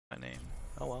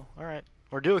Oh well, alright.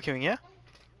 We're duo queuing, yeah?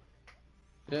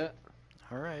 Yeah.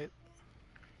 Alright.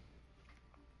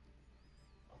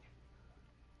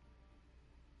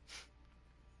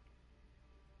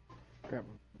 Grab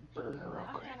a burger real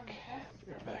quick.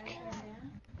 Be right back.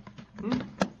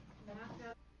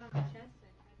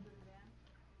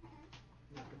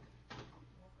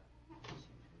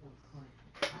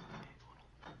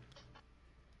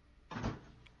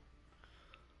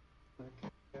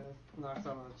 Knocks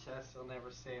on the chest, he'll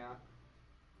never stay out.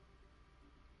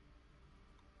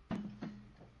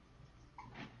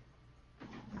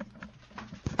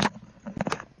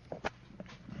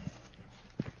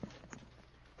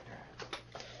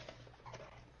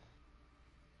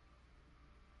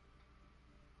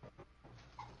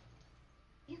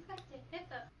 He's got the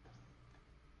hiccups.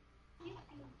 Yes,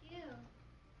 you do.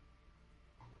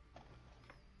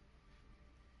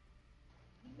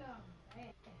 You go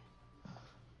bad.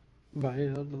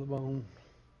 Bite to the bone.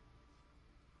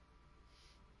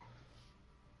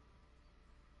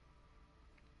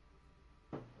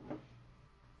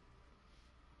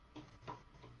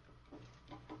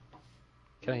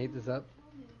 Can I heat this up?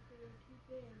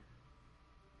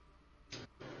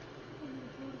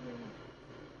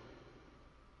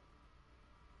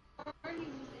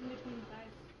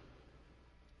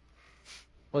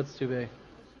 What's too big?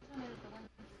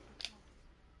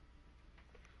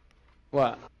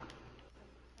 What?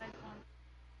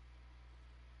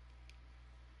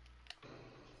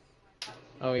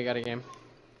 Oh, we got a game.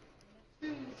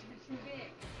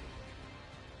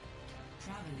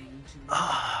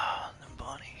 Ah,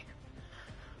 Bonnie.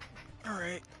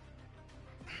 Alright.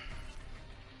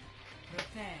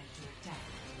 Prepare to attack.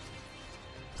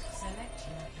 Select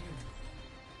your hero.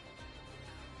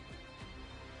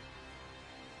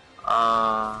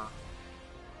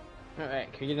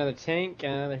 Alright, can we get another tank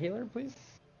and another healer, please?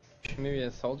 Maybe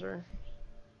a soldier?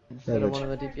 Instead of one of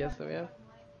the DPS that we have?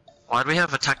 Why'd we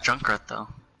have attack Junkrat though?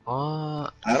 I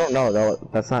don't know, though.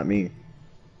 That's not me.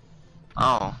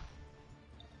 Oh.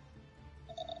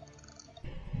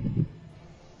 Can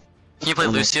you play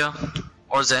Lucio?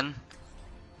 Or Zen?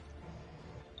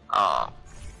 Oh.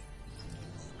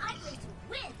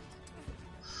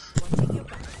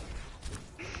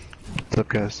 What's up,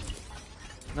 guys?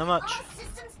 Not much.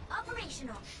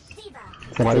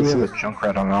 Why do we have a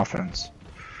Junkrat on offense?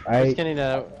 We need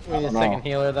a second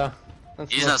healer though.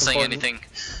 That's He's not saying important. anything.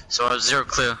 So I have 0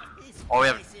 clue. Oh, we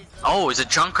have. Oh, he's a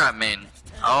Junkrat main.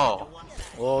 Oh.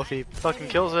 Well, if he fucking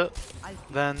kills it,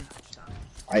 then...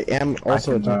 I am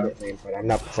also a Junkrat main, but I'm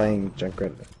not playing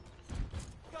Junkrat.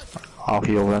 I'll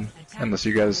heal then, unless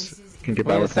you guys can get We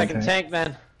by need a with one second tank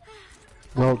then.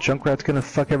 Well, Junkrat's gonna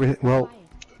fuck everything. Well,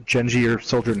 Genji or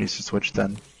Soldier needs to switch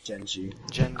then. Genji.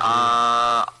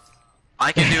 I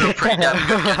can do a pretty damn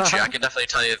good Genji. I can definitely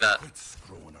tell you that.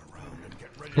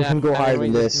 We can go higher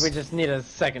than this. We just need a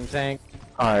second tank.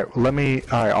 Alright, alright,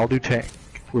 I'll do tank.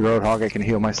 With Roadhog, I can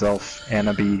heal myself.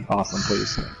 Anna, be awesome,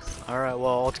 please. Alright,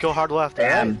 well, let's go hard left,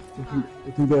 And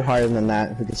we can go higher than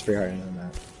that. Who can spray higher than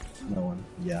that? No one.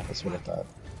 Yeah, that's what I thought.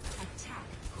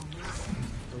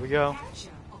 Here we go.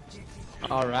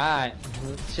 Alright,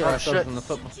 let's show ourselves shit. in the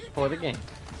football before the game.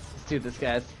 Let's do this,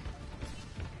 guys.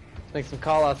 Make some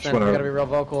call-outs then. Just We wanna- gotta be real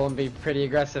vocal and be pretty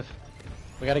aggressive.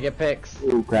 We gotta get picks.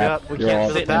 Ooh, crap. Yep, we You're can't all-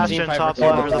 do the sit in a team Bastion fight top for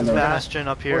left, 2 or the hours. Bastion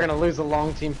up here. We're gonna lose a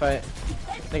long team fight.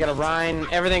 They got a Rhine,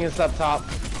 everything is up top.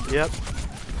 Yep.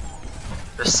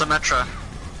 There's Symmetra.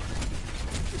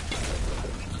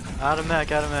 Out of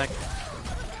mech, out of mech.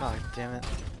 God damn it.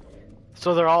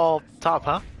 So they're all top,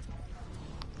 huh?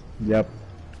 Yep.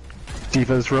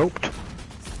 D.va's roped.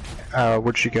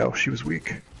 Where'd she go? She was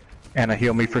weak. Anna,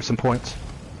 heal me for some points.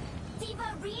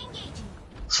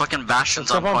 This fucking Bastion's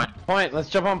Jump on on point. point. Let's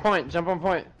jump on point. Jump on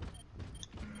point.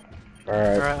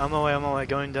 Alright. Alright, I'm away,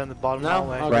 going down the bottom No?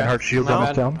 hallway. Okay. Reinhardt shield No.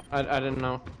 almost down. I didn't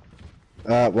know.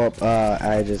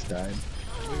 I just died.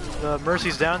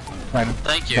 Mercy's down. Fine.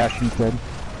 Thank you. Bastion's dead.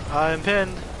 I'm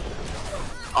pinned.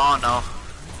 Oh no.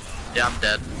 Yeah, I'm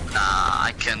dead. Nah,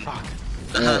 I can. Fuck.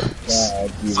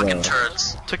 Fucking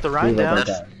turrets. Took the Rhine D.va down.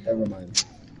 died. Never mind.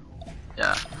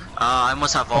 Yeah. I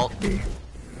must have ult.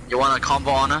 You want a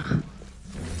combo on her?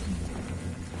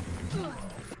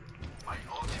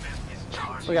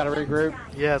 We gotta regroup.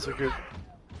 Yeah, it's a group.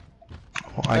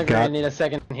 Well, I I think we're gonna got. need a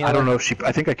second healer. I don't know if she.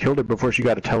 I think I killed her before she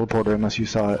got a teleporter, unless you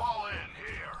saw it.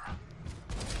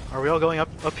 Are we all going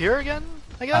up here again,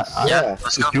 I guess? Yeah, Yeah.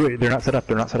 let's Just go. do it. They're not set up.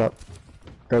 They're not set up.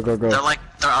 Go, go, go.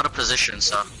 They're out of position,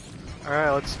 so.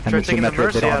 Alright, let's And try there's taking the Symmetra,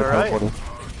 Mercy they don't out, have a alright?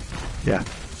 teleporter. Yeah.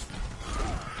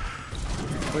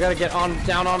 We gotta get on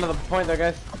down onto the point though,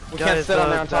 guys. We can't Guys, sit on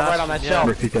there on top right on that Bastion, shelf.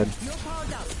 Mercy dead.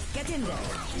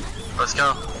 Let's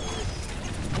go.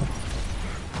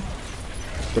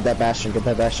 Get that Bastion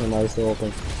while he's still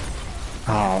open.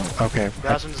 Oh, okay.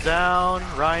 Bastion's down,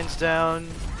 Ryan's down,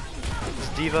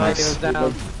 d.va, Diva's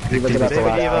down. D.Va's about to Baby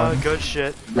last d.va, one. good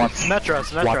shit. Watch,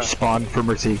 Symmetra. watch spawn for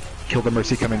Mercy. Kill the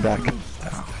Mercy coming back.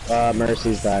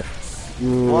 Mercy's back.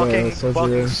 Ooh, Blocking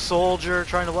Soldier. Soldier,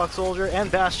 trying to block Soldier, and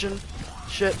Bastion.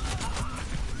 Shit.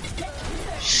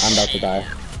 I'm about to die.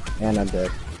 And I'm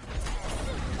dead.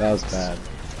 That was bad.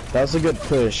 That was a good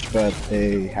push, but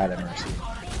they had a Mercy.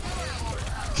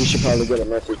 We should probably get a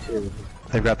Mercy too.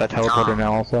 They've got that teleporter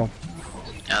now also.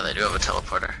 Yeah, they do have a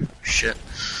teleporter. Shit.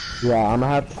 Yeah, I'm gonna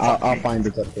have. I'll find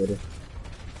the teleporter.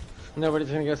 Nobody's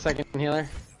gonna go second healer.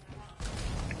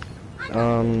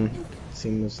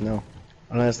 Seems no.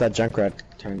 Unless that Junkrat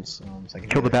turns second.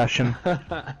 Kill the Bastion.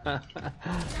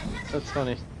 That's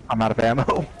funny. I'm out of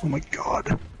ammo. Oh my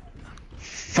god.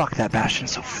 Fuck that Bastion,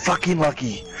 so fucking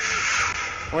lucky.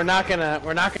 We're not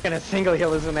gonna single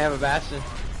heal this when they have a Bastion.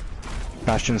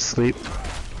 Bastion's asleep.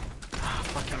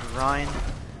 Fucking Ryan.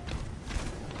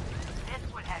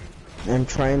 I'm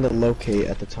trying to locate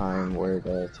at the time where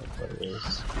the teleporter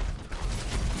is.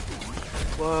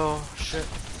 Whoa, shit.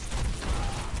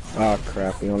 Oh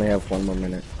crap, we only have 1 more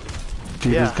minute.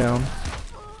 D.va's Yeah. down.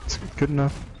 It's good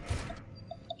enough.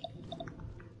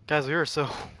 Guys, we are so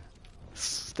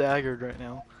staggered right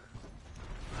now.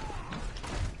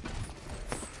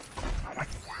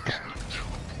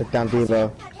 Hit down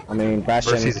d.va. I mean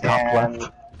Bastion. Mercy's top and-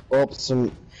 left. Oh,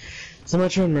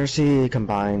 Symmetra and Mercy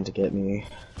combined to get me.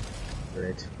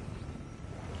 Great.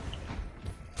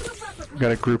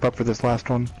 Gotta group up for this last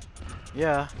one.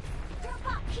 Yeah.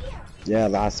 Yeah,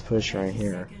 last push right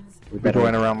here. We We're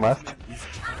going around left.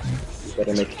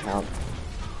 better make it count.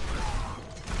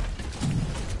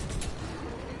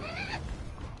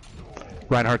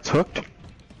 Reinhardt's hooked.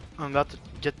 I'm about to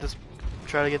get this,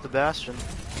 try to get the Bastion.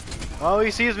 Oh,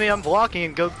 he sees me, I'm blocking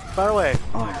and go far away.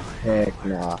 Oh heck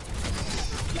nah.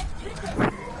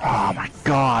 Oh my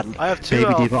god. I have 2 Baby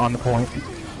health. D.va on the point.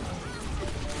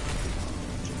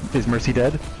 Is Mercy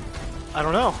dead? I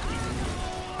don't know.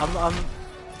 I'm...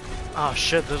 Oh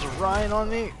shit, there's Ryan on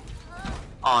me.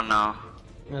 Oh no.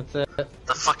 That's it.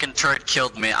 The fucking turret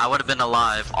killed me. I would have been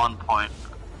alive on point.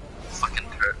 Fucking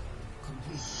turret.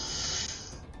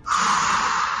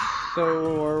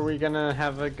 So are we gonna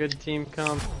have a good team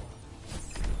comp,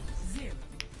 0-0.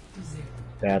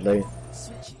 Badly.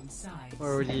 Switching sides.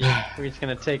 or are we just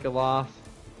gonna take a loss?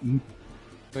 Can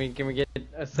we get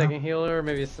a second healer, or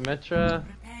maybe a Symmetra?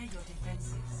 Prepare your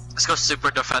defenses. Let's go super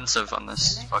defensive on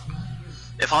this. Fuck.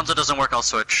 If Hanzo doesn't work, I'll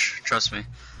switch. Trust me.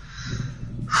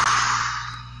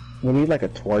 We need like a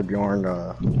Torbjorn,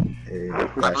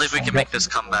 I believe we can make this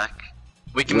comeback.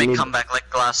 We can make comeback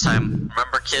like last time.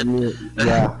 Remember, kid?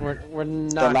 Yeah. We're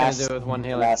not gonna do it with one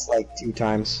healer. Last like 2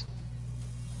 times.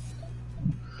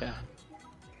 Okay.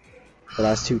 The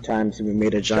last 2 times we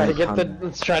made a Try to giant. get the.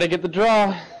 Let's try to get the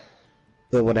draw.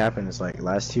 So what happened is like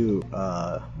last 2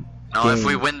 No, if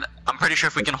we games- win, I'm pretty sure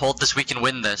if we can hold this, we can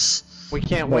win this. We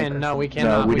can't No, win. No, we No,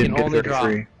 cannot. we we didn't can get only draw.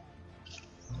 33.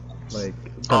 like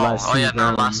the last Oh 2 yeah, no,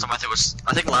 games, last time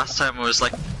I think last time it was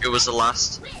like, it was the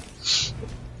last.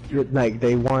 like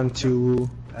they won 2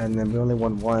 and then we only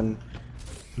won 1.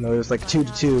 No, it was like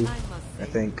 2-2, I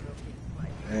think,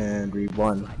 and we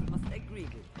won.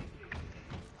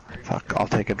 Fuck, I'll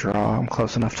take a draw. I'm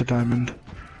close enough to diamond.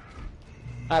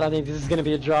 I don't think this is gonna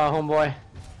be a draw, homeboy.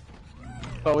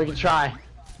 But we can try.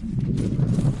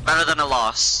 Better than a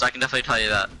loss, I can definitely tell you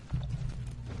that.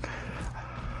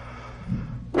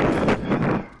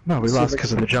 No, we lost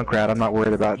because of the Junkrat. I'm not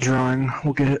worried about drawing.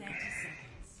 We'll get it.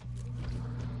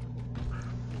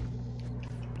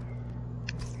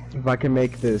 If I can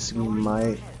make this, we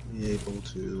might be able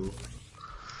to.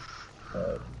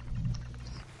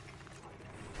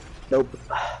 Nope.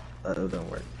 That don't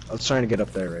work. I was trying to get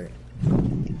up there, right?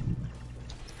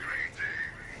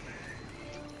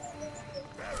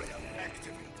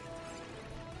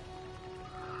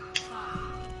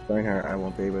 Reinhardt, I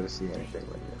won't be able to see anything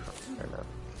right now.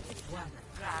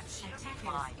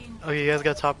 Oh, you guys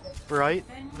got top right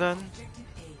then?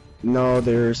 No,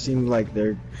 they seem like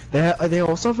they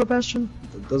also have a Bastion.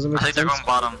 That doesn't I make think they're sense. going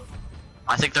bottom.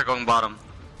 I think they're going bottom.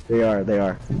 They are.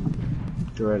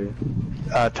 Get ready.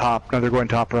 Top. No, they're going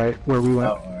top right, where we went.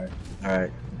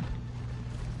 Alright.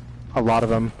 A lot of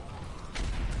them.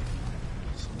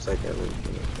 Seems like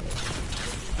everything.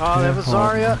 Oh, they have a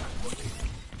Zarya.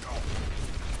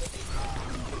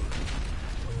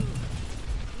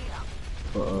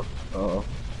 Uh-oh.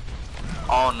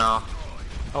 Oh no.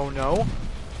 Oh no.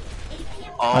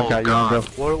 Oh I've got you, god.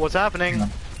 Hanzo. What's happening?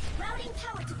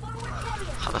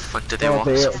 How the fuck did they Oh, walk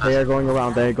so they fast? are going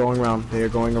around. They are going around. They are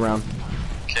going around.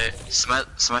 Okay,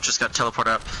 Symmetra's got teleported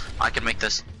up. I can make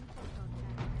this.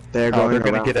 They are Oh, going they're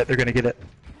gonna around. get it. They're gonna get it.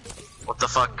 What the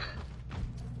fuck?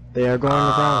 They are going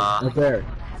around. Right there.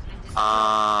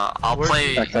 I'll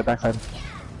play. Backside, backside.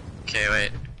 Okay,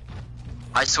 wait.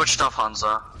 I switched off Hanzo.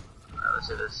 Alright, let's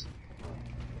do this.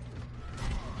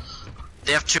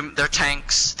 They have two. They're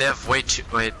tanks. They have way too.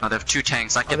 Wait, no, they have two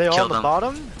tanks. I Are can they all kill on the them.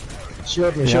 bottom?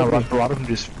 Shield me. Yeah, Shield me. a lot of them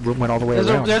just went all the way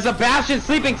around. There's a Bastion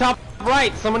sleeping top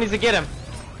right. Someone needs to get him.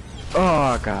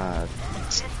 Oh god.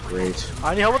 Great.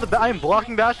 I need help with the. I am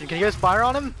blocking Bastion. Can you guys fire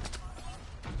on him?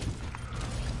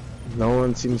 No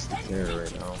one seems to care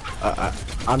right now.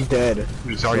 I'm dead.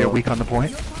 Is Zarya weak on the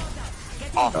point?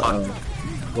 Oh fuck.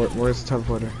 Where's the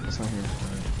teleporter? It's not here.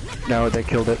 No, they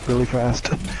killed it really fast.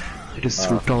 They just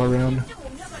swooped all around.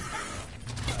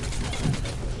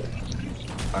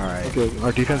 Alright. Okay,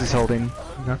 our defense is holding.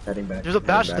 No. Heading back. There's a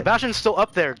Bastion. The Bastion's still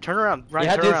up there. Turn around. Ryan,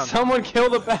 Yeah, turn did around. someone kill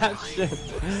the Bastion?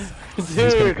 He's gonna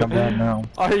Dude, come down now.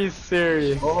 are you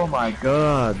serious? Oh my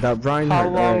god, that Reinhardt.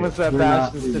 How long guy, was that we're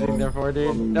Bastion not- sitting there for,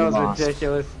 dude? we That was lost.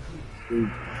 ridiculous.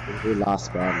 We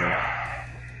lost badly.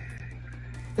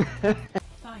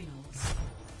 Finals.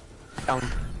 Down.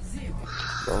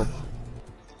 0.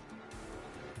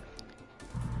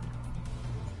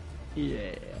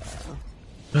 Yeah.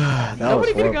 That Nobody was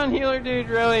could have horrible. gone healer, dude,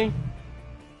 really?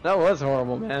 That was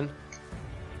horrible, man.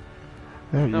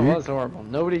 There That you was horrible.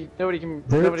 Nobody can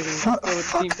They're, nobody can fuck go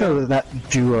with team though, that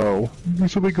duo.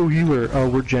 So we go healer. Oh,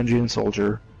 we're Genji and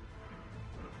Soldier.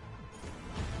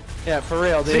 Yeah, for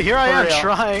real, dude. See, here I for am real.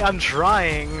 trying. I'm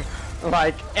trying.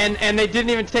 Like, and they didn't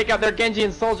even take out their Genji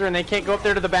and Soldier, and they can't go up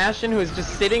there to the Bastion, who is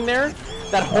just sitting there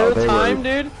that whole they were- time,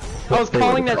 dude. I was they were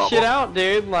calling the that shit problem. out,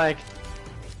 dude. Like,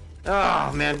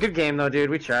 oh man, good game though, dude.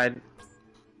 We tried.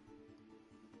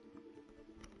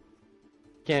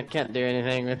 Can't do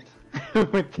anything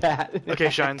with with that. Okay,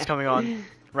 Shine's coming on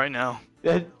right now.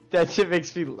 That shit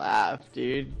makes me laugh,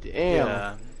 dude. Damn.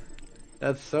 Yeah.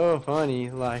 That's so funny.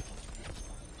 Like,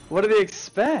 what do they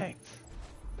expect?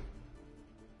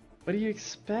 What do you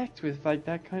expect with like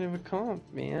that kind of a comp,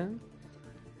 man?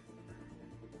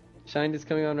 Shine is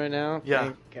coming on right now. Yeah.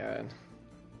 Thank God.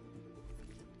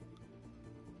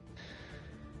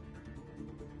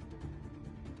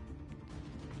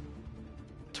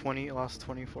 Lost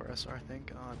 24 SR, I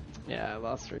think. On. Yeah, I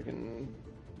lost freaking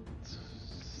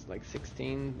like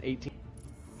 16, 18.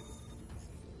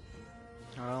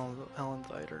 I'll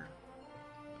invite her.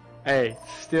 Hey,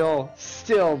 still,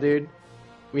 dude.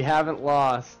 We haven't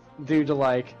lost due to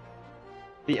like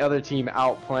the other team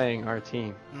outplaying our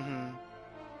team. Mm-hmm.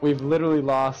 We've literally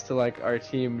lost to like our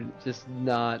team just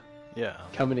not Yeah.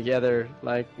 coming together,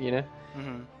 like, you know?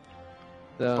 Mm-hmm.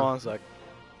 So, Hold on a sec.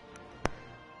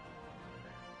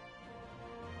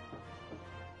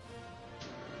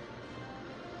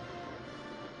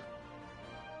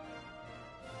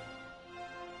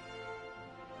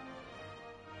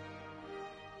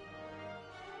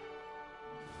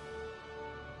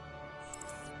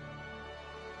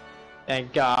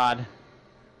 thank God.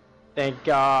 Thank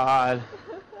God.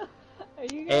 Are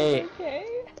you guys Hey. okay?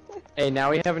 Hey,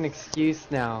 now we have an excuse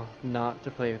now not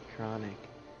to play with Chronic.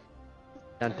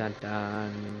 Dun dun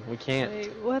dun. We can't.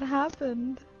 Wait, what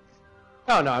happened?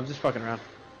 Oh no, I'm just fucking around.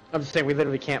 I'm just saying we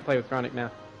literally can't play with Chronic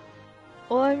now.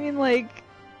 Well, I mean, like,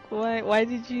 why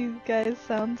did you guys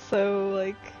sound so,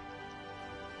 like,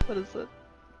 what is it?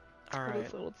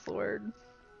 Alright. What's the word?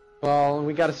 Well,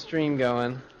 we got a stream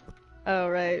going. Oh,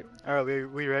 right. Alright,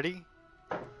 we ready?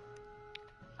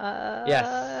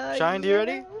 Yes. Shine, you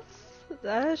ready?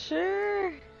 Yes.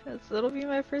 Sure. It'll be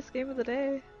my first game of the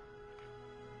day.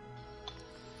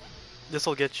 This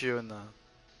will get you in the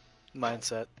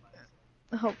mindset.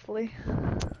 Hopefully.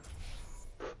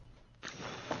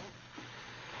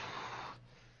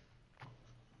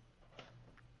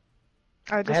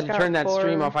 I I had to turn that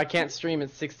stream off. I can't stream at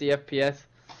 60 FPS.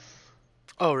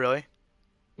 Oh, really?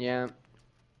 Yeah.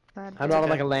 Bad I'm not on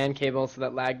okay. like a LAN cable, so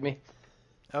that lagged me.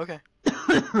 Okay.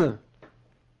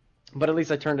 But at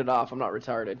least I turned it off. I'm not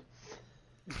retarded.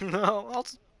 No, I'll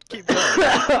just keep going.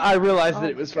 I realized Oh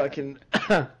that it my was God. fucking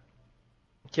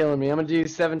killing me. I'm gonna do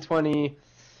 720.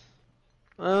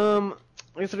 I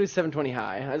guess I'll do 720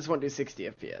 high. I just want to do 60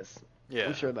 FPS. Yeah.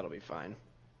 I'm sure that'll be fine.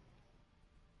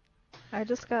 I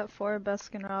just got 4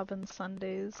 Baskin Robbins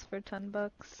sundaes for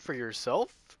 $10. For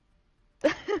yourself?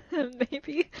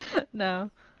 Maybe?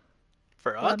 No.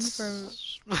 For One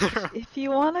us? If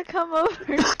you want to come over,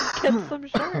 get some,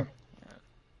 sure.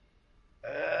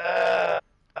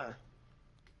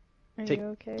 Are Take- you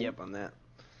okay? Yep, on that.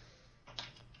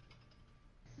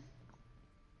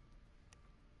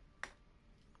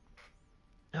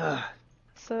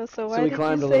 So why we did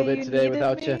climbed you a say little bit you today needed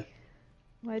without me? you.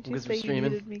 Why'd you Because say we're you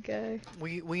streaming. needed me, guy?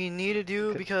 We needed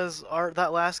you because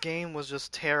that last game was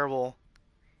just terrible.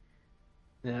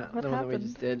 Yeah, What the one that we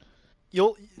just happened?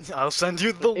 did. I'll send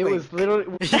you the It link. was literally.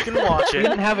 You can watch We it.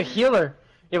 didn't have a healer.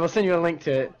 Yeah, we'll send you a link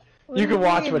to it. What You do can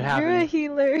watch mean? what You're a happened.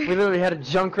 healer. We literally had a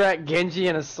Junkrat, Genji,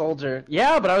 and a soldier.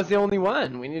 Yeah, but I was the only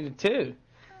one. We needed two.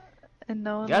 And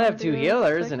no one Gotta have wanted to two go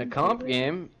healers in a second comp healer?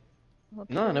 game. Well,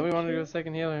 No, true, nobody wanted to true. go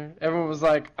second healer. Everyone was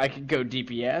like, I could go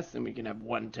DPS and we can have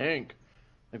one tank.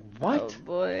 Like, what? Oh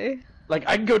boy. Like,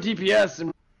 I can go DPS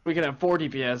and we can have 4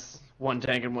 DPS, 1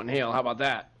 tank and 1 heal. How about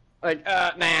that? Like,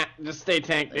 nah, just stay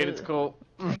tank, dude. It's cool.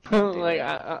 I can't do Like,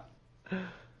 that.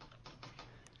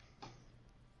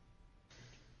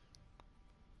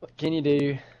 what can you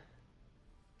do?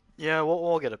 Yeah,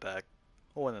 we'll get it back.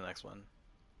 We'll win the next one.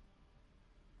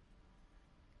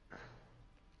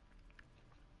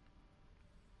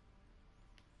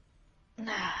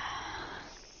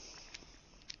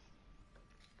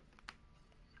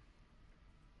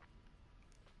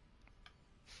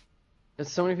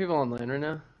 There's so many people online right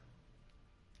now.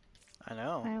 I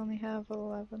know. I only have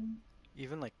 11.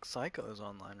 Even like Psycho is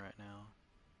online right now.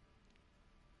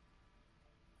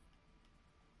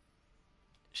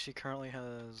 She currently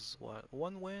has what?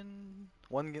 One win,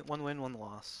 one win, one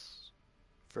loss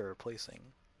for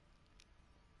placing.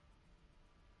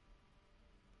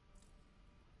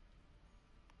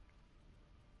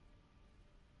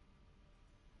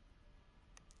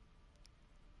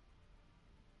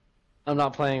 I'm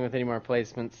not playing with any more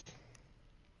placements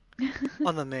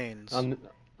On the mains.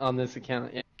 on this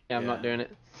account. Yeah, I'm not Yeah. doing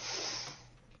it.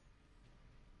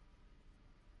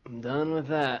 I'm done with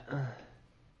that.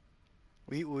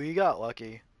 We got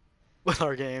lucky with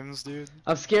our games, dude.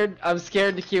 I'm scared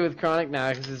to queue with Chronic now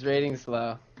because his rating's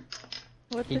low.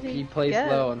 What He, did he plays get?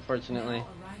 low, unfortunately.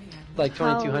 Arriving at Like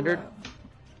How 2200. low?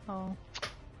 Oh.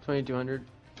 2200.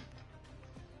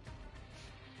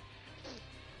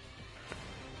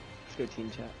 Let's go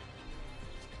team chat.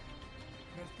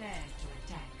 Prepare to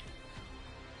attack.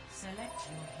 Select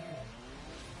your hero.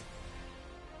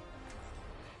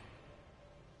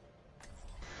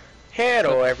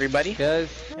 Hello, everybody. Guys,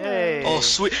 Hey. Oh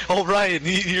sweet! Oh Ryan,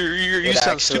 you It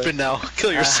sound actually- stupid now.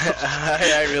 Kill yourself.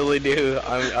 I really do.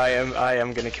 I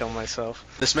am gonna kill myself.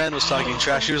 This man was talking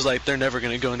trash. He was like, "They're never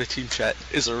gonna go into team chat."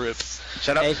 Is a rip.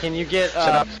 Shut up. hey, can you get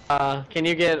Shut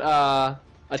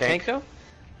a tank though?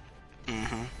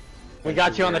 Mm-hmm. We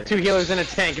got you on the 2 healers and a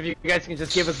tank. If you guys can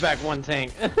just give us back 1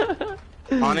 tank.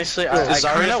 Honestly, I Is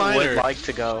Zarya kind of fine, would or- like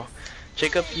to go.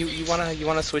 Jacob, you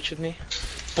wanna switch with me?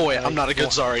 Boy, I'm not a good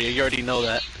Zarya. You already know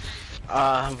that.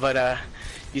 But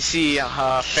you see,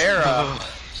 Farah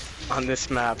on this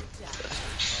map.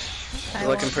 I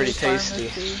Looking won't pretty do tasty.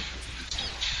 pharmacy.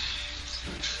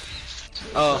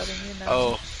 Oh, Letting you know.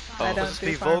 oh, I oh. don't Just do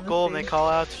be vocal, pharmacy. make call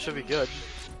outs, should be good.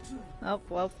 Oh,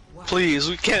 well. Please,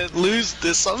 we can't lose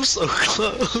this. I'm so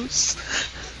close.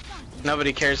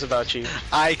 Nobody cares about you.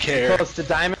 I care. Close to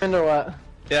diamond or what?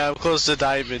 Yeah, I'm close to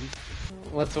diamond.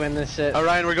 Let's win this shit.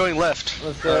 Ryan, we're going left.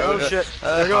 Let's go. Oh shit,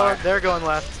 they're going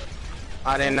left.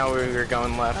 I didn't know we were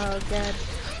going left. Oh, God.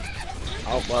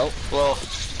 Oh well. Well,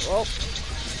 Well,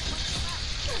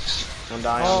 Don't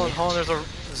die Hold on on, me. hold on, there's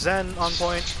a Zen on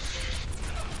point.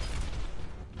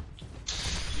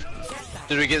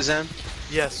 did we get Zen?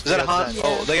 Yes. Is that a we got hunt? Zen.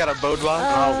 Oh, they got a Bodwa.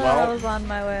 I was on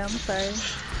my way, I'm sorry.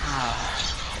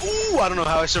 Ooh, I don't know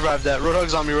how I survived that.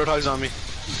 Roadhog's on me. Roadhog's on me.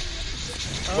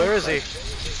 Where is he?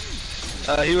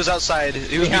 He was outside.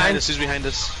 He was behind Behind. us. He was behind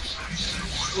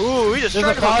us. Ooh, he just there's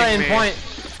a tried far hooking in me. point.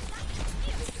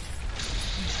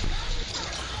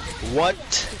 What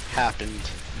happened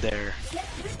there?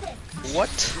 What?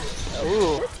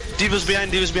 Ooh. D.va's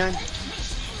behind. D.va's behind.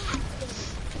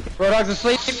 Roadhog's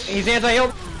asleep. He's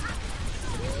anti-healed.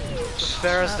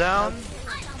 Farrah's down.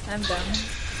 I'm done.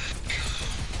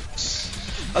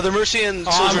 Other Mercy and Oh,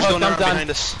 I'm Soldier's hooked, going I'm around done. behind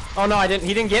us. Oh no, I didn't.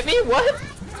 He didn't get me. What?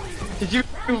 Did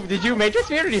you matrix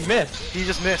me or did he miss? He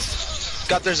just missed.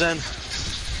 Got their Zen.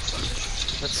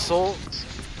 That's Soul.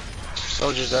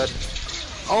 Soldier's dead.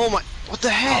 Oh my! What the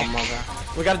Oh heck? mother.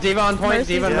 We got a D.va on point. Mercy's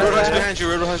D.va in and the Roadhog's back. behind you.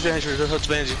 Roadhog's behind you. Roadhog's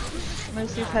behind you.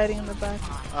 Mercy's hiding in the back.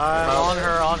 I'm on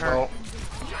her, on her. Oh,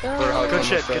 Oh, Good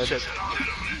shit, good shit.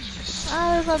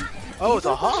 there's a... Oh, it's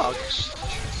a hog.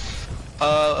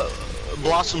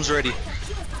 Blossom's ready.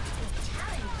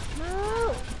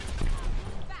 No.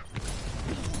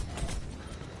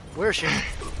 Where is she?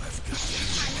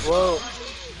 Whoa.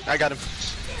 I got him.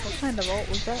 What kind of ult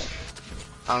was that?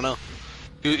 I don't know.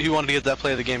 He wanted to get that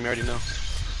play of the game. You already know.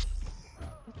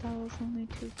 But that was only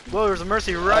 2 people. Whoa, there's a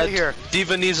Mercy right here.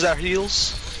 D.va needs our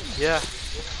heals. Yeah.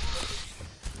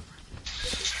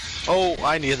 Oh,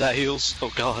 I need that heals.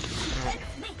 Oh god.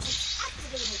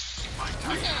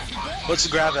 Let's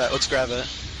grab that. Let's grab it.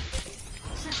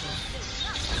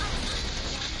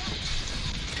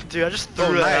 Dude, I just Oh,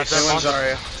 threw it at nice. them on the,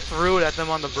 Zarya. threw it at them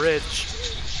on the bridge.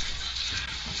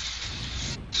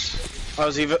 I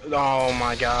was even. Oh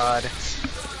my god.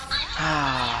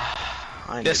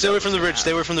 Yeah, stay away from the bridge.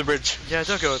 Stay away from the bridge. Yeah,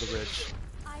 don't go to the bridge.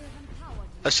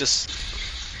 That's just.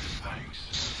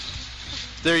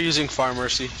 They're using Far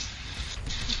Mercy.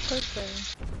 Of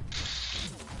course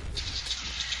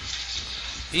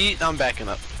I'm backing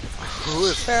up. Who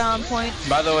is? they're on point.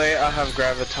 By the way, I have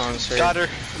Graviton, sir. Got her.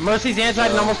 Mercy's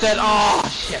inside and almost dead. Oh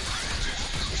shit.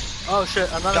 Oh shit,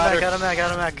 I'm out of Got mech, her. out of mech,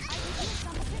 out of mech.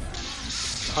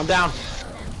 I'm down.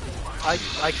 I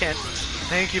can't.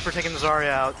 Thank you for taking the Zarya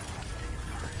out.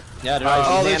 Yeah, dude.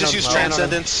 Oh, they Nano- just used Nano-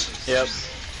 Transcendence. Yep.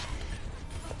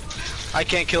 I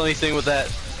can't kill anything with that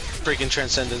freaking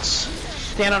Transcendence.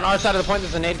 Stand on our side of the point.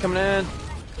 There's a nade coming in.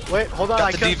 Wait, hold on, Got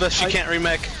I the can't. D.Va. She can't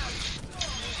remake.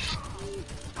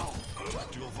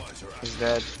 He's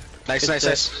dead. Nice, nice,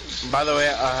 nice. By the way,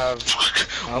 I have.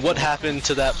 What happened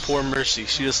to that poor Mercy?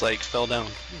 She just like fell down.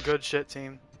 Good shit,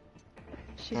 team.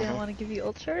 She didn't want to give you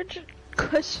ult charge?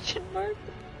 Question mark?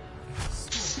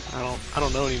 I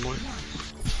don't know anymore.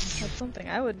 That's something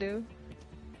I would do.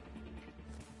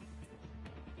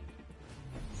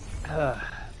 Alright,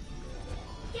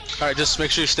 just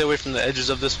make sure you stay away from the edges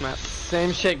of this map.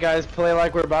 Same shit, guys. Play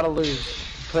like we're about to lose.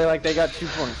 Play like they got 2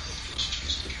 points.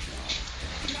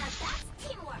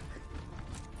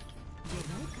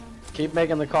 Keep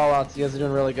making the call outs. You guys are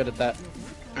doing really good at that.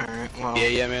 Alright, well.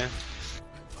 Yeah, man.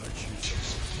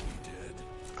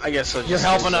 I guess I'll just You're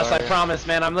helping say us, I sorry. promise,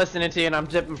 man. I'm listening to you and I'm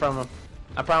zipping from them.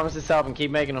 I promise it's helping.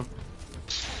 Keep making them.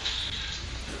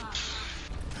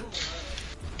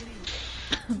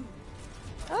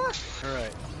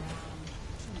 Alright.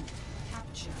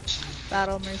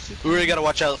 Battle Mercy. We really gotta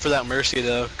watch out for that Mercy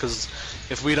though, because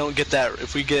if we don't get that,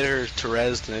 if we get her to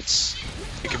res, then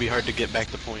it could be hard to get back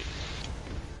the point.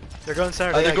 They're going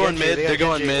center. They're They got going Genji, mid, they got they're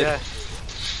going Genji, mid. Yeah.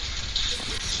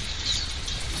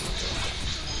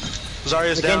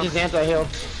 Zarya's The down. Genji's anti-healed.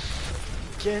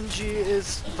 Genji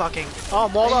is fucking. Oh,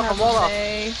 I'm walled They off, have I'm walled off.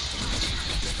 Mei.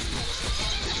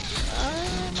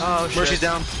 Oh shit. Mercy's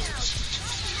down.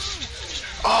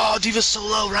 Oh, D.Va's so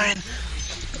low, Ryan.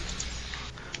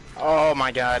 Oh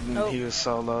my god, Oh. he was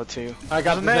so low too. I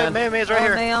got the May's right Oh,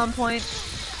 here. Mei on point.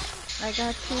 I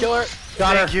got you. Kill her.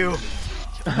 Got Thank her. you.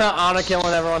 Anna killing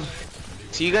everyone.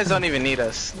 So you guys don't even need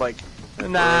us, like.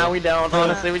 Nah, we don't.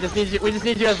 Honestly, we just need you. We just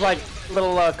need you as like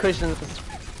little cushions.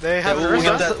 They have we'll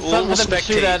get Ursa. that. Something We'll for them to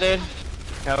shoot spectate. at, dude.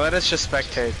 Yeah, let us just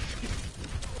spectate.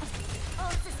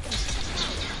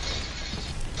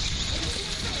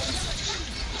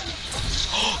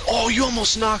 Oh, you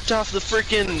almost knocked off the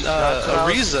freaking That's what I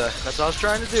was- Ariza. That's what I was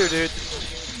trying to do, dude.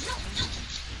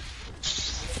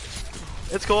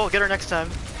 It's cool. Get her next time.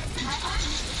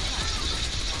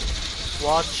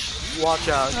 Watch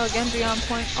out. Oh, Genji on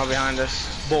point. All behind us.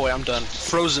 Boy, I'm done.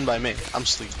 Frozen by me. I'm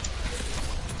asleep.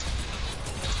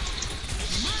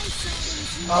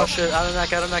 Oh shit! Out of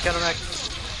neck! Out of neck! Out of neck!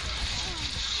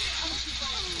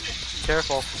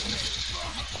 Careful.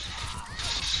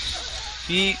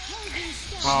 He.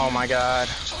 Oh my god.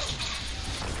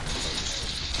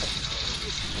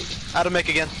 Out of mech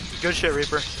again. Good shit,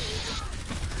 Reaper.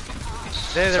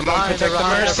 They're Someone behind. They're protect the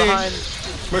behind. Mercy. They're behind.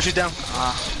 Mercy's down.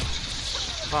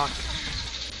 Fuck.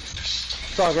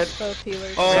 It's all good. Both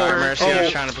healers. Oh, Sorry, Mercy, I was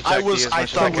oh, trying to protect you as I much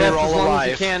as thought I we could. were all As long as you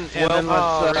alive. can, and Well, then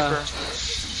Oh, let's, Reaper.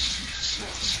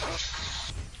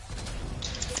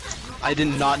 I did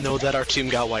not know that our team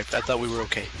got wiped. I thought we were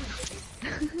okay.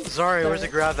 Zarya, where's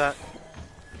it grab that?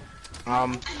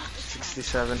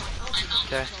 67.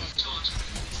 Okay.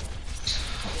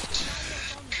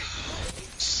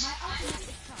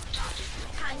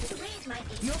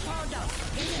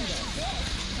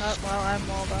 Oh, well, I'm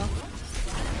walled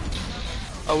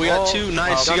off. Oh, we got Oh, two.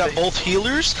 Nice. oh, You got got the- both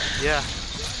healers. Yeah.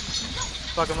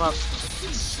 Fuck him up.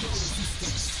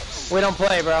 We don't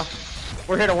play, bro.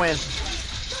 We're here to win.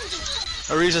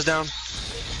 Ariza's down.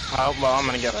 Oh, well, I'm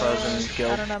gonna get frozen I and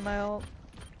killed. don't have my ult.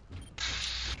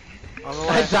 On the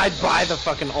I way. died by the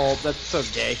fucking ult. That's so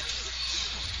gay.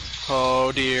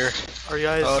 Oh dear. Are you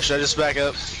guys? Oh, should I just back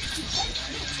up?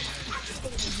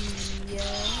 Yeah.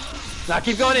 Now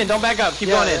keep going in. Don't back up. Keep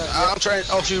going in. I'm trying.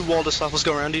 Oh, you walled us off. Let's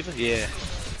go around, D.Va. Yeah.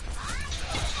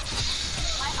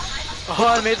 Oh,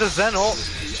 I made the Zen ult.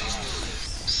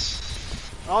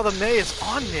 Oh, the Mei is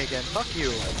on me again. Fuck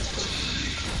you.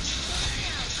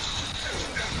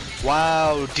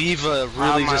 Wow, D.Va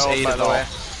really my just ult, ate by it the all. way.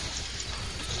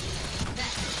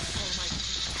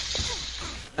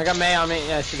 I got May on me.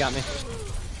 Yeah, she got me.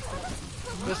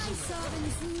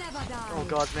 Oh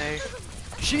god, May.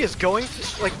 She is going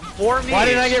like for me. Why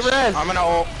didn't I get res? I'm gonna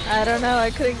ult. I don't know, I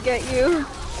couldn't get you.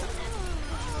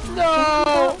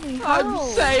 No! I'm How?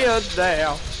 saying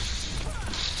now.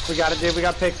 We got it, dude. We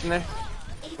got picks in there.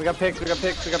 We got picks.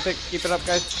 Keep it up,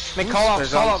 guys. Make call off.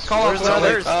 Where's the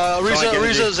others?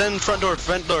 Riza's in front door.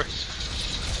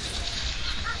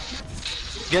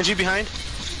 Genji behind.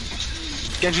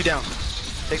 Genji down.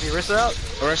 Take the Orisa out.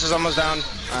 Orisa's almost down.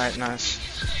 Alright, nice.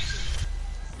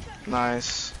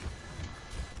 Nice.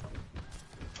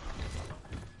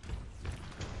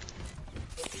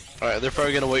 Alright, they're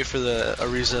probably gonna wait for the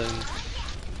Ariza and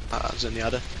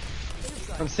Zenyatta.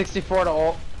 I'm 64 to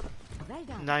ult.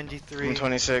 93. I'm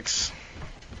 26.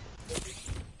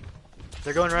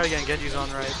 They're going right again. Genji's on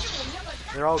right.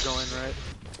 They're all going right.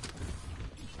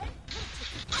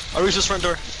 Ariza's front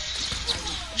door.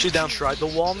 She's down. Tried to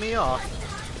wall me off.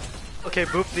 Okay,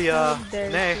 boop the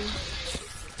There's Nay. you.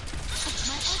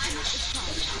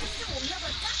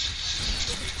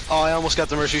 Oh, I almost got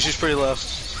the Mercy. She's pretty low.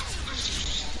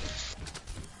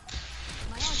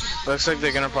 Looks like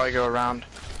they're gonna probably go around.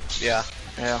 Yeah.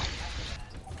 Yeah.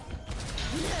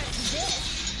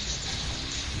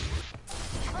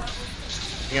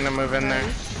 You're gonna move in there.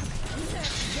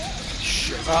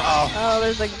 Uh-oh. Oh,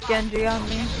 there's a Genji on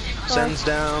me. Zen's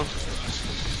down.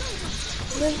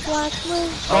 Live, Black,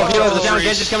 live. Oh, he was the down. freeze.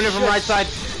 Genji's coming in from right side.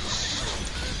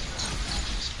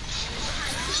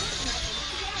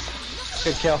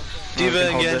 Good kill. D.va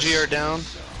and hold Genji this. are down.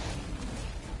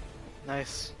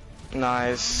 Nice.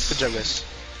 Nice. Good job, guys.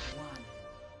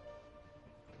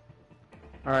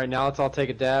 Alright, now let's all take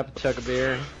a dab, chug a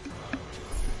beer.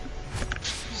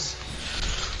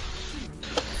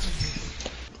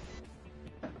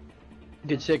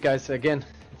 Good shit, guys. Again,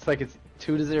 it's like it's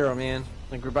 2-0, man.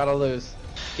 Like we're about to lose.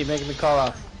 Keep making the call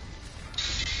outs.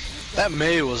 That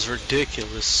May was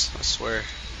ridiculous, I swear.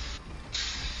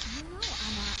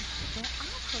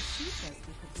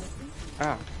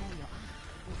 Ah.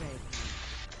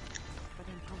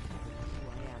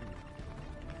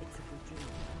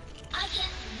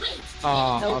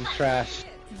 Oh, Nope. I'm trash.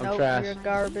 I'm Nope, trash. you're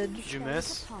garbage. Did you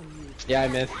miss? Yeah, I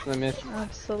missed.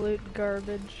 Absolute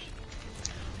garbage.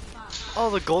 Oh,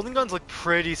 the golden guns look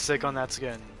pretty sick on that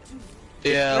skin.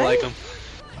 Yeah, I like him.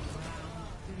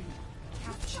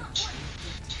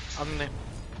 I'm gonna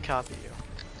copy you.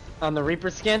 On the Reaper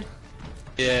skin?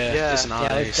 Yeah, it's Yeah,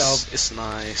 nice. it's dope. It's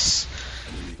nice.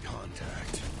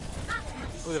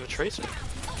 Oh, we have a tracer.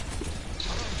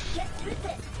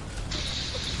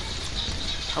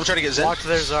 I'm trying to get Zen. Walk to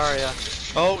their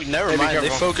Zarya. Oh, never Hey, be mind. They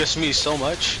careful. focus me so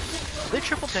much. Are they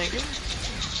triple tanking?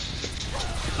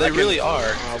 They really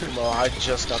are. Well, I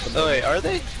just got the. Oh wait, are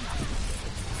they?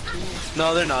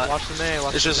 No, they're not. Watch the May.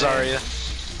 Watch It's the just May. Zarya.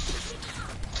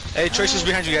 Hey, Tracer's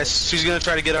behind you guys. She's gonna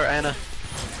try to get our Ana.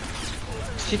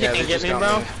 She Yeah, can't they get just me, got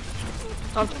bro. me.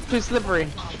 I'm too slippery.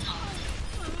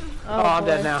 Oh, I'm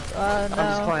dead boy. now. No. I'm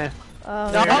just playing.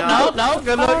 Oh, No, no. no.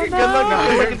 Good luck, good no. luck,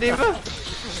 good luck, D.va.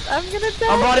 I'm gonna die.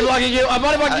 I'm body blocking you. I'm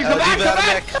body blocking you. Come back, D.va, come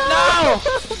back. No!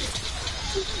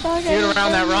 Fuck, I You were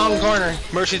around that wrong corner.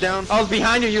 Mercy down. I was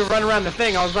behind you. You were running around the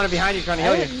thing. I was running behind you trying to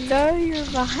I heal you. didn't know you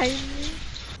were behind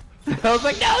me. I was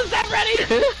like, no, stop running.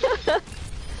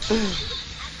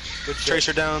 Good shit.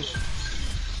 Tracer down.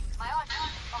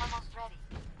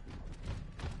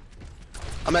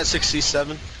 I'm at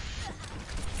 67.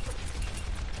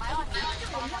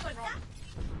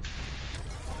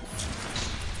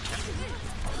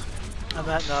 I'm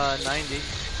at 90.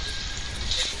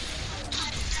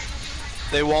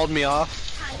 They walled me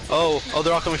off. Oh,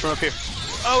 they're all coming from up here.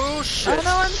 Oh shit! Oh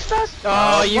no, I'm stuck.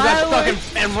 Oh, you got Why stuck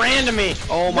was- and ran to me.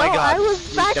 Oh my no, god. I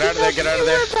was backing out of there, up get and out of you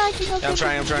there. were backing up Yeah, I'm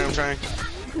into trying.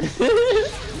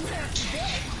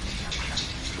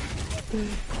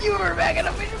 You were backing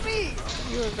up into me.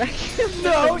 You were backing up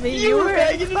No, into me. you were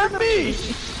backing into me.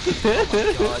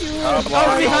 Oh, I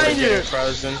was behind you.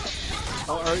 Frozen.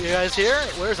 Oh, are you guys here?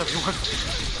 Where's everyone?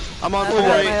 I'm on I full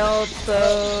got rate. my ult,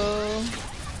 so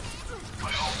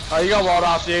Oh, you got walled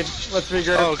off, dude. Let's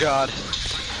regroup. Oh god.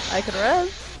 I could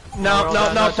res. No,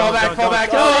 No, fall back, don't, fall back.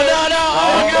 don't. Oh, no.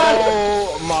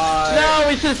 Oh, Oh my. God. No,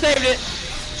 we should have saved it.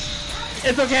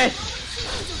 It's okay.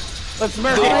 Let's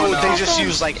murk They, it. they just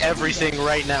use like everything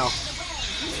right now.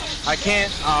 I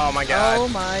can't. Oh my god. Oh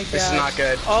my god. This is not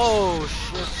good. Oh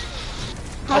shit!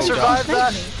 How I did you survived save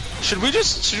that. me? Should we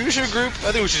regroup?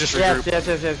 I think we should just regroup. Yes.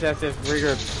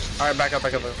 Regroup. All right, back up.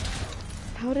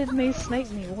 How did May snipe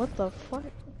me? What the fuck?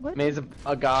 What? May's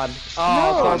a god.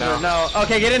 Oh, No. Soldier, no.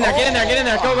 Okay, get in there.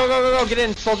 Go. Get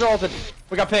in. Soldier ulted.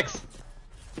 We got picks.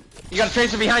 You got a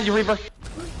tracer behind you, Reaper.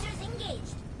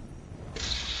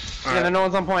 Yeah, no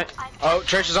one's on point. Oh,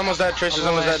 Trish is almost dead. Trish is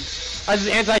almost dead. I just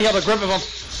anti-healed a grip of him.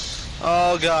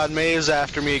 Oh god, May is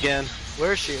after me again.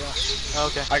 Where is she? Oh,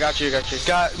 okay. I got you. Got you.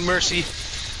 Got Mercy.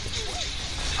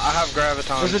 I have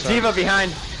graviton. There's a so- D.Va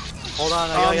behind. Hold on.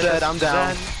 I'm dead. I'm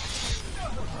down.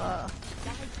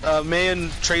 Zen. May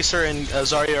and Tracer and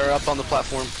Zarya are up on the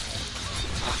platform.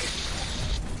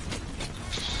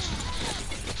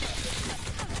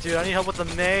 Dude, I need help with the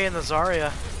Mei and the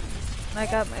Zarya. I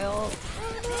got my ult.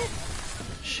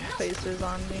 Shit. Tracer's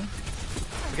on me.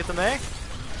 We get the Mei?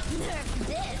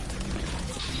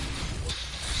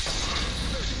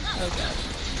 Oh god.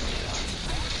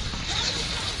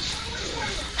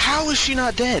 How is she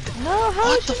not dead? No,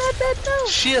 how is she not dead? No.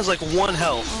 She has like 1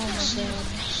 health.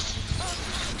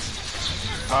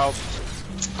 Oh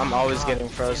Oh, I'm always getting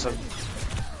frozen.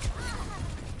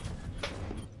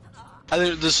 I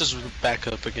think this is back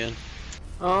up again.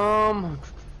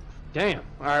 Damn.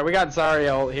 Alright, we got Zarya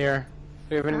ult here.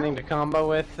 Do we have anything to combo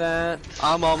with that?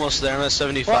 I'm almost there. I'm at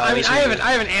 75. Well, I mean, I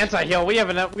have an anti-heal. We have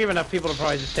enough people to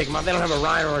probably just take them out. They don't have a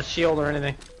Ryan or a shield or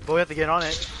anything. But we have to get on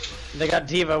it. They got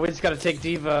D.Va. We just gotta take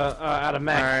D.Va out of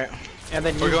mech. Alright. And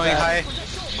then We're use going that.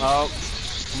 high. Oh.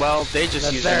 Well, they just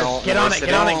That's used theirs. an ult. Get on it, Wasted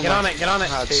get on it, ult. get on it, get on it.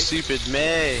 God, stupid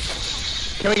May.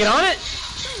 Can we get on it?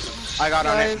 I got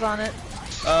on it. Zarya's on it.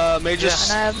 May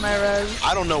just. And I have my res.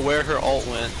 I don't know where her ult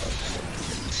went.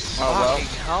 Oh well.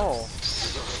 Hell.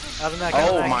 Out of that, out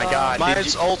of Oh that. my god. Did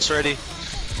Mine's you- ult's ready.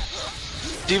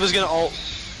 D.Va's gonna ult.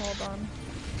 Hold on.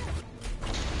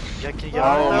 Yeah, can you get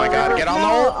on Oh it? my god, get on the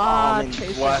ult. Ah, I mean,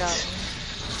 Tracer what? got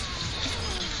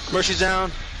me. Mercy's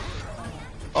down.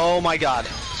 Oh my god.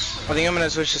 I think I'm gonna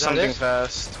switch to Is that something it?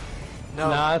 fast. No.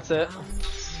 Nah, that's it.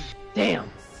 Damn.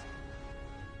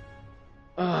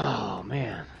 Oh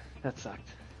man, that sucked.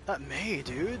 That Mei,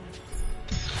 dude.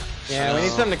 Yeah, we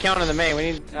need something to counter the Mei. We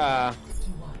need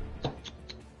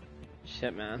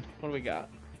shit, man. What do we got?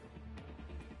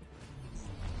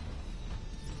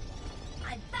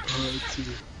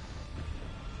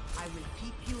 I will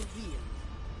keep you healed.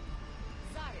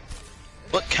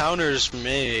 What counters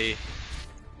May?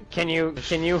 Can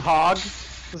you hog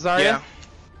Zarya? Yeah.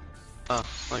 Oh,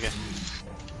 okay.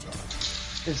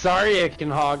 If Zarya can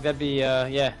hog, that'd be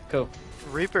yeah, cool.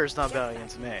 Reaper's not bad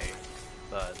against Mei,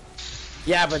 but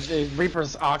Yeah, but the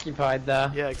Reaper's occupied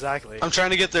though. yeah, exactly. I'm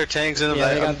trying to get their tanks in.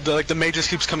 Yeah, they Like, like the May just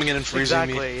keeps coming in and freezing me.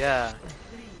 Exactly, yeah.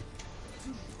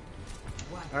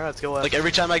 Alright, let's go left. Like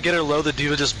every time I get her low, the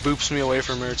D.Va just boops me away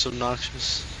from her. It's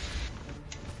obnoxious.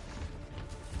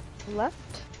 Left?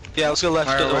 Yeah, let's go left.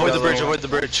 Alright, we'll Avoid go the bridge. left. Avoid the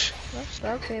bridge. Left?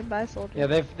 Okay, bye, soldier.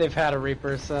 Yeah, they've had a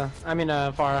Reaper, so I mean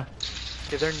Pharah.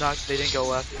 Okay, they're not. They didn't go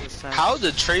left this time. How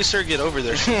did Tracer get over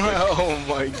there? Oh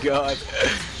my god.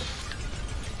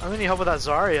 I'm gonna need help with that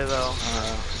Zarya though.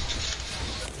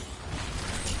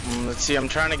 Let's see, I'm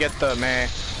trying to get the May.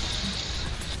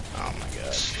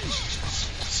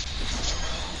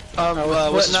 Oh my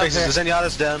god. What's his splitting up face? here. The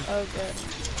Zenyatta's down. Oh, good.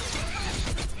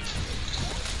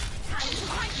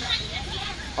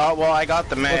 Oh well, I got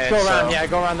the May. Let's go around. so- Yeah,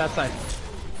 go around that side.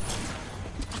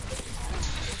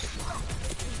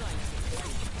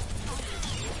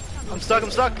 I'm stuck.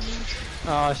 I'm stuck.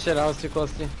 Oh shit, I was too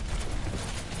close to you.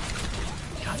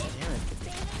 God damn it.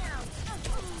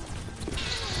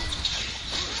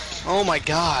 Oh my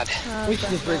god. We should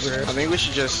just regroup. I think we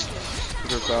should just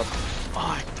group up.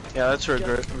 Oh, Yeah, let's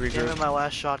regroup. damn it! regroup. My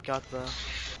last shot got the.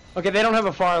 Okay, they don't have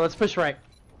a Pharah. Let's push right.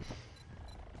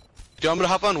 Do you want me to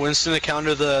hop on Winston to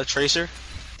counter the Tracer?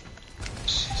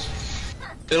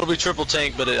 It'll be triple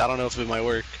tank, but I don't know if it might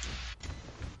work.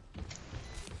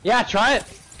 Yeah, try it.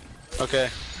 Okay.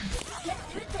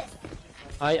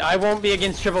 I won't be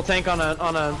against triple tank on a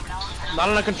not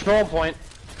on a control point.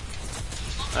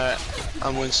 Alright,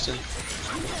 I'm Winston.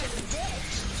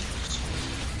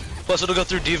 Plus, it'll go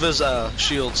through D.Va's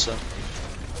shield, so.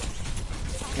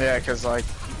 Yeah, cause like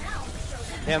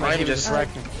Damn, I'm I just- just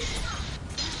wrecked him.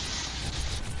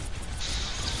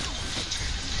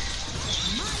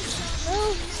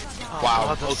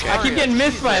 wow. the okay. I keep getting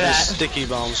missed by It that. just sticky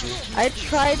bombs me. I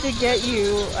tried to get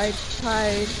you. I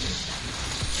tried.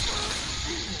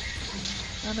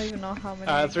 I don't even know how many.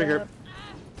 Let's I regroup. got.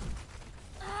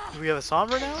 Do we have a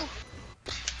Sombra now?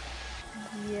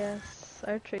 Yes,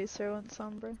 our Tracer went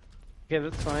Sombra. Okay,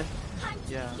 that's fine.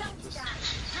 Yeah. Just...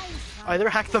 Either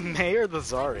hack the Mei or the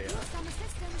Zarya.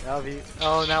 That'll be.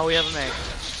 Oh, now we have a Mei.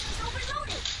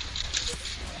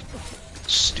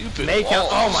 Stupid. Make wall.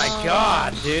 Oh my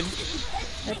god, dude.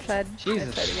 I tried. Jesus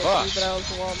I tried to get fuck. you, but I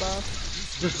was walled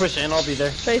off. Just push in, I'll be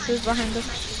there. Tracer's behind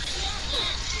us.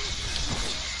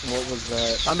 What was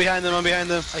that? I'm behind them. I'm behind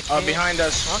them. I can't Behind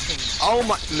us. fucking. Oh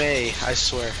my May, I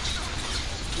swear.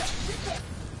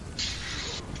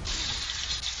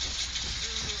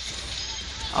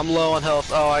 I'm low on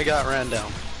health. Oh, I got ran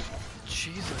down.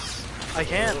 Jesus. I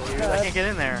can't, dude. I can't get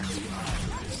in there.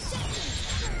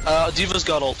 D.va's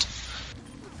got ult.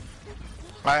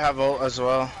 I have ult as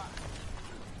well.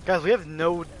 Guys, we have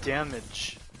no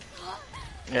damage.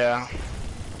 Yeah.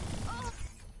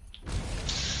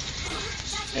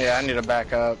 Yeah, I need to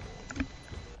back up.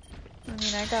 I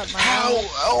mean, I got my. How?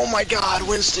 Oh my God,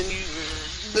 Winston, you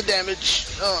the damage.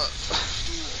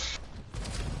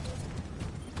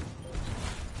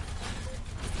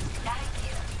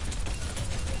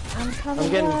 I'm coming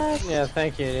I'm getting. back. Yeah,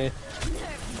 thank you, dude.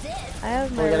 I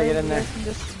have my We gotta ring, get in you there. guys can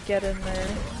just get in there.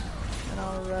 And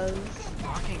I'll res.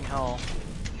 Fucking hell.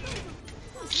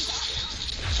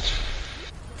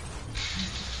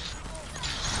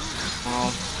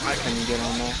 Oh, I couldn't get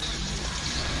on there.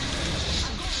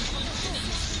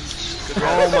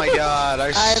 Oh my God,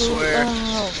 I swear.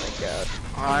 Oh my God.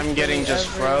 I'm getting just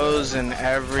Every- frozen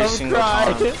every I'm single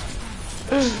crying. time.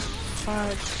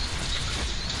 Fuck.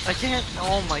 I can't.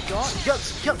 Oh my god. You got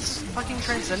fucking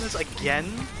Transcendence again?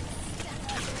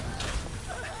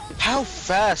 How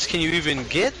fast can you even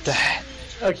get that?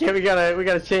 Okay, we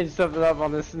gotta change something up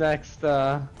on this next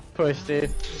push,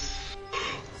 dude.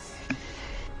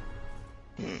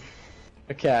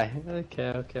 Okay.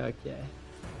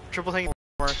 Triple tank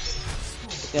work.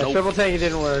 Yeah, Nope. triple tanking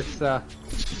didn't work, so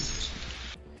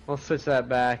we'll switch that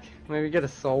back. Maybe get a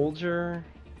soldier,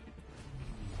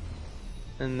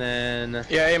 and then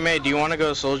Yeah, hey May, do you want to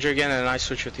go soldier again and I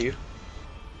switch with you?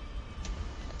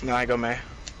 No, I go May.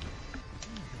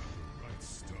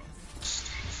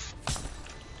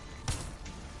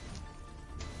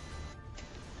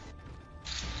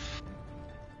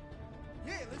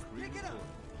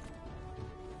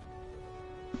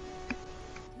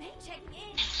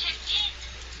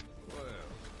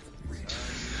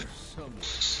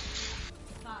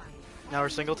 Now we're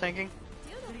single tanking?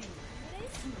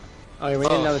 oh yeah, we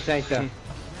need another tank though.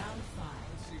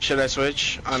 Should I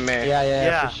switch? I'm May. Yeah,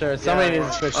 Yeah. for sure. Somebody Yeah.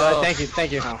 needs to switch. Oh.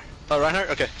 Thank you. Oh. Oh,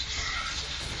 Reinhardt? Okay.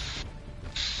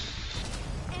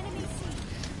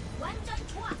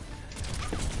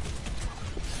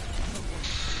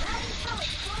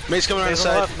 May's coming around the Maze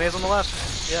on the side. left, Maze on the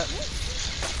left. Yeah.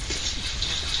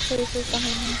 Tracer's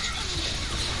behind me.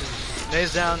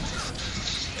 Maze down.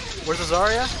 Where's the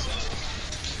Zarya?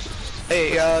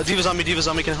 Hey, D.va's on me,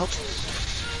 can I help?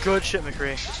 Good shit,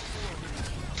 McCree.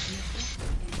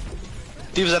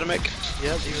 D.va's out of mech.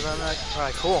 Yeah, he was on that.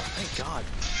 Alright, cool. Thank God.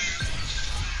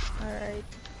 Alright.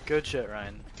 Good shit,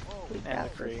 Ryan. We And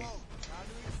got this. McCree.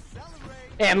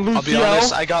 And Lucio. I'll be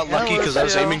honest, I got lucky Yeah, because I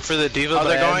was Lucio. aiming for the D.va, Oh, but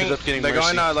they're I going. ended up getting They're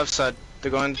Mercy. going left side. They're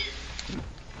going.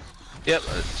 Yep.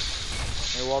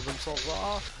 They walled themselves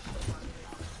off.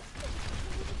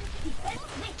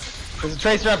 There's a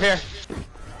tracer up here.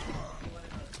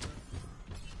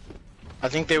 I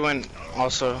think they went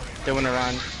also. They went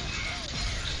around.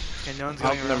 Okay, no one's Oh,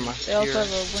 going never around mind. They also here.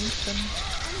 have a Winston.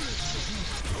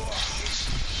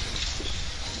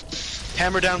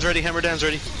 Hammer down's ready, hammer down's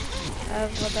ready. I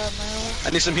have about my ult. I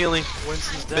need some healing.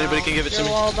 Winston's If down. anybody can give it to You're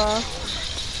me. walled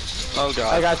off. Oh I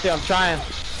god. got you. I'm trying.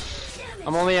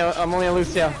 I'm only a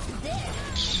Lucio.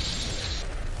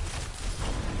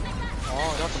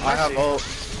 Oh, got the I have mercy. ult.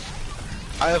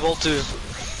 I have ult too.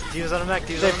 He was on a mech,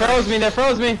 he was They on a mech. froze me. They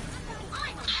froze me.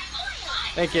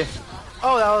 Thank you.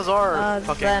 Oh, that was our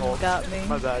fucking Zen ult. got me.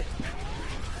 My bad.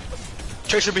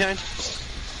 Tracer behind.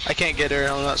 I can't get her,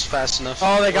 I'm not fast enough.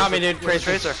 Oh, they got me, dude. Where's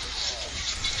the Tracer.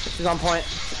 Tracer? She's on point.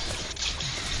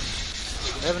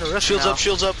 They're having a risk Shields now. up,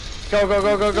 shields up. Go.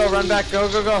 Run back. Go.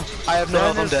 I have no Zen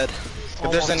health, I'm is- dead.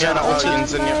 If there's any Almost other down.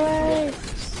 audience in On my here. way.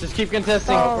 Just keep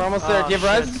contesting. Oh. We're almost there. Oh, Do you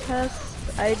have shit. res?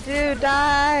 Test. I do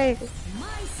die.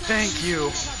 Thank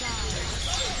you.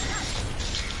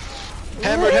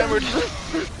 Hammered.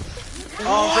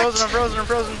 Oh, I'm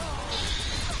frozen.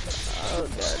 Oh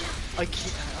god. I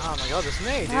can't. Oh my god, this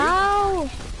May, dude. How?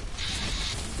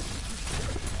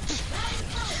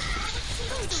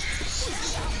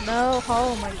 No,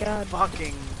 oh my god.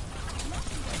 Fucking.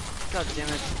 God damn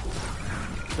it.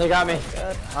 They got me.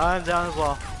 God. I'm down as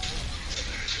well.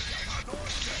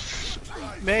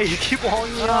 May, you keep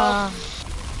walling me off.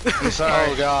 Ah, I'm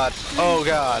sorry. Oh god. Oh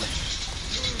god.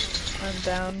 I'm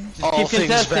down. Just All keep things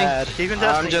contesting. bad. Keep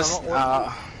contesting. I'm just. I'm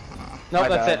not- Nope, My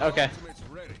that's bad. it. Okay.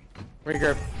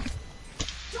 Regroup.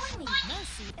 Join me,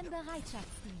 Mercy and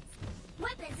Bereitschaftsdienst.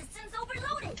 Weapon systems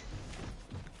overloaded.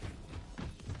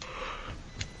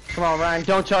 Come on, Ryan.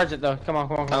 Don't charge it though. Come on.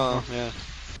 Oh, yeah.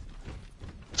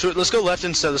 So let's go left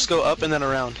instead, let's go up and then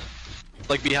around.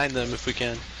 Like behind them if we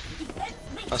can.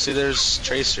 Oh, see there's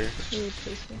Tracer. Ooh,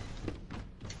 Tracer.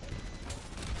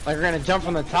 Like we're gonna jump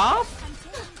from the top?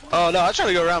 Oh no, I was trying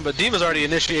to go around, but D.va's already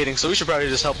initiating, so we should probably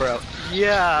just help her out.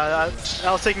 Yeah,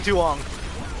 that was taking too long.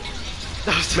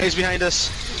 May's behind us.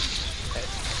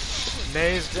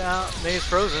 May's down. May's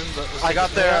frozen, but I got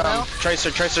their now.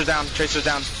 Tracer's down. Tracer's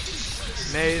down.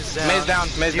 May's down. May's down.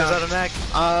 May's D.va's down. out of mech.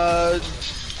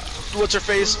 What's her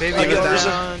face? Baby I got goes her.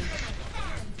 down.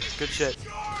 Good shit.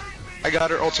 I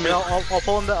got her ultimate. I'll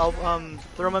pull him. I'll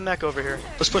throw my mech over here.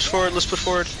 Let's push forward. Let's push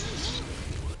forward.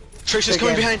 Tracer's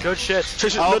coming behind. Good shit.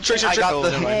 Tracer, no Tracer. I got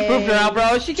the. Pooped her out,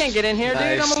 bro. She can't get in here, dude.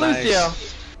 Nice, I'm gonna lose you.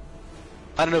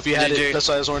 I don't know if you had it. That's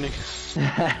why I was warning.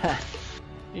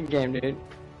 Good game, dude.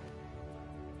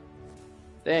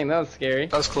 Dang, that was scary.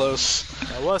 That was close.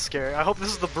 That was scary. I hope this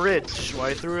is the bridge. Why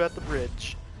I threw it at the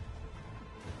bridge.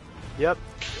 Yep.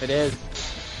 It is.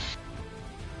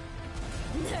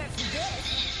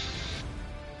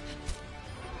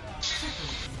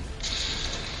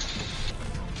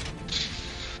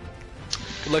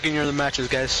 Good luck in your other matches,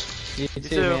 guys. You too,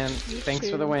 too. man. Thanks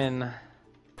for the win.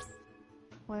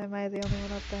 Why am I the only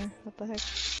one up there? What the heck?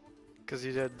 Because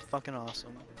you did fucking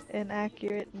awesome.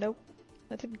 Inaccurate. Nope.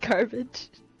 I did garbage.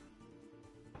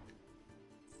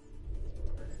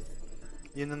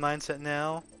 You in the mindset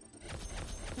now?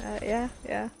 Yeah.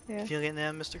 Feeling it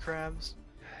now, Mr. Krabs?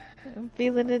 I'm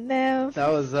feeling it now. That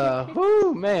was,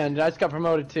 whoo, man. I just got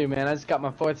promoted too, man. I just got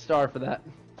my 4th star for that.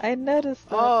 I noticed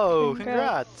that. Oh,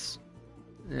 congrats.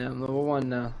 Yeah, I'm level 1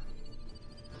 now.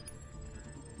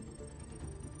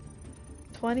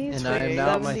 20, And I am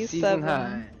now at my season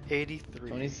high.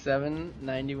 83.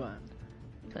 27.91.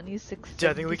 26. Dude,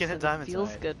 I think we can hit diamond Feels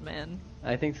tonight. good, man.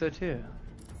 I think so too.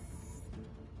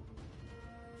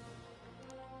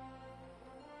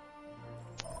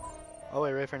 Oh,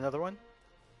 wait, ready for another one?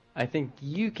 I think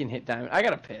you can hit diamond. I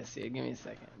gotta piss, dude. Give me a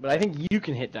second. But I think you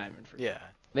can hit diamond for Yeah.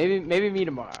 Maybe me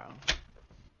tomorrow.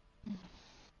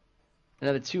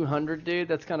 Another 200, dude.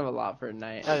 That's kind of a lot for a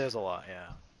night. That is a lot, yeah.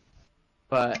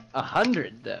 But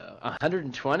 100 though,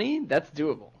 120. That's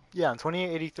doable. Yeah, I'm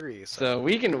 2883. So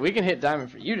we can hit diamond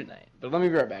for you tonight. But let me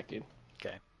be right back, dude.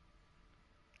 Okay.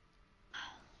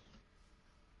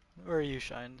 Where are you,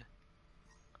 Shined?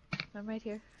 I'm right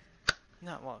here.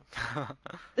 Not long.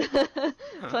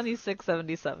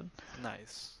 2677.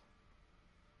 Nice.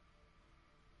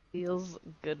 Feels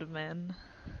good, man.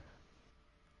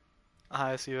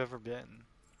 Highest you've ever been.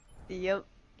 Yep.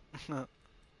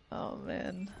 Oh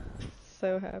man,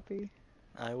 so happy.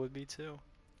 I would be too.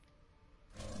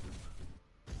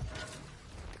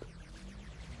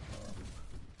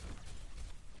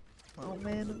 Oh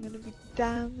man, I'm gonna be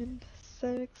diamond. So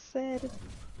excited.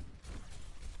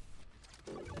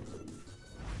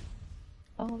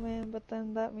 Oh man, but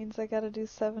then that means I gotta do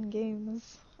 7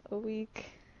 games a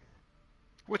week.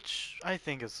 Which I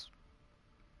think is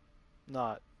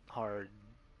not hard.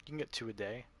 You can get 2 a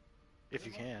day, if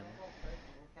you can.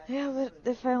 Yeah, but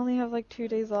if I only have like 2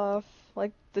 days off,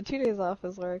 like the 2 days off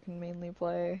is where I can mainly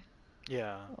play.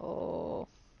 Yeah. Oh.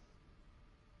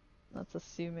 That's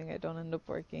assuming I don't end up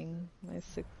working my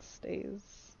 6 days,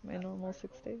 my normal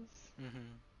 6 days.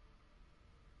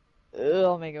 Ugh,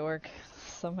 I'll make it work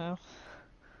somehow.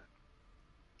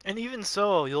 And even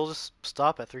so, you'll just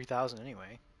stop at 3,000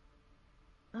 anyway.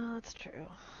 Oh, that's true.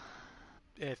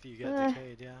 If you get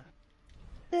decayed, yeah.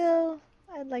 Still,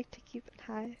 I'd like to keep it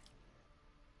high.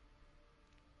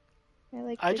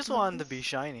 I just wanted to be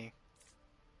shiny.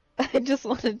 I just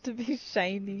wanted to be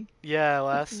shiny. Yeah,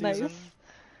 last Nice. season.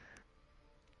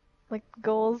 Like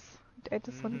goals. I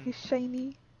just want to be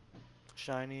shiny.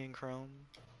 Shiny and chrome.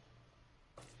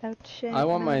 I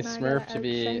want my Smurf to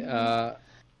be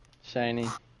shiny.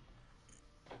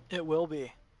 It will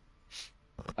be.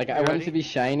 Like You I want ready? it to be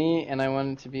shiny, and I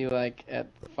want it to be like at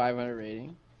 500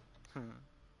 rating.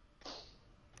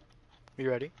 You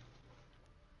ready?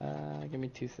 Give me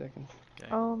 2 seconds.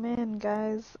 Oh man,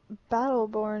 guys,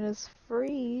 Battleborn is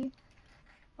free.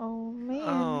 Oh man.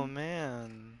 Oh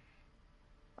man.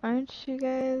 Aren't you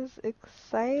guys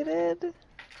excited?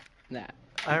 Nah.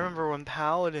 I remember when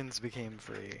Paladins became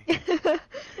free.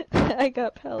 I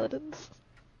got Paladins.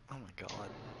 Oh my god.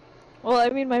 Well, I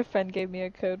mean, my friend gave me a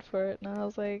code for it, and I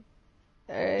was like,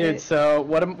 alright. Dude, so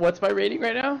what's my rating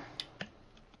right now?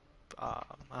 I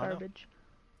don't know. Garbage.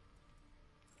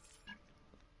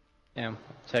 Damn,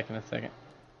 check in a second.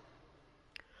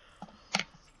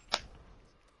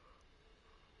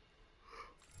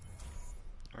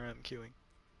 Alright, I'm queuing.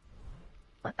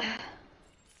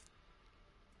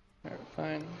 Alright,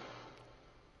 fine.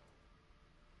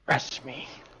 Rush me.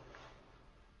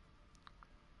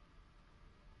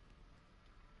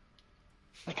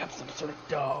 Like I'm some sort of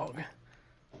dog.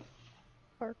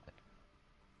 Bark.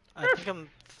 I think I'm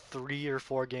 3 or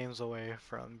 4 games away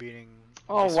from beating.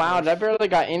 Oh the wow, Smurf. I barely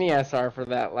got any SR for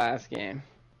that last game.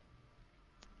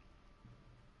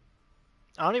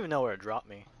 I don't even know where it dropped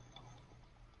me.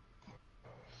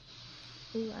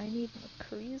 Ooh, I need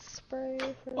McCree's spray.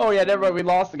 For Oh yeah, this never mind. one. We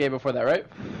lost the game before that, right?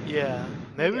 Yeah,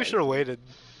 maybe we Yeah. should have waited.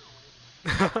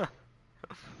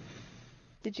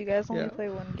 Did you guys only Yeah. play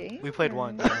one game? We played or-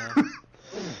 one. Yeah.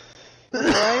 Before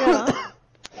I got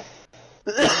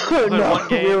on? No, one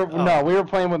game? Oh. we were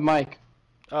playing with Mike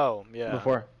Oh yeah.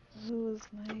 before. Who was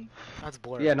Mike? That's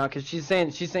blurry. Yeah, no, because she's saying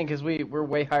because we're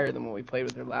way higher than what we played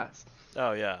with her last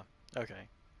Oh yeah. Okay.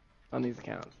 on these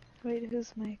accounts. Wait,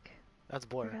 who's Mike? That's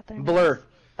blur. Forgot their Blur. names.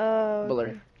 Oh. Blur.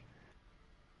 okay.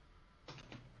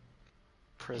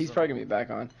 Prism. He's probably gonna be back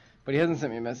on, but he hasn't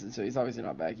sent me a message, so he's obviously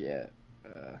not back yet.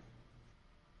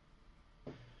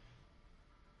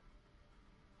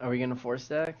 Are we gonna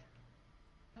 4-stack?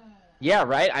 Yeah,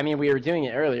 right. I mean, we were doing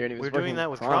it earlier, and it was We're working doing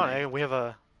that with Chronic. Chronic.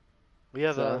 We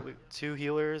have So- 2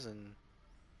 healers and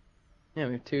Yeah,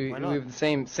 we have two. Why We not? have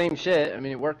the same shit. I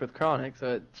mean, it worked with Chronic,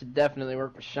 so it should definitely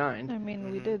work with Shine. I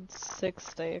mean, we Mhm. did six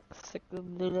stack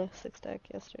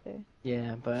yesterday.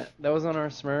 Yeah, but that was on our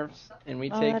Smurfs, and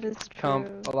we Oh, take that is comp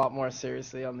true. a lot more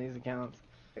seriously on these accounts.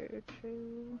 Very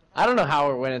true. I don't know how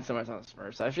we're winning so much on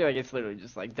Smurfs. I feel like it's literally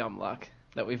just like dumb luck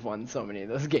that we've won so many of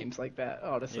those games like that,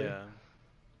 honestly. yeah.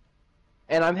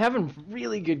 And I'm having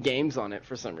really good games on it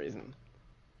for some reason.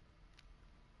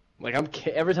 Like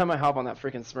every time I hop on that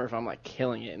freaking Smurf, I'm like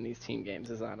killing it in these team games,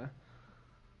 Azana.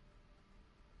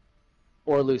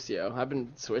 Or Lucio. I've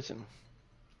been switching.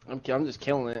 I'm just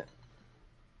killing it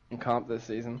in comp this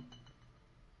season.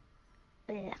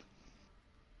 Yeah.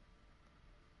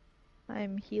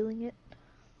 I'm healing it.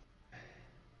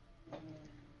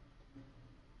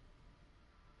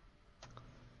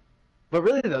 But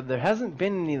really though, there hasn't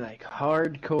been any like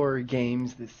hardcore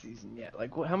games this season yet.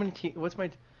 Like how many what's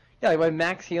my yeah, like my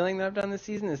max healing that I've done this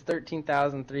season is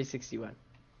 13,361.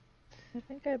 I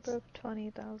think I broke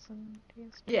 20,000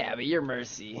 yesterday. Yeah, but you're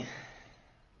Mercy.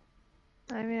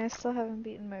 I mean, I still haven't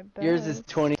beaten my best. Yours is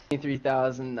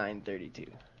 23,932.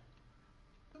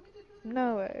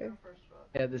 No way.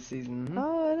 Yeah, this season.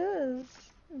 Oh, it is.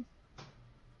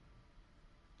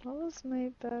 What was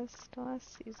my best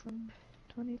last season?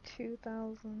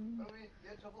 22,000.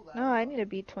 No, I need to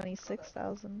beat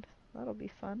 26,000. That'll be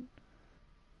fun.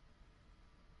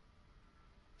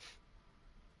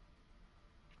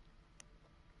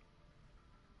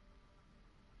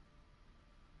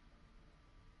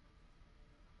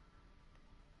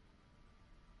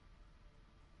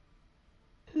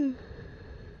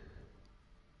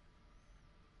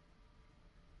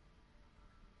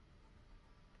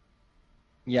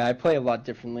 Yeah, I play a lot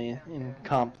differently in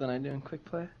comp than I do in quick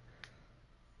play.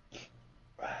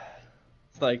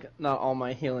 It's like not all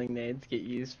my healing nades get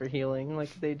used for healing like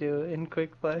they do in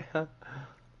quick play.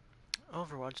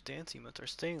 Overwatch dance emotes are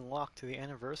staying locked to the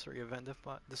anniversary event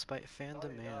despite fan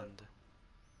demand.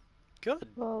 Good.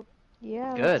 Well,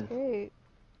 yeah, Good. that's great.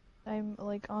 I'm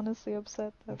like honestly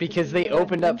upset that Because the they D.va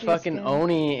opened up Genji fucking skin-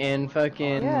 Oni and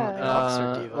fucking Yeah.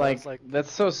 Officer D.va, like, it's like-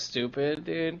 that's so stupid,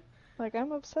 dude. Like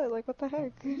I'm upset. Like what the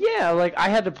heck? Yeah, like I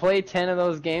had to play 10 of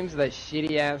those games, that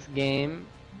shitty ass game.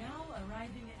 Now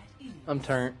arriving at E. I'm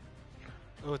turned.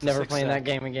 Oh, it's a Never 6 playing that set.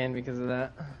 game again because of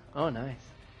that. Oh, nice.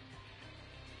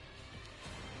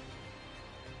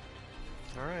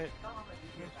 Alright.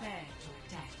 Prepare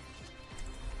to attack.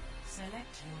 Select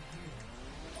your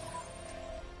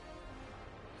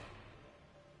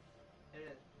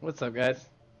hero. What's up, guys?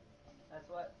 That's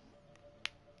what.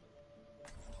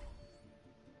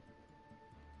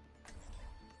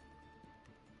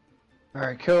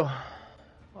 Alright, cool.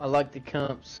 I like the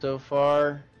comp so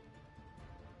far.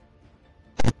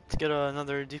 Let's get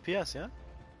another DPS, yeah?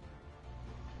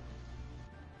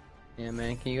 Yeah,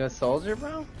 man, can you go soldier,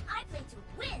 bro? I play to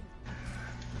win.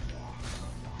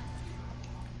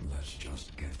 Let's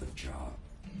just get the job.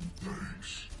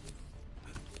 Thanks.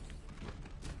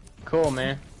 Cool,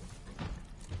 man.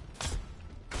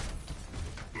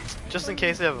 Just in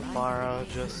case they have a Pharah,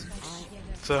 just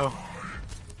so.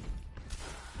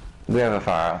 We have a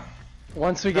Pharah.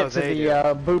 Once we get No, to they the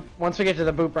boop, once we get to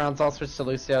the boop rounds, I'll switch to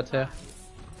Lucio too.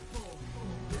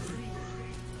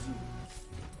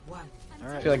 I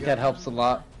Alright. feel like that helps a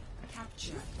lot.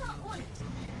 Capture.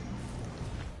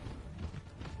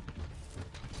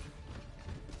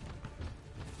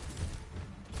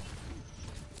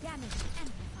 Damage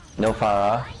amplified. No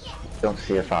Pharah. Don't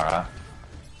see a Pharah.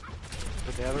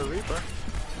 But they have a Reaper.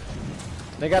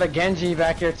 They got a Genji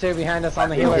back here too, behind us on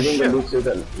the healer. Hitting the Lucio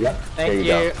then. Yep. Thank there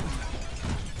you. you. Go.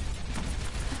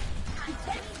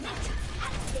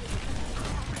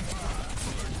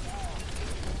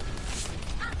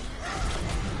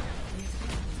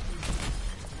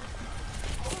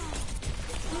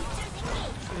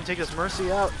 take this Mercy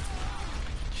out.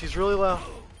 She's really low.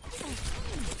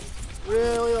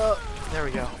 Really low. There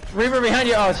we go. Reaper behind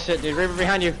you. Oh shit, dude. Reaper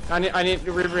behind you. I need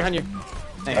Reaper behind you.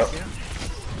 Thanks. Oh.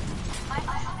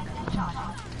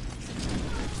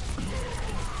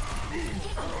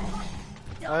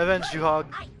 I avenged you,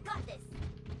 Hog.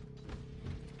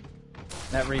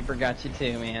 That Reaper got you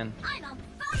too, man.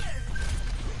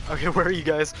 Okay, where are you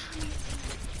guys?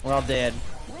 We're all dead.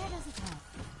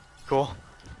 Cool.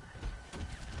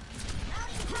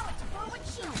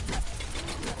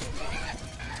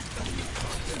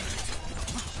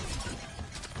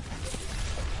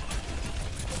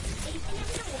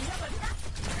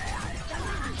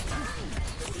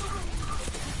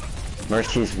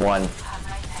 Mercy's one.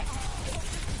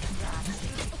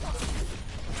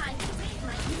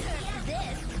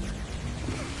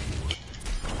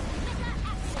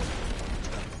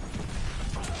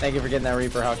 Thank you for getting that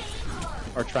Reaper Hog.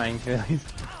 Or trying to at least.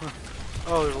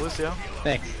 Oh, there's Lucio.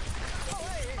 Thanks.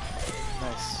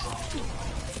 Nice.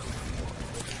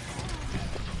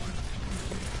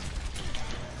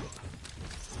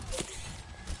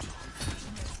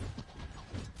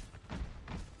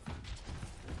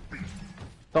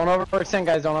 Don't overextend,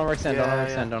 guys. Don't overextend. Yeah, don't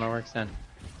overextend. yeah. Don't overextend.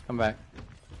 Come back.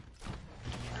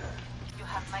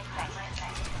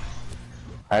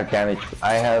 I have damage.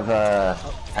 I have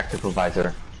tactical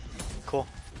visor. Cool.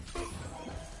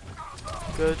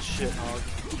 Good shit, Hog.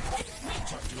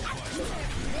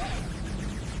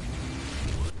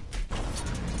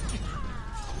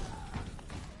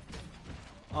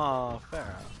 Oh,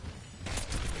 fair.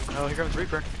 Oh, here comes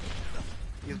Reaper.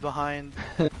 He's behind.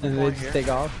 And they just here. take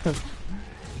off.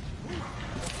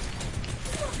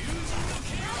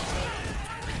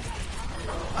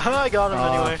 I got him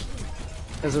anyway.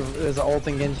 There's an ult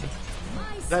in Genji.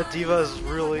 That D.va is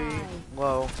really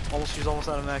low. She's almost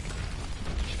out of mech.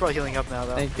 She's probably healing up now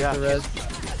though. Thank you yeah. for res.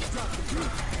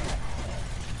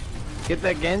 Get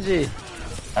that Genji.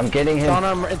 I'm getting him.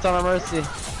 It's on our Mercy.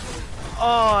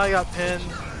 Oh, I got pinned.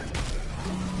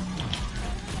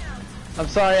 I'm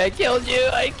sorry, I killed you.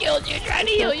 I killed you trying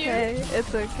to heal you.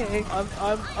 It's okay.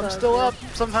 I'm still up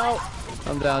somehow.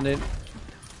 I'm down, dude.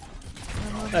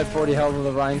 I had 40 health with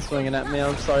a vine swinging at me.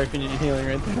 I'm sorry if you need healing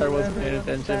right there. I wasn't paying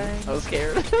attention. I was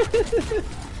scared.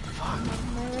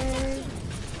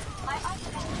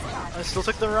 I still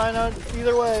took the Rhino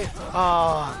either way.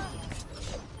 Ah.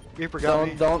 Reaper got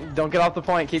me. Don't get off the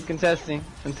point. Keep contesting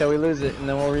until we lose it, and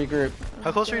then we'll regroup.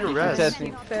 How close are you to Keep res?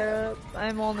 contesting.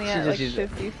 I'm only at like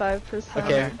 55%.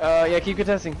 Okay. Yeah. Keep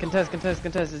contesting. Contest.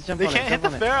 Just jump They on can't it. hit the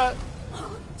Pharah.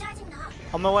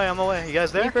 On my way. You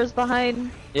guys there? Reaper's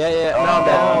behind. Yeah. No, I'm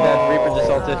dead. Reaper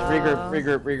just ulted.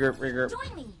 Regroup.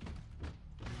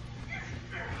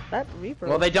 That Reaper.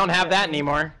 Well, they don't have that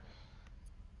anymore.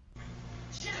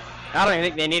 I don't even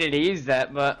think they needed to use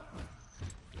that, but.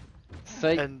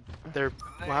 And what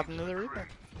happened to the Reaper?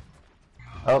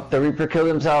 Oh, the Reaper killed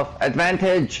himself.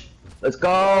 Advantage! Let's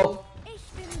go!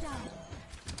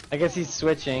 I guess he's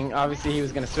switching. Obviously, he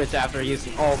was gonna switch after he used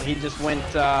the ult. He just went,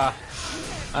 I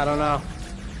don't know.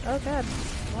 Oh god.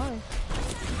 Why?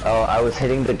 Oh, I was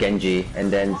hitting the Genji,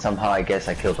 and then somehow I guess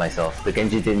I killed myself. The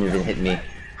Genji didn't even hit me.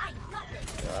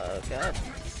 Oh god.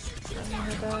 I'm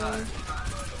gonna die.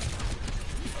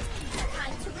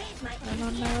 I'm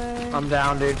on my way. I'm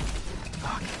down, dude.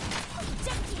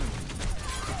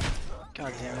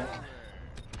 God damn it.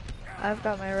 I've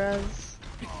got my res.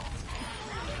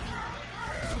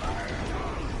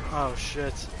 Oh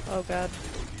shit. Oh god.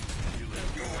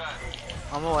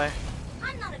 I'm away.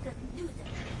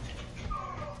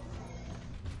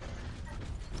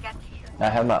 I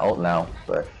have my ult now,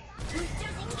 but...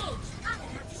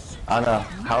 Anna,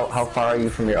 how far are you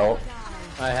from your ult?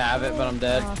 I have it, but I'm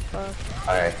dead. Oh fuck.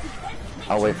 Alright.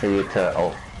 I'll wait for you to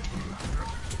ult.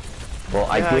 Well,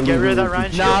 I didn't get rid of that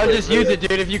Ryan No, shield. just use it,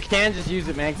 dude. If you can, just use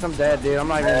it, man, because I'm dead, dude. I'm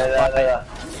not even gonna fight.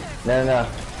 No.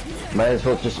 Might as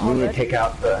well just really take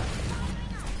out the...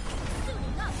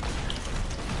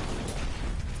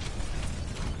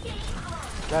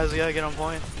 Guys, we gotta get on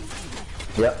point.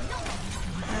 Yep.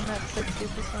 I'm at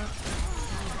 60%.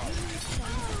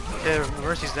 Okay,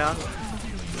 Mercy's down.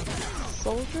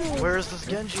 Soldier? Where is this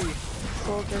Genji?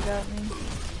 Soldier got me.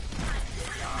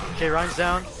 Okay, Ryan's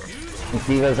down.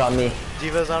 D.va's on me.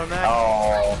 D.va's out of mech.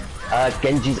 Oh.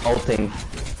 Genji's ulting.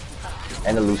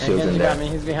 And the Lucio's Genji in there. got me.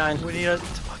 He's behind. We need a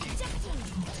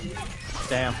fucking...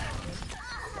 Damn.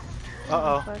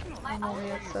 Uh-oh. Fuck, I'm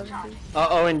only at 70.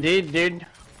 Uh-oh, indeed, dude.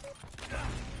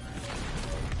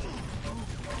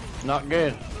 Not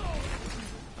good.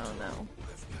 Oh no.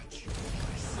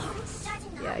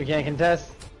 Yeah, We can't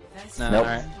contest? No, Nope.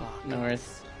 alright. No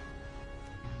worries.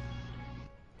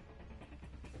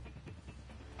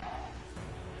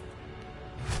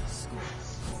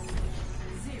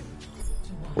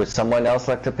 Would someone else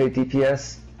like to play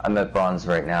DPS? I'm at bronze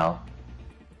right now.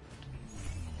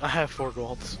 I have 4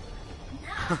 golds.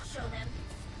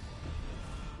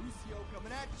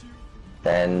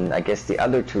 Then I guess the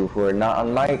other two who are not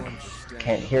on mic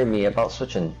can't hear me about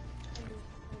switching.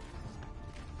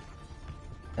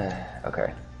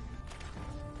 Okay.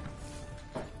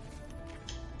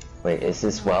 Wait, is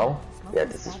this well? Yeah,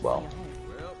 this is well.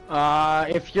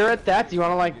 If you're at that, do you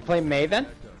want to like play May then?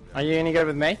 Are you any good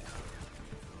with May?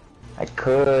 I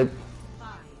could.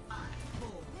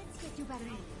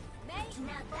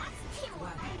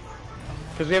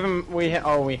 Because we haven't, we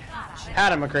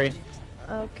had him, McCree.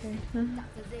 Okay. I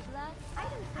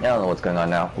don't know what's going on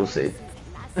now. We'll see.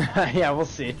 Yeah, we'll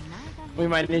see. We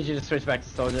might need you to switch back to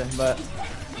Soldier, but...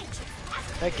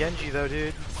 That Genji though,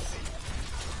 dude.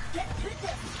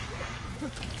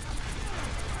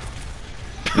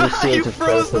 You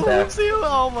froze the Lucio?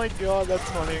 Oh my god, that's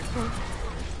funny.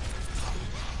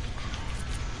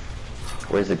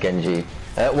 Where's the Genji?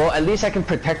 Well, at least I can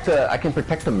protect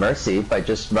the Mercy by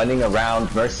just running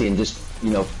around Mercy and just, you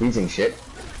know, freezing shit.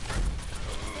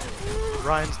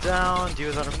 Ryan's down,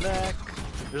 D.va's on her neck.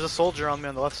 There's a soldier on me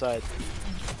on the left side.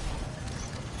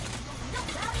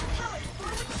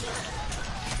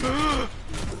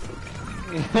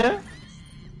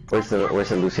 Where's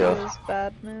the Lucio? That was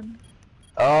bad, man.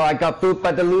 Oh, I got booped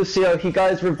by the Lucio. He got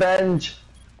his revenge.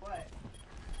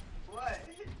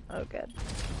 Oh, good.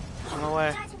 On the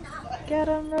way. Get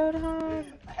him, Roadhog.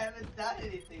 I haven't done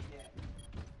anything yet.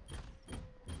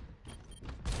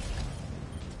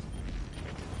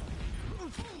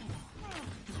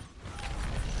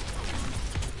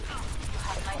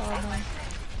 Oh, no.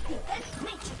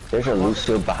 There's a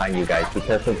Lucio behind you guys. Be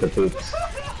careful of the boops.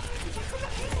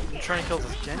 I'm trying to kill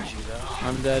this Genji though.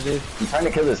 I'm dead, dude. I'm trying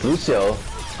to kill this Lucio.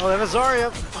 Oh, they have a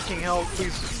Zarya. Fucking hell,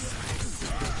 please.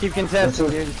 Keep contesting,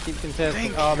 dude. Just keep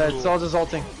contesting. Oh, that Soldier's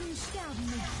ulting.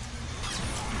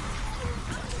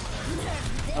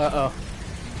 Uh-oh.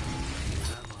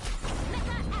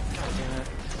 God damn it.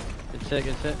 Good shit,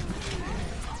 good shit.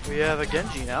 We have a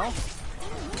Genji now.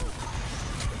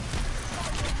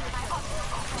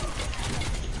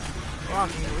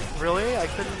 Fucking really? I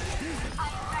couldn't.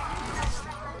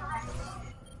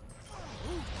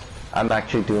 I'm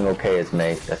actually doing okay as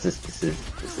May. This is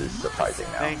surprising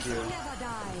now. Thank you.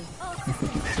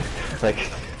 Like,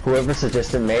 whoever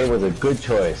suggested May was a good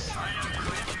choice.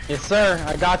 Yes, sir.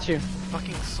 I got you.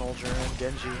 Fucking Soldier and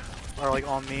Genji are like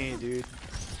on me, dude.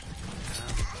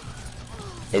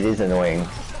 It is annoying.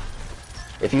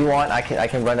 If you want, I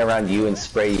can run around you and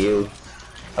spray you.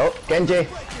 Oh, Genji!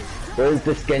 Where is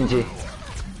this Genji?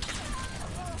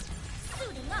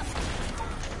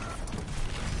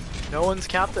 No one's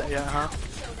capped it yet, huh?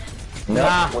 No,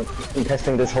 I've been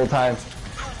testing this whole time.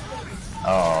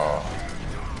 Oh.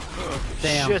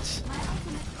 Damn. Shit.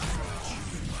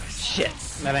 Shit.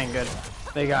 That ain't good.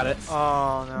 They got it.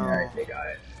 Oh no. Yeah, they got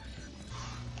it.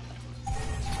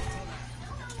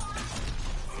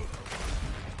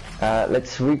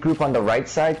 Let's regroup on the right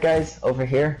side, guys. Over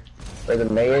here, where the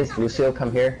May is. Lucio,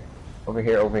 come here. Over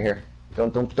here, over here.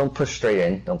 Don't push straight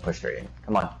in. Don't push straight in.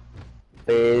 Come on,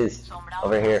 please.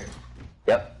 Over here.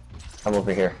 Yep. Come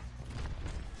over here.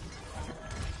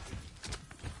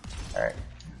 All right.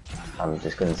 I'm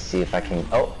just gonna see if I can.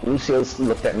 Oh, Lucio's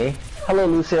looked at me. Hello,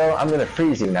 Lucio. I'm gonna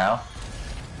freeze you now.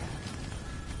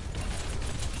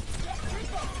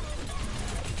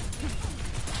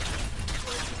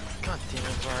 God damn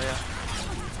it, Zarya.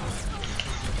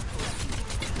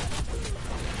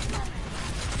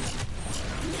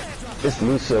 This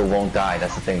Lucio won't die.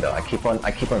 That's the thing, though. I keep on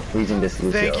freezing this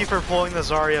Lucio. Thank you for pulling the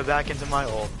Zarya back into my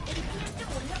ult.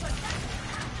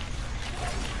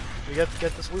 We get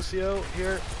this Lucio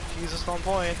here. Jesus on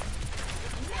point.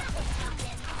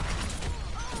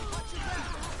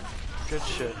 Good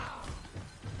shit.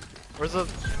 Where's the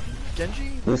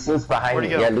Genji? Lucio's behind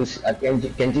you. Yeah,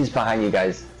 Genji's behind you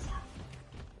guys.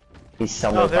 He's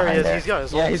somewhere there behind he is. there. He's got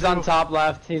his ult. Yeah, he's on top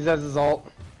left. He does his ult.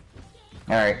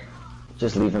 Alright.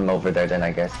 Just leave him over there then,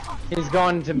 I guess. He's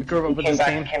going to group up with his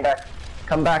team. Came back.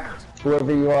 Come back,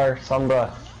 whoever you are,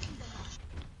 Sombra.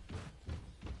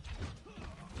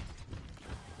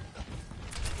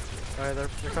 Alright, they're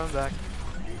coming back.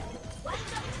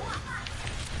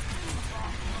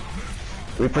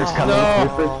 Reaper's coming.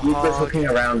 No. Reaper's looking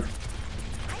around.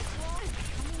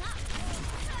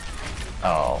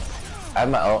 Oh. I have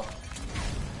my ult.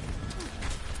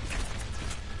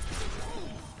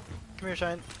 Come here,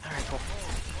 Shine. Alright, cool.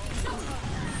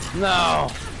 No.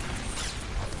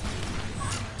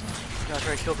 Gotta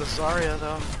try to kill this Zarya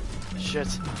though. Shit.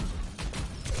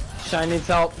 Shine needs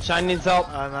help. Shine needs help.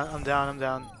 I'm down.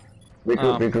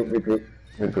 Regroup.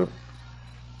 Regroup.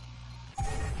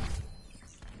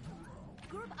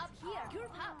 Group up here.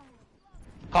 Group up.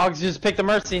 Hogs just picked the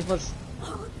Mercy. Let's.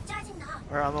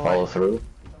 We're on the Follow way. through.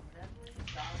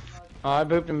 Oh, I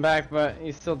booped him back, but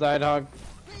he still died, Hog.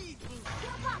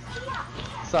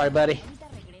 Sorry, buddy.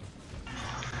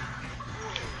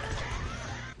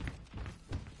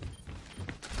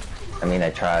 I mean, I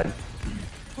tried.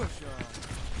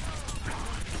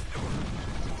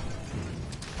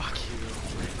 Fuck you,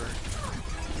 Reaper.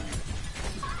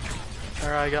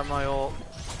 Alright, I got my ult.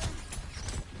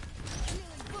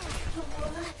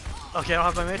 Okay, I don't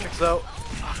have my Matrix though.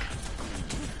 Fuck.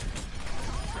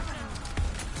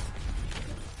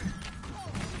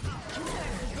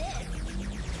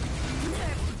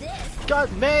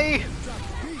 God, May!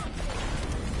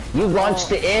 You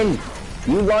launched it in!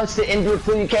 You launched it into a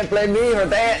pool, you can't blame me for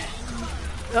that!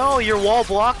 No, your wall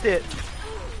blocked it!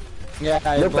 Yeah,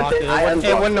 I blocked it.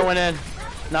 It wouldn't have went in.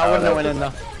 No, it wouldn't have went in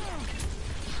though.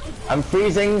 I'm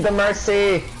freezing the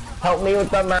Mercy! Help me with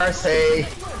the Mercy!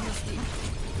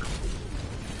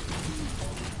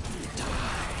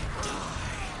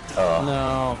 Oh.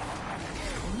 No.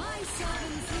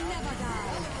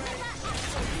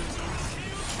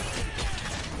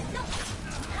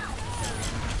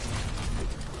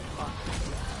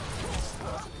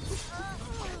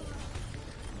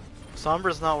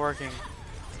 Sombra's not working.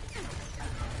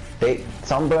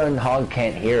 Sombra and Hog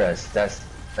can't hear us. That's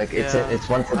like it's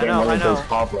once again one of those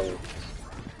problems.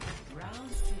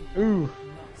 Ooh.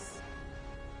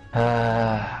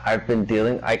 I've been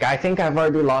dealing. Like I think I've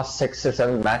already lost 6 or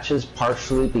 7 matches,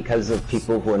 partially because of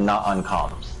people who are not on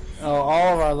comms. Oh,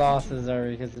 all of our losses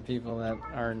are because of people that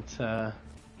aren't on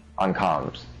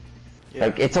comms. Yeah.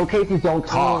 Like it's okay if you don't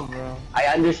talk. Bro. I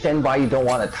understand why you don't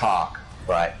want to talk,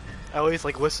 but at least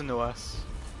like listen to us.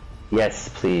 Yes,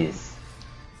 please.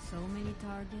 So many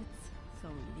targets, so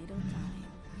little time.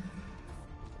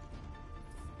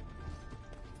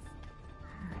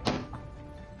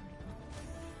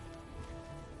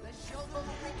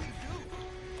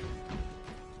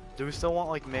 Do we still want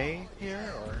like May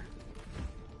here or?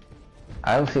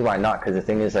 I don't see why not, because the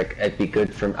thing is like it'd be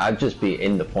good for I'd just be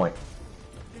in the point.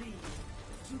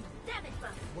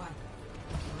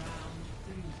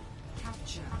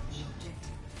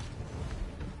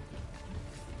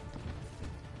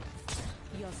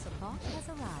 Your support has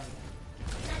arrived.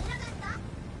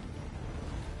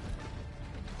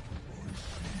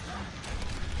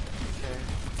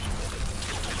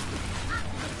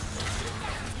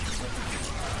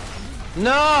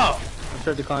 No! I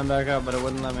tried to climb back up, but it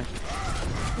wouldn't let me.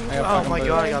 Oh my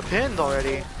god, I got pinned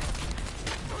already.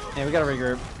 Yeah, we gotta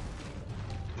regroup.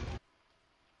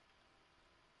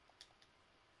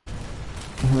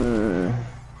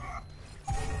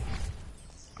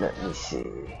 Let me see.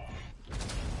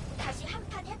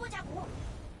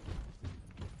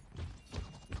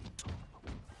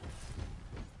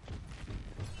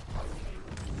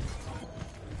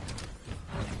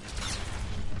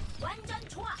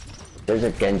 There's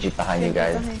a Genji behind you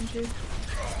guys.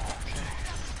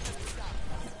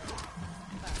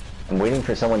 I'm waiting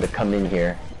for someone to come in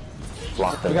here.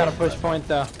 Block them. We gotta push point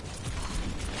though.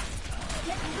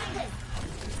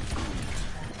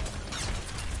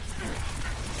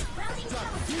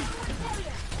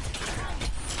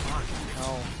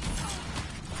 No.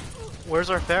 Where's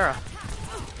our Pharah?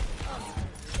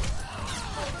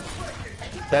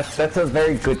 That's a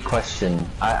very good question.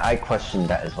 I questioned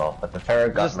that as well, but the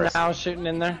Pharah got Just now shooting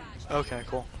in there. Okay,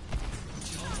 cool.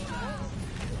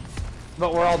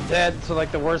 But we're all dead, so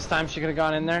like the worst time she could have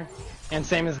gone in there. And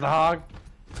same as the Hog.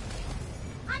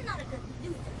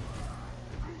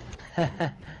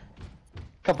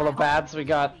 Couple of bats we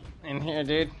got in here,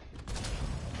 dude.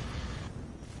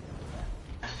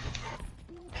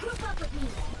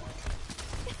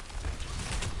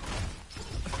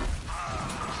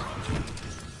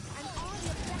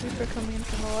 Reaper coming in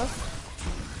from the left.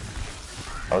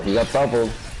 Oh, he got bubbled.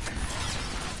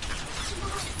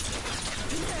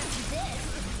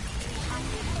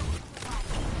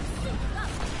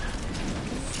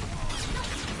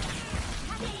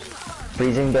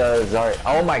 Freezing the Zarya.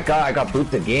 Oh my god, I got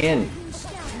booped again.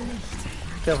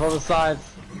 Careful the sides.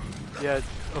 Yeah,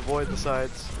 avoid the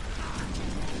sides.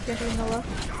 Getting the left.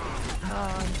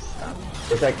 Oh, I'm stuck.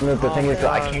 It's like no, the thing is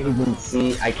that I God.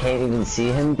 can't even see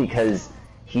him because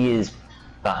he is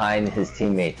behind his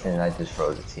teammates and I just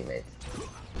froze his teammates.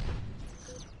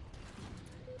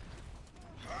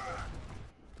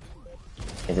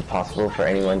 Is it possible for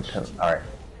anyone to alright.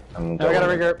 I'm No, we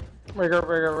going. gotta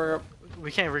regroup. We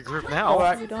can't regroup now.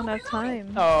 We don't have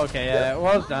time. Oh, okay, yeah,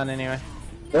 well, it's done anyway.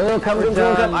 No, come, We're come,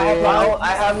 come, done, I have dude. my ult,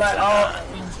 I have my ult.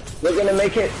 We're gonna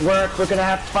make it work. We're gonna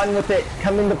have fun with it.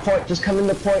 Come in the point. Just come in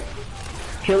the point.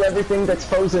 Kill everything that's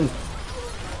frozen.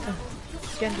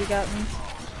 Genji got me.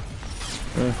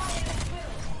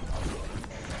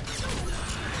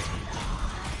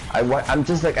 I'm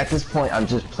just like, at this point, I'm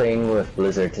just playing with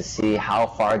Blizzard to see how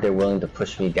far they're willing to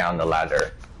push me down the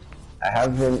ladder. I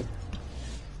haven't,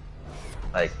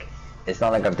 like, it's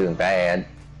not like I'm doing bad.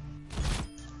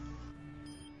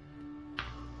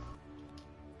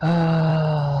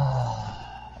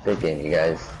 Good game, you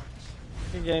guys.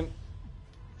 Good game.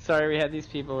 Sorry we had these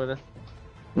people with us.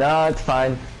 No, it's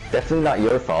fine. Definitely not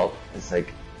your fault. It's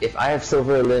like, if I have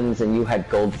silver limbs and you had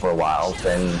gold for a while,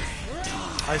 then...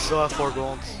 I still have 4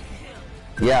 golds.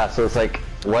 Yeah, so it's like,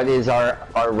 what is our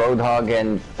Roadhog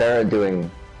and Farah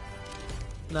doing?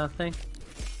 Nothing.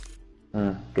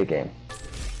 Good game.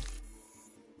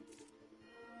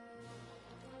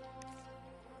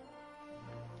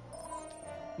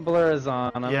 Blur is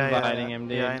on. I'm Yeah, inviting him,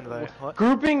 dude. Yeah, I invite. What?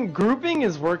 Grouping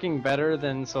is working better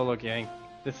than solo queuing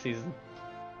this season.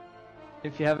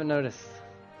 If you haven't noticed.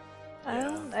 I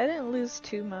didn't lose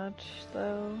too much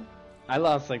though. I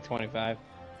lost like 25.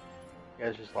 You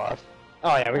guys just lost.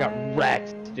 Oh yeah, we got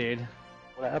wrecked, dude.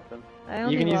 What happened?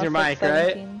 You can use your mic,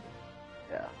 right?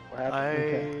 Yeah. What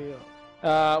happened?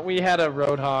 We had a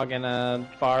Roadhog and a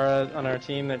Pharah on our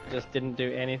team that just didn't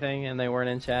do anything, and they weren't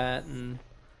in chat, and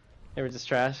they were just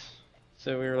trash.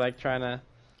 So we were like trying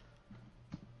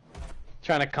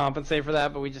to compensate for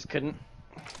that, but we just couldn't.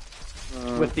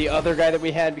 With the other guy that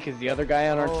we had, because the other guy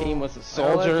on our team was a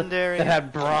soldier that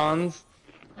had bronze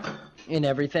in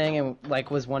everything, and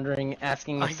like was wondering,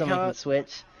 asking if someone can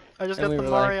switch. I just got the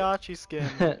mariachi skin.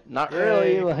 Not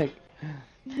really, like.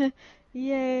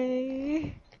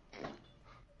 Yay!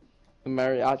 The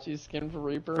mariachi skin for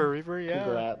Reaper. For Reaper, yeah.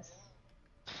 Congrats.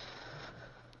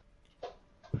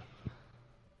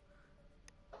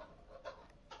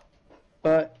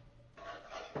 But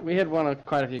we had won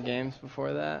quite a few games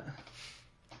before that.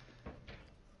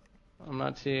 I'm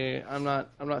not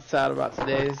sad about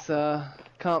today's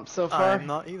comp so far. I'm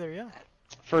not either, yeah.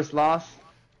 First loss.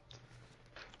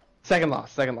 Second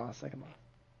loss.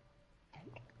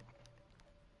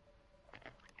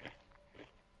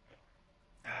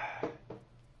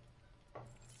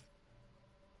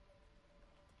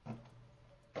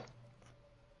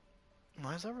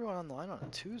 Why is everyone online on a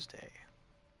Tuesday?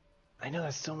 I know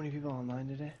there's so many people online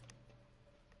today.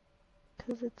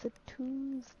 Cause it's a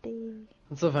Tuesday.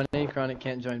 It's so funny, Chronic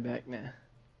can't join back now.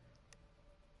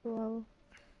 Well.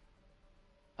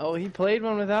 Oh, he played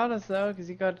one without us though, cause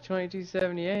he got to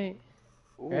 2278.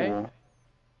 Right?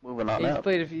 Moving on He's up.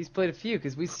 He's played a few,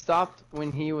 cause we stopped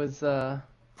when he was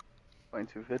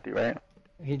 2250, right?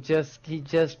 He just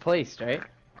placed, right?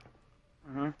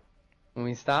 Mhm. When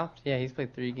we stopped? Yeah, he's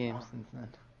played 3 games since then.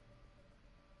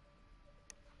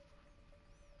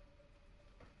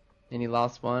 And he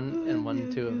lost 1 and won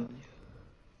 2 of them.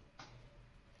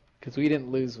 Because we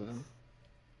didn't lose with him.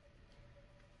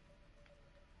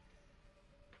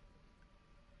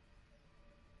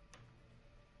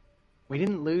 We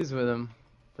didn't lose with him,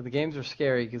 but the games were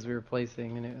scary because we were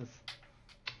placing and it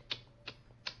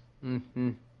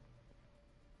was...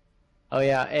 Oh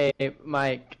yeah, hey,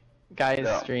 Mike, guy is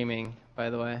streaming, by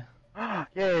the way.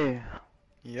 Yay!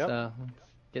 Yep. So, it's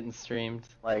getting streamed.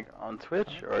 Like on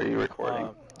Twitch, or are you recording?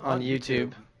 On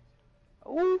YouTube.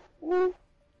 Ooh.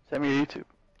 Send me your YouTube.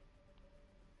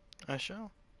 I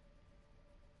shall.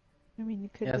 I mean, you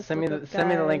could Yeah, just send me look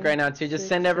the link right now too. Just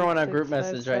send everyone a group 6,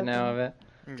 6, message right now of it.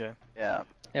 Okay. Yeah.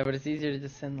 Yeah, but it's easier to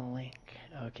just send the link.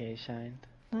 Okay, Shine.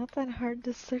 Not that hard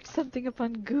to search something up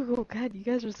on Google. God, you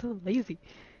guys are so lazy.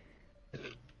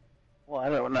 Well, I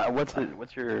don't know.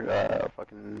 What's your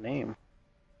fucking name?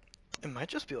 It might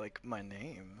just be like my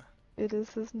name. It is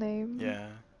his name. Yeah.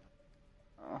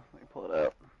 Oh, let me pull it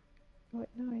up. Wait,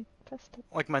 no, I pressed it.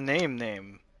 Like my name.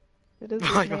 It is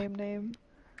his name.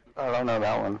 I don't know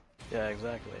that one. Yeah,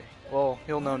 exactly. Well,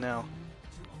 he'll know now.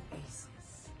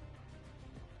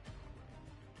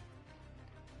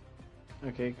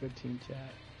 Okay, good team chat.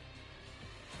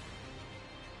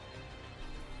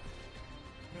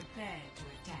 Prepare to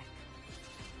attack.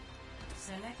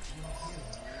 Select your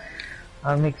hero.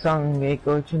 I'll make some make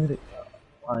opportunity.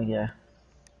 Oh yeah.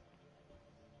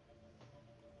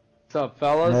 What's up,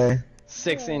 fellas? Hey.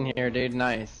 6 in here, dude.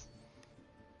 Nice.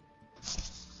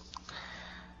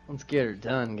 Let's get her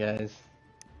done, guys.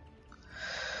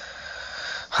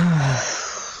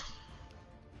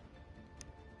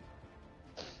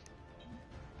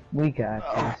 We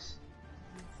got this.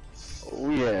 Oh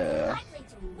yeah.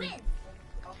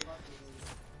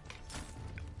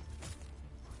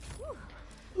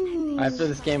 After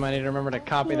this game, I need to remember to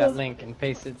copy that link and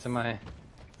paste it to my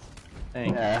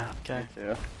thing. Yeah. Okay.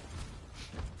 Yeah.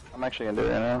 I'm actually gonna do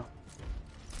it right now.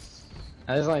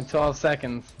 There's only 12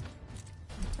 seconds.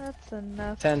 That's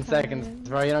enough. 10 seconds,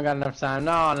 bro. You don't got enough time.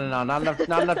 No, not enough.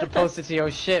 Not enough to post it to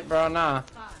your shit, bro. Nah.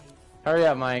 Hurry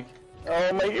up, Mike.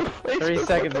 Oh my god. 3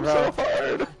 seconds, bro. So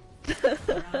hard.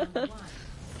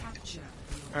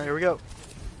 Alright, here we go.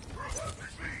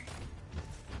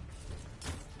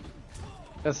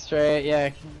 Go straight, yeah,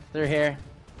 through here.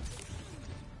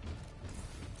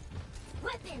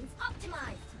 Weapons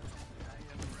optimized.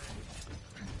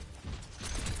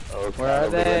 Oh, Where are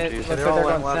they? Looks like they're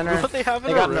going center. What they have in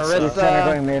They got Orisa? Center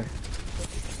going Narissa. mid.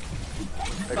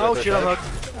 Oh shit, I'm hooked.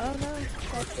 Oh no.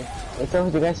 What's up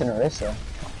with you guys in Orisa?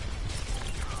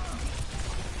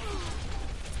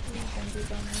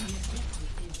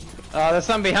 There's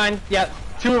some behind. Yeah,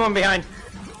 2 of them behind.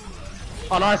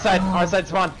 On our side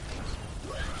spawn.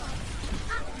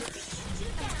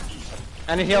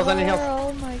 Any heals, any heals.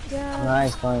 Oh my god.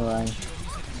 Nice going, Ryan.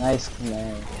 Nice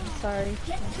command. I'm sorry. I'm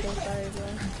so sorry, bro.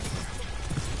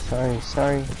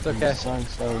 Sorry. It's okay. Sorry.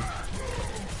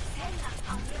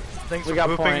 Thanks We for got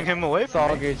booping point. him away It's all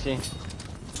from me. Gucci.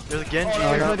 There's a Genji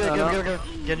Oh, here. no.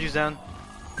 Genji's down.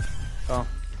 Oh.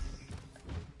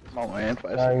 Oh man,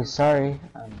 twice. Sorry.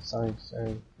 I'm sorry.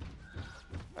 Sorry.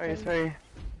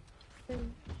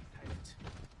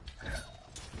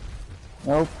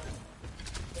 Nope.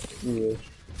 Yeah.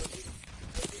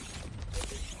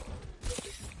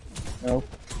 Nope.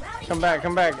 Come back.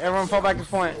 Everyone fall back to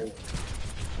point. Ooh,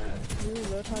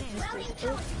 Roadhog missed his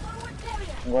foot.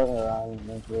 I'm going around.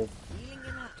 Thank you.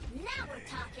 Now we're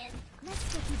talking. Let's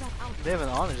get you back out. They have an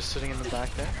Ana just sitting in the back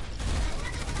there.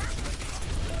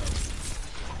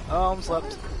 Oh, I'm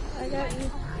slept. I got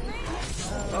you.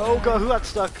 Oh god, who got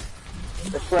stuck?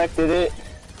 Deflected it.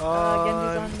 Genji's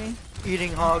on me.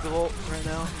 Eating hog ult right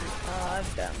now. I'm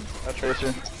done. That's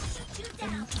Tracer.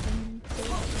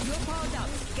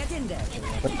 Get in there.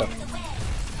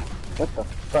 What the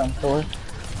front door?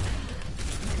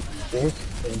 This?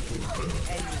 Thank you.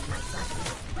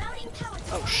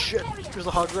 Oh shit, there's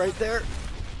a hog right there.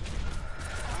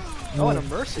 Oh, and a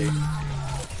Mercy.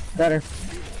 Got her.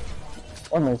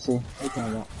 One mercy. What are you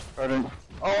talking about? Pardon.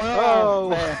 Oh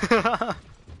no! Oh!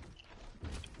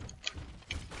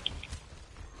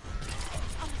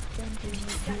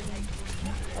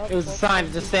 It was a sign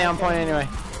to just stay on point anyway.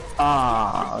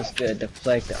 Ah, it's good.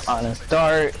 Deflect on a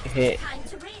start. Hit.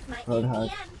 Roadhog.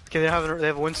 Okay, they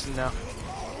have Winston now.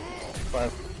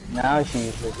 Now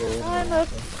she's with her. I'm up.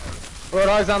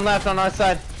 Roadhog's on left on our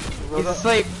side. He's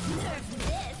asleep.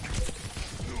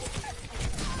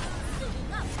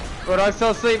 Roadhog's still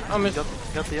asleep. I'm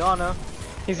just... Got the Ana.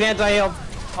 He's anti-healed.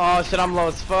 Oh shit, I'm low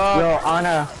as fuck. Yo,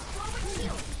 Ana.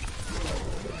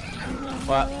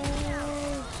 What?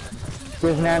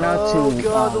 Give Nano Oh to.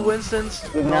 god, the Winstons.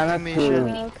 Give Nano me to. shit.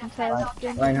 No, contest.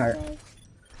 Reinhardt.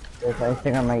 Yes, I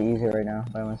think I might use it right now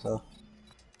by myself.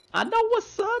 I know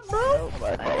what's up, bro.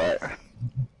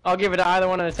 I'll give it to either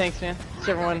one of the tanks, man.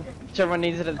 Whichever one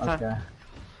needs it at the time. Okay.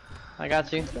 I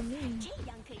got you.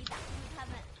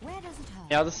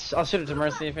 Yeah, I'll shoot it to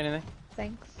Mercy if anything.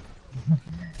 Thanks.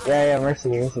 Yeah,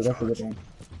 Mercy, that's a good one.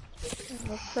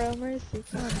 I'm a pro Mercy.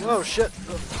 Come on. Whoa, shit.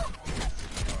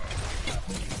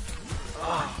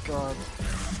 Oh god.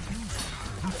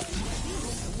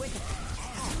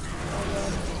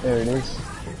 There it is.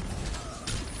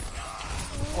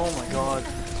 Oh my god.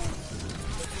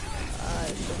 I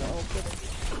should have opened it.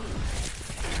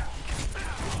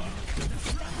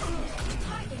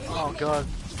 Oh god.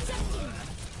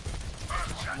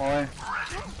 More.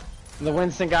 The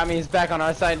Winston got me. He's back on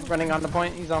our side, running on the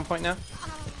point. He's on point now.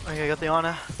 Okay, I got the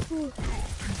Ana.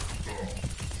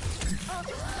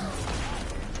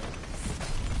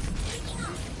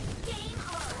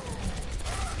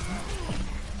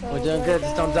 We're doing good.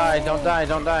 Just don't die. Don't die.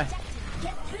 Don't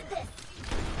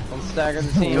stagger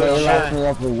the team. They Don't locked shy. me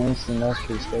up with Winston, that's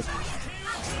pretty sick.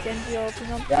 Genji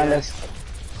ulting up. Yeah, let's.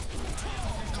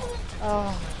 Oh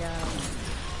my god.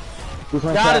 Who's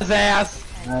my Got shot? his ass.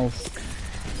 Nice.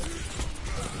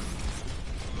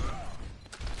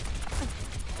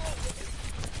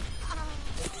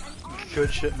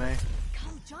 Good shit, May.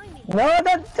 No,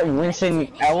 that's the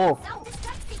Winston Owl.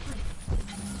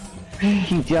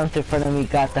 He jumped in front of me,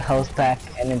 got the health pack,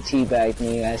 and then teabagged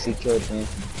me as he killed me.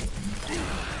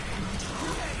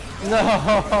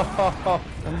 No.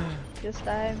 Just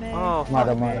die, man. Oh, fuck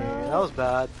Mata, me. mata. That was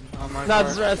bad on my Not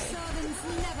part. stress.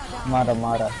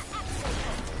 Mata.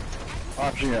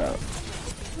 Watching out.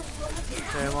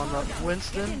 Okay, I'm on the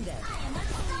Winston.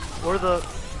 Or the...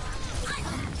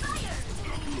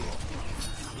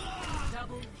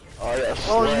 Oh, yeah.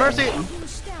 Oh, Mercy!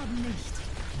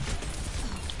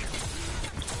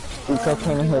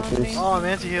 Oh, I'm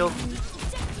anti-healed.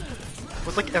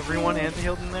 Was like everyone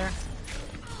anti-healed in there?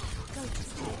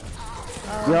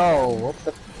 Yo, what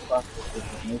the fuck is this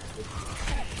Mercy?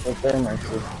 What's their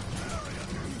Mercy?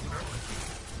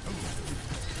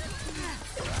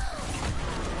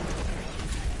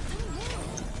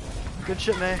 Good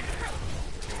shit, May.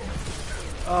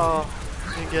 Oh,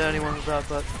 didn't get anyone with that,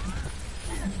 but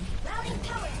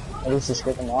At least just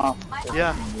get them off.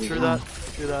 yeah, true that.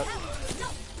 True that.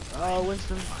 Oh,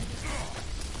 Winston.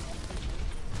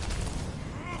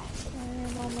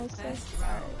 I'm almost there.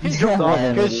 He jumped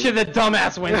off. Good shit, the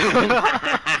dumbass Winston.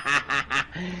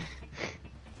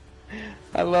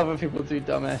 I love when people do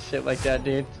dumbass shit like that,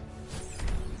 dude.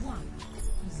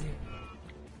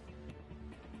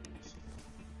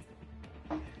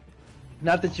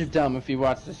 Not that you're dumb if you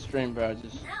watch the stream, bro.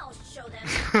 Just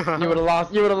you would have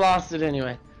lost. You would have lost it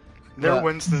anyway. Their But-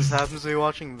 Winston's happens to be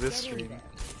watching this stream.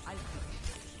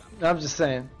 I'm just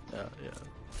saying. Yeah.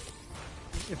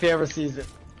 If he ever sees it,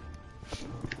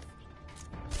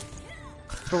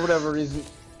 for whatever reason.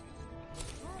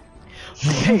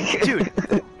 Hey, dude.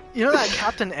 You know that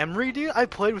Captain Emery dude? I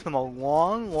played with him a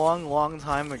long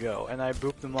time ago, and I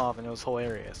booped him off, and it was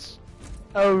hilarious.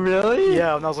 Oh really?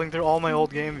 Yeah, when I was looking through all my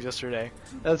old games yesterday.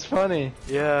 That's funny.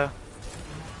 Yeah.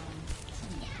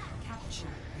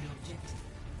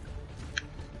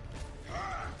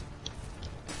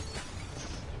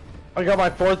 I got my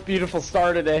 4th beautiful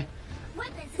star today.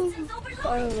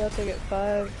 I'm about to get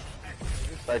 5.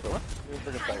 Psycho. You're a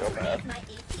freaking psychopath.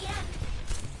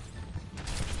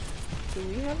 Do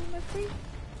we have a mystery?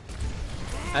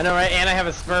 I know, right? And I have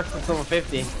a Smurf that's level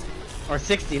 50. Or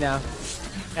 60 now.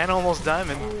 And almost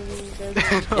diamond.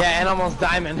 Yeah, and almost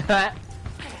diamond.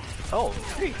 Oh,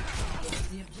 hey.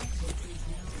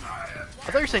 I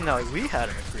thought you were saying that like we had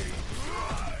a McCree.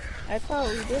 I thought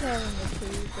we did have a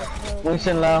McCree, but no.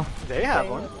 Winston low. They have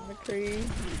one. have a McCree.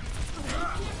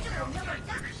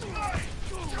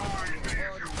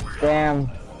 Damn.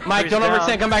 Mike, don't down.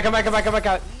 overextend. Come back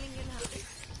out.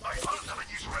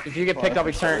 If you get picked, I'll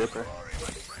be turned.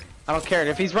 I don't care.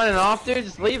 If he's running off, dude,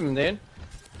 just leave him, dude.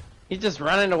 He's just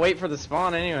running to wait for the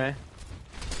spawn anyway.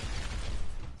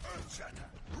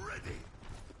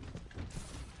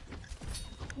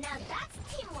 Now that's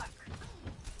teamwork.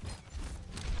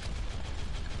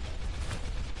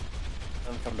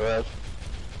 Come to us.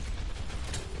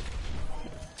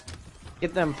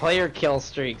 Get them player kill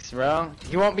streaks, bro.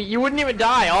 You won't be. You wouldn't even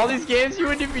die. All these games, you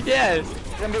wouldn't even be dead.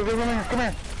 Come here.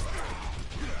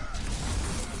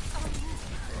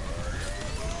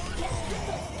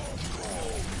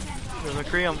 There's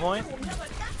McCree on point.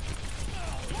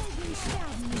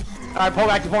 Alright, pull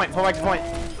back to point. Pull back to point.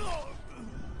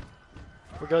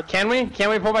 We're good. Can we?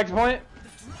 Can we pull back to point?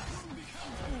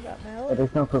 But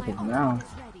there's no purpose now.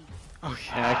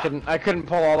 Okay. Yeah, I couldn't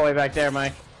pull all the way back there,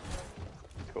 Mike.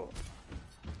 Cool.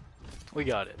 We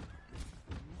got it.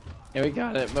 Yeah, we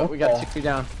got it, but we got 2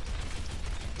 down.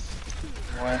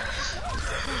 Time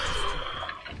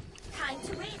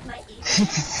to raise my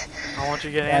I don't want you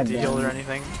to get anti-healed or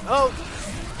anything. Oh!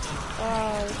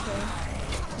 Oh,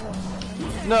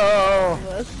 okay. No!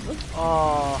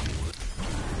 Oh.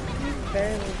 You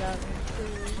barely got me too.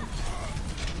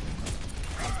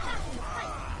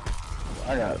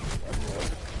 I got it.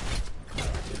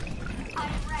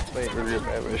 Wait, I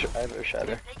have a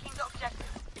shatter.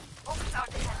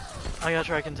 I gotta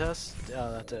try contest. Yeah,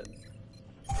 that's it.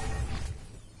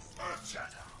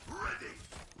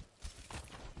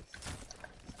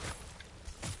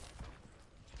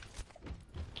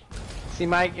 See,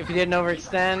 Mike, if you didn't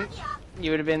overextend,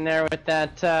 you would have been there with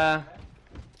that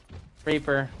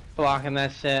Reaper blocking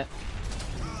that shit.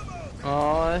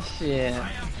 Oh shit.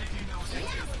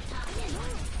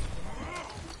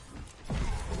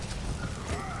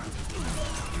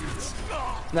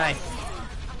 Nice.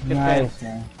 Good Nice,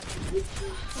 finish.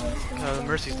 man.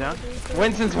 Mercy's down.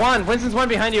 Winston's one. Winston's one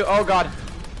behind you. Oh god.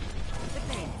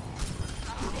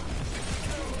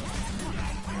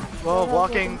 Whoa,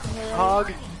 blocking.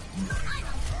 Hog.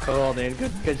 Cool, dude.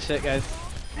 Good shit, guys.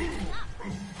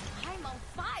 I'm on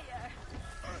fire.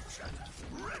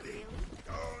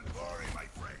 Don't worry, my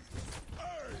friend. I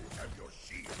have your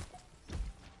shield.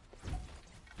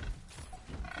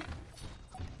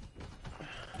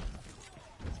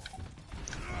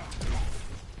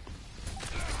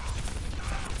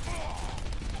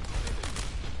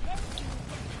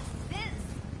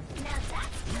 Now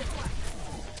that's teamwork.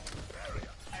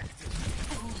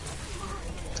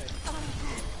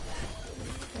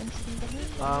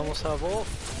 I almost have ult.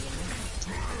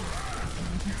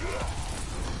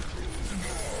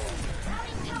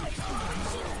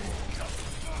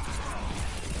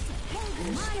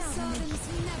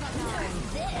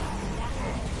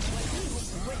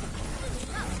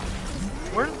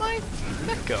 Where did my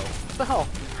mech go? What the hell?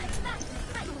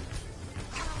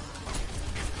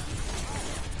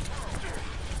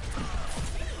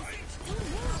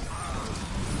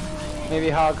 Maybe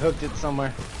Hog hooked it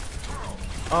somewhere.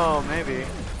 Oh, maybe.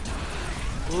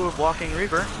 Ooh, blocking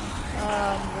Reaper.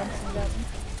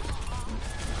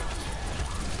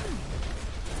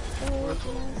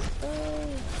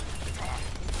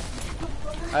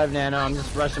 I have nano, I'm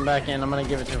just rushing back in. I'm gonna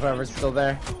give it to whoever's still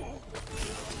there.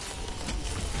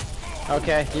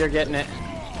 Okay, you're getting it.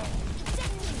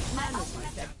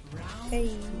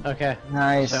 Hey. Okay.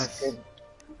 Nice.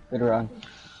 Good run.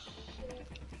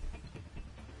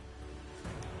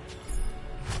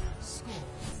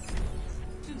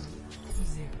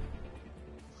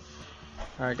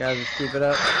 Alright guys, let's keep it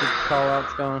up. Keep the call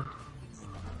outs going.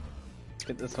 Let's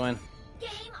get this win.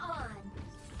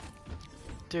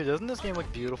 Dude, doesn't this game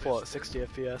look beautiful at 60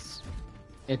 FPS?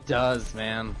 It does,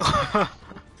 man. It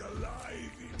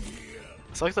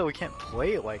sucks that we can't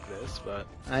play it like this, but...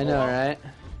 I know, right?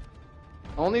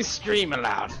 Only stream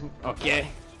allowed, okay?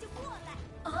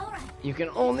 You can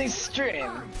only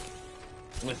stream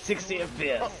with 60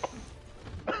 FPS.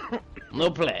 No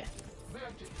play.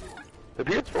 The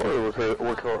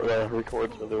PS4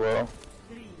 records really well.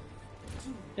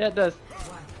 Yeah, it does.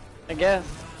 I guess.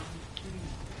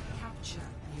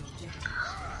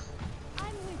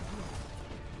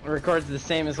 It records the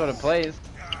same as what it plays.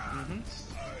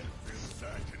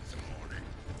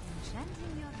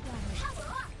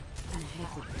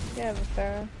 You have a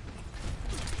Pharaoh.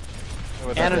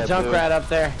 And a Junkrat up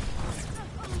there.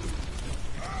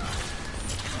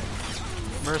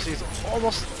 Mercy's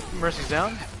almost... Mercy's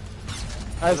down.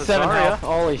 I have 7 health.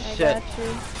 Holy shit. Got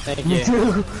you. Thank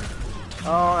you.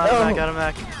 Oh, I got a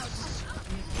mech.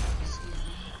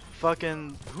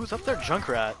 Fucking... Who's up there?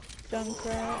 Junkrat.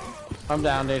 Junkrat. I'm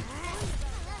down, dude.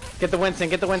 Get the Winston,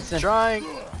 get the Winston. Trying.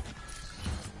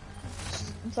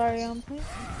 I'm sorry, I'm playing.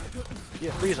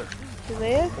 Yeah, freezer. Do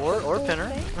they have Or pinner.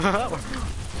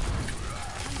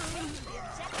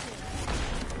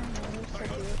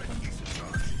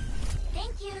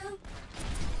 Thank you.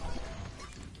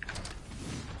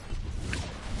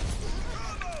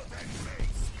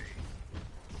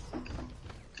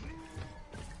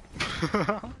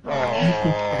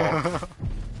 Oh,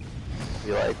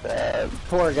 you like that?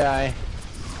 Poor guy.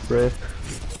 Riff.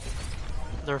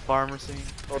 Their farmer scene.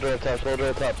 Hold her at top, hold her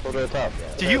at top, hold her at top.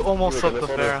 Do you almost swept the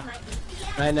Pharah?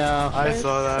 I know. I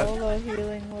saw that. Solo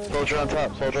healing would... Soldier on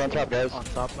top, guys. On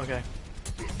top, okay.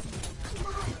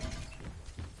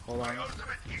 Hold on. 1,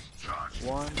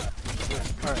 2,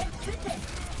 alright.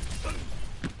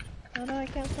 Oh no, I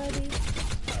can't fight these.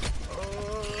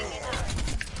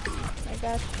 I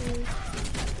got you.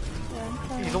 Yeah, I'm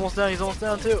fine. He's almost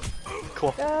down too.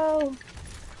 Cool. Go!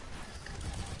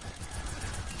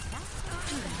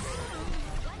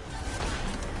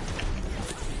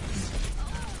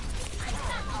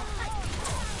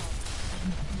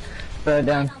 Throw it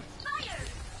down.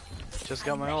 Just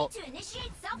got my ult. To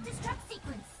initiate self-destruct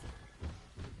sequence.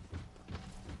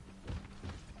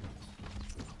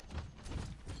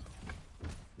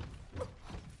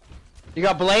 You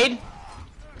got Blade?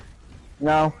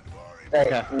 No. Hey,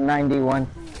 Okay. 91.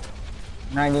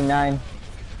 99.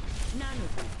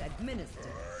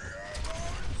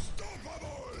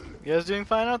 You guys doing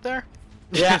fine out there?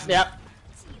 Yeah, yep.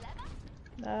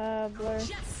 Blur.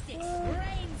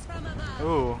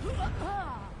 Ooh.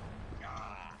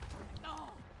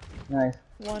 Nice.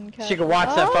 One cat. She can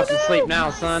watch that Oh, fucking no! sleep now,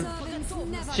 son.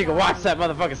 She can watch that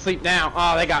motherfucking sleep now.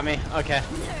 Oh, they got me. Okay.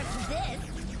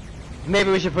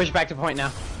 Maybe we should push back to point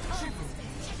now.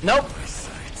 Nope.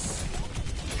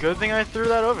 Good thing I threw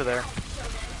that over there.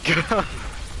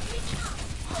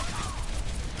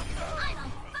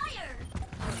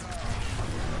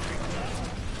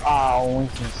 Oh,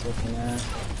 Winston's slipping ass.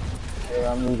 Hey,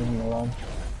 I'm leaving him alone.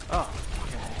 Oh.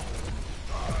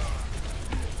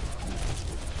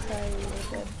 Sorry, you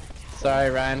were good. Sorry,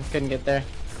 Ryan. Couldn't get there.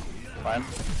 Fine.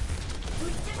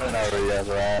 I don't know where you guys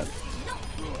are at.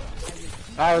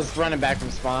 I was running back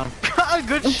from spawn.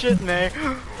 Good shit, Nay.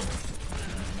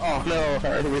 Oh no, I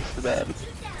already wasted that.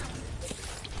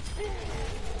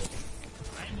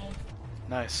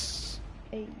 Nice.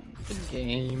 Hey. Good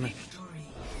game.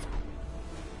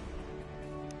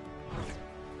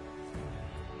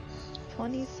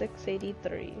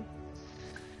 $26.83.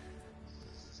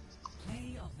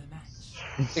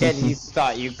 Again, you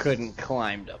thought you couldn't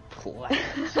climb the plant.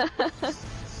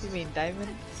 You mean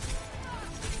diamond?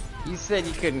 You said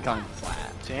you couldn't climb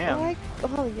flat. Damn. Oh,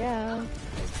 oh yeah.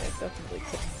 I definitely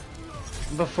could.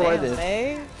 Before Damn, this.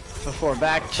 May.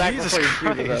 Back Jesus before you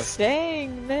Christ. shoot us.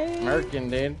 Dang, May. Merkin,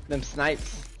 dude. Them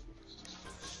snipes.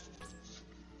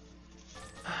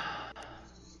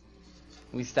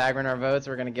 We staggering our votes,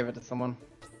 we're gonna give it to someone.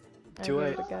 Too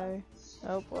late. The guy.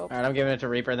 Oh, well. Alright, I'm giving it to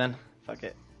Reaper then. Fuck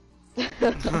it.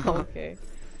 Okay.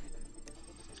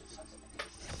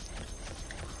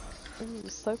 Ooh,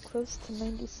 so close to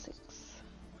 96.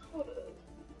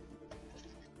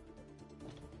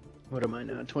 What am I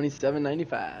now?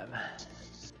 27.95.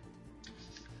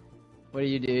 What do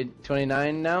you do?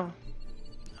 29 now?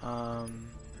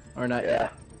 Or not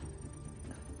yet?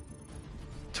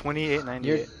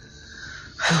 28.98.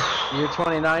 You're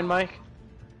 29, Mike?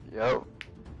 Yo.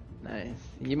 Nice.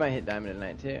 You might hit diamond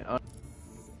tonight too. Oh.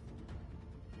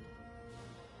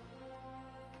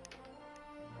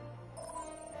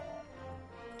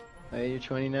 Oh, you're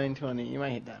 29.20. You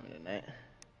might hit diamond tonight.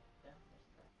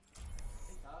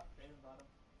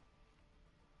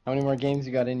 How many more games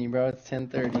you got in you, bro? It's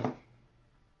 10:30.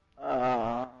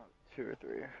 2 or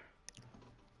 3.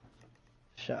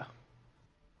 Sure.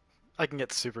 I can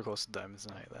get super close to diamonds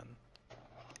tonight then.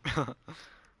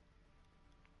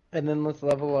 And then let's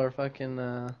level our fucking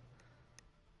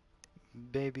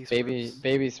Baby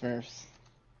Smurfs.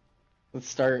 Let's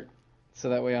start so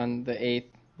that way on the 8th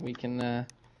we can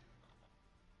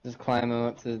just climb them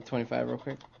up to 25 real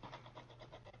quick.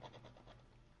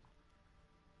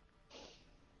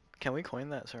 Can we coin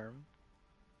that term?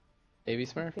 Baby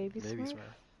Smurf? Baby Smurf?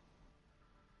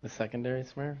 The secondary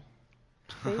Smurf?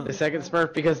 Baby The second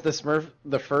Smurf because the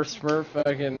first Smurf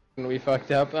fucking we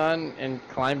fucked up on and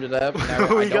climbed it up. And I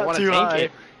don't want to take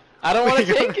it. I don't want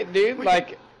to take it, dude.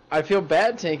 Like, I feel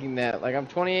bad taking that. Like, I'm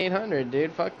 2,800,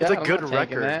 dude. Fuck that. It's a good I'm not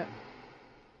taking record. that.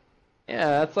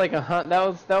 Yeah, that's like that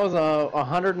was a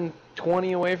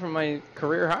 120 away from my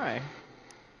career high.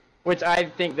 Which I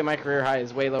think that my career high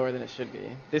is way lower than it should be.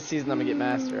 This season I'm gonna get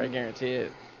master, I guarantee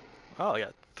it. Oh, I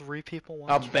got 3 people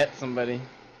watching. I'll bet somebody.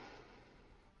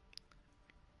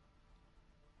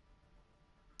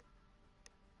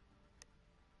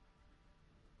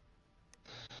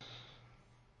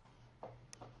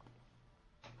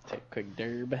 Take a quick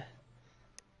derb.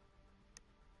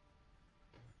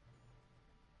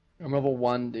 I'm level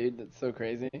 1, dude. That's so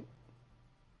crazy.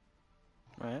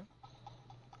 Right.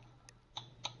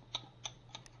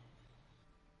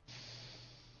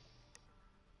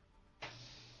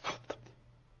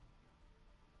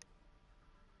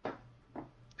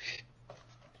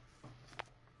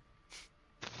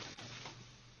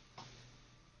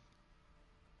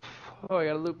 Oh, I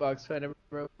got a loot box, so I never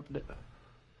opened it.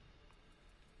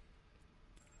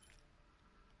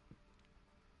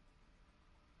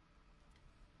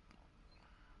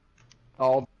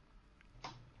 Oh,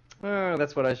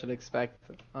 that's what I should expect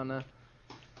on a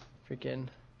freaking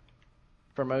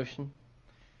promotion.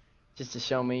 Just to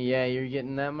show me, yeah, you're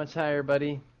getting that much higher,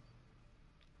 buddy.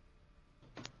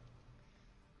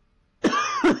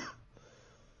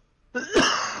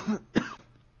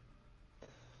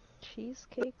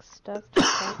 Cheesecake stuffed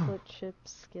chocolate chip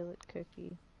skillet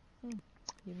cookie.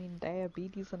 You mean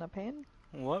diabetes in a pan?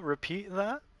 What? Repeat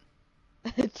that?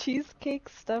 Cheesecake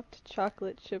stuffed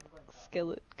chocolate chip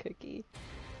skillet cookie.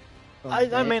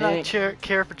 I may not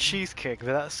care for cheesecake,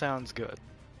 but that sounds good.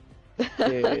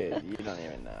 Dude, you don't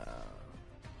even know.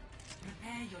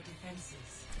 Prepare your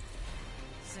defenses.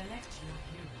 Select your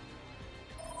hero.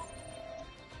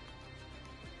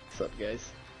 What's up,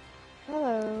 guys?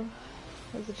 Hello.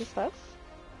 Is it just us?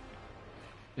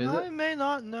 I may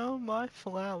not know my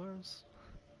flowers.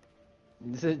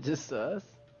 Is it just us?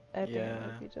 I think it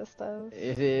might be just us.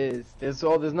 It is. There's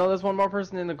one more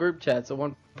person in the group chat, so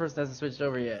one person hasn't switched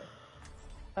over yet.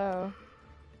 Oh.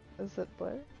 Is it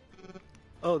Blair?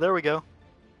 Oh, there we go.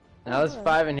 Now there's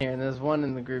 5 in here, and there's 1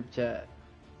 in the group chat.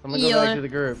 I'm gonna go back to the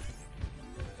group.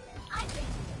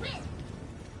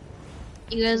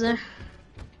 You guys there?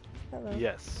 Hello.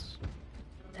 Yes.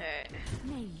 Alright.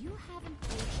 May you haven't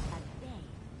played a day.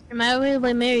 Am I okay to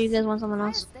play Mary or you guys want someone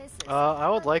else? I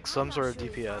would like some sort of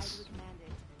DPS.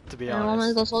 To be Want me to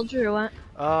honest. go soldier or what?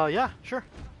 Yeah, sure.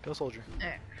 Go soldier.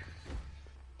 Alright.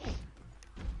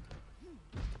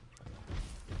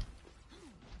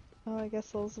 Oh, I guess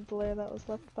it was Blair that was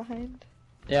left behind.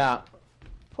 Yeah.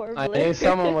 Poor I Blair. knew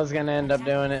someone was gonna end up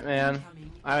doing it, man.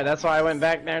 That's why I went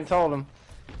back there and told him.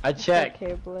 I checked.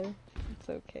 It's okay, Blair. It's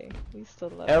okay. We still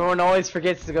love Everyone always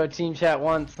forgets to go team chat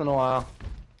once in a while.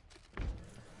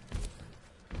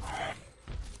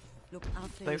 Look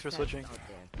after Thanks for yourself switching. out there.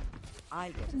 I'll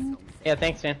get us home. Yeah,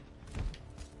 thanks, man.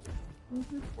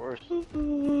 Of course.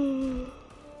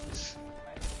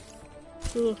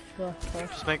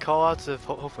 Just make callouts if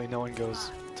hopefully no one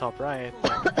goes top right.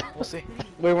 We'll see.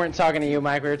 We weren't talking to you,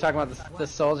 Mike. We were talking about the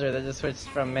soldier that just switched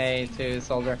from May to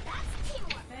soldier.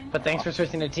 But thanks for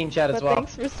switching to team chat as well.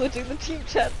 Thanks for switching the team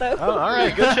chat though. Oh,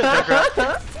 alright, good shit,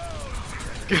 Junkrat.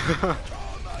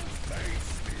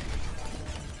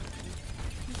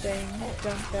 Dang,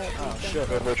 Junkrat. Oh shit.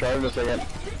 We're charging a second.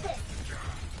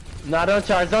 No, don't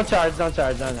charge, don't charge, don't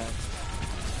charge, no.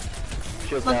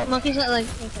 Monkey's not like.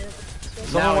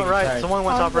 Someone went right, someone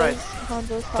went top right.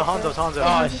 Hanzo's To Hanzo, to Hanzo.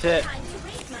 Oh shit.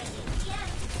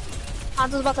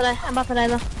 Hanzo's about to die. I'm about to die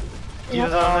though.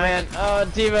 D.va's Oh out of man, oh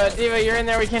D.va, you're in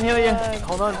there, we can't heal you.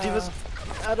 Hold on, D.va's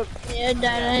out of... Yeah,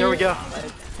 die. There we go.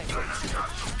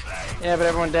 Yeah, but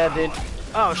everyone dead, dude.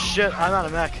 Oh shit, I'm out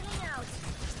of mech.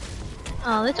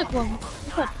 Oh, they took one.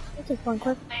 They took one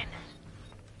quick.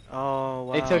 Oh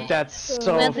wow. They took that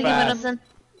so We have to give it up fast. then.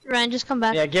 Ryan, just come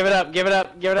back. Yeah, give it up, give it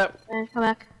up, give it up. Ryan, come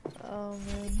back. Oh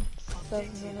man,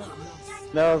 7 minutes.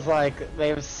 That was like, they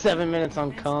have 7 minutes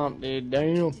on comp, dude,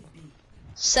 damn.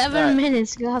 7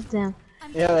 minutes, goddamn.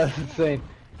 Yeah, that's insane.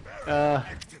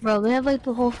 Bro, they have like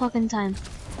the whole fucking time.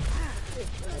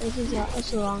 This is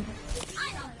so long.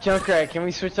 Junkrat, can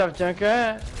we switch off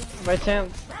Junkrat by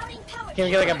chance? Can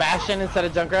we get like a Bastion instead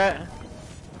of Junkrat?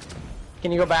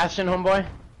 Can you go Bastion, homeboy?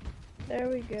 There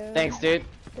we go. Thanks, dude.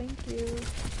 Thank you.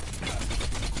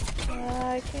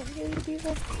 I can't hear you,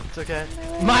 D.va. It's okay.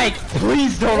 Mike,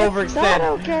 please don't It's overextend. not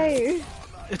okay.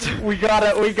 We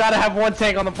gotta have one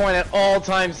tank on the point at all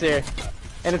times here,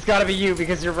 and it's gotta be you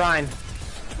because you're Ryan.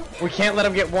 We can't let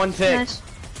him get one tick. Nice.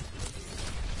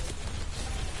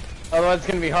 Otherwise, it's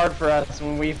gonna be hard for us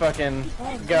when we fucking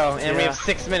go, and we have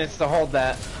 6 minutes to hold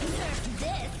that.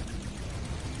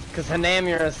 Cause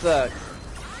Hanamura sucks.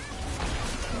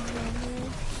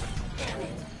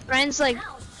 Ryan's like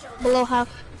below half.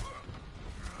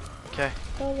 Okay.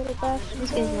 Go little bash.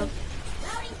 This guy's low.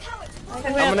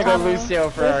 I'm gonna go Lucio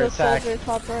for our There's attack. a soldier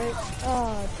top right.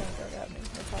 Oh, Junkrat got me.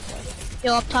 They're top left.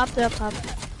 Yo, up top, they're up top.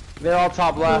 They're all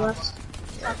top left.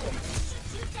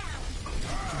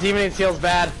 Demon Age heals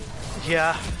bad.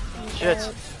 Yeah.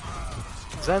 Shit.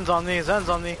 Zen's on me, Zen's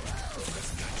on me.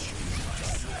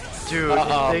 Dude,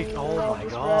 they, oh my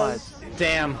god.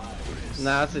 Damn.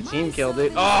 Nah, that's a team kill,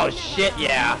 dude. Oh shit,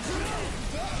 yeah.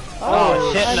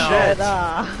 Oh, shit, no.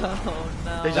 Oh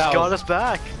no. They just got us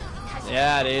back.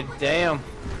 Yeah, dude. Damn.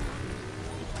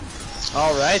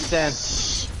 All right then.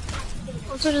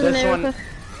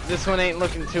 This one ain't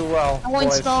looking too well. I won't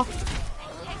boys. stall.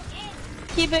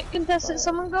 Keep it contested.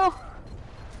 Someone go.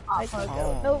 I can't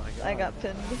go. Nope, I got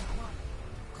pinned.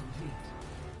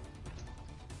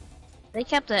 They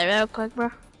kept it real quick,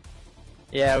 bro.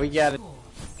 Yeah, we got it.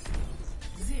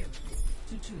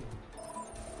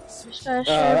 0-2.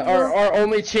 Our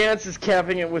only chance is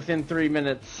capping it within 3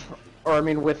 minutes, or I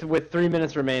mean, with 3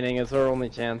 minutes remaining is our only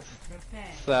chance.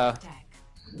 So,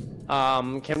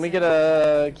 can we get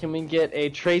a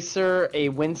Tracer, a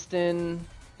Winston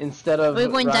instead of Are we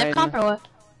going Ryan? dead comp or what?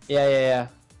 Yeah.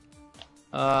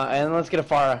 And let's get a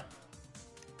Pharah.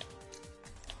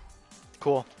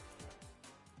 Cool.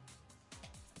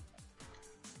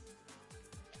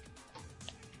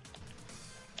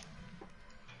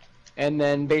 And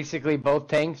then basically both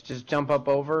tanks just jump up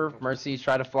over. Mercy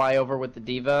try to fly over with the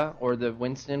D.va or the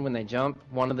Winston when they jump.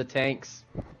 One of the tanks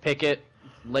pick it,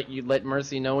 let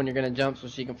Mercy know when you're gonna jump so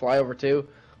she can fly over too.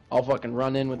 I'll fucking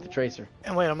run in with the Tracer.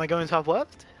 And wait, am I going top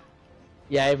left?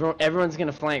 Yeah, everyone's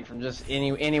gonna flank from just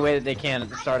any way that they can at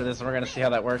the start of this, and we're gonna see how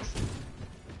that works.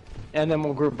 And then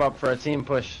we'll group up for a team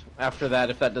push after that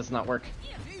if that does not work.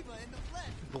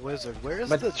 Blizzard, where is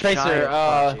But the Tracer,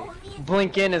 giant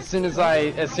blink in as soon as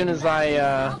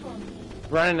I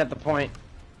run in at the point,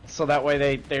 so that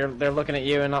way they're looking at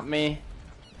you and not me.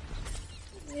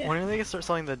 Yeah. When are they gonna start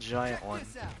selling the giant one?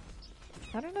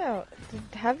 I don't know.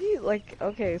 Have you, like,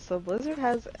 okay, so Blizzard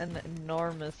has an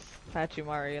enormous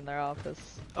Pachimari in their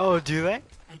office. Oh, do they?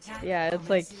 Yeah, it's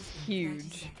like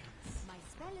huge.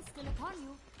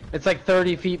 It's like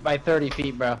 30 feet by 30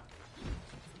 feet, bro.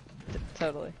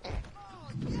 Totally.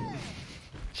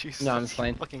 Jesus, No, I'm just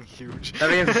playing. Fucking huge.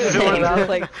 That'd be I insane. was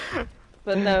like,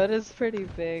 but no, it is pretty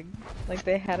big. Like,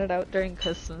 they had it out during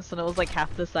Christmas, and it was like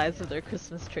half the size of their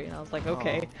Christmas tree, and I was like,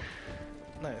 okay.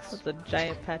 Oh, nice. It's a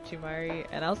giant Pachimari,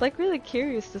 and I was like really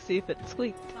curious to see if it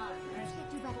squeaked.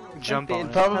 Jump Like, on it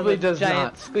it. Probably has a does giant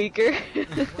not. squeaker.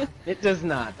 It does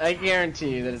not. I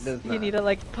guarantee you that it does not. You need to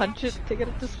like punch it to get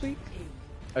it to squeak.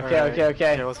 Okay, Alright. okay.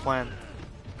 Okay, what's the plan?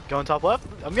 Going top left?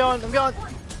 I'm going.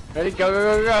 Ready? Go.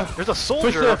 There's a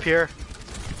soldier up here.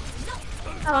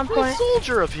 I'm on There's a point.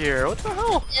 soldier up here. What the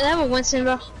hell? Yeah, they have a Winston,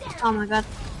 bro. Oh my god.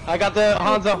 I got the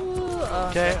Hanzo.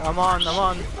 Okay, I'm on.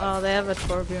 Oh, they have a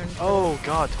Torbjorn. Oh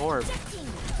god, Torb.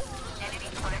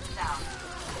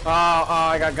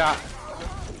 I got.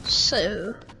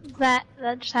 So that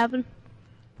just happened.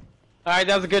 Alright,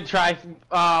 that was a good try.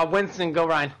 Winston, go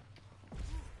Ryan.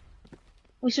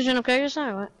 We switching up characters now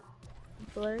or what?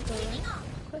 Blur, go right.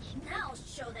 Question.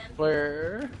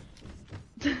 Blur.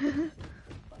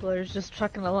 Blur's just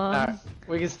trucking along. Alright,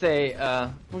 we can stay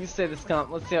this comp.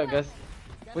 Let's see how it goes.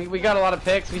 We got a lot of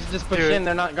picks. We should just push in.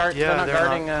 They're not guarding.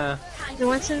 There's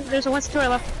a Winston to our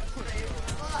left.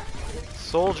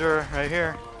 Soldier right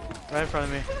here, right in front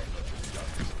of me.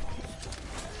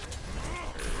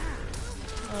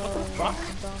 Oh,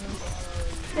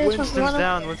 Winston's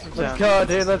down. Winston's down. Let's go,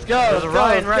 dude. Let's go. There's a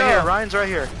Ryan right here. Ryan's right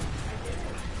here.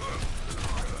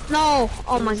 No!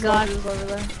 Oh my god. Over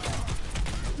there.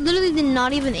 Literally did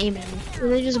not even aim at me.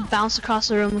 They just bounced across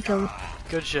the room and killed me.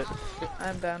 Good shit.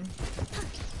 I'm done.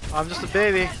 I'm just a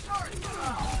baby.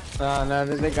 No,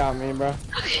 they got me, bro.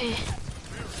 Okay.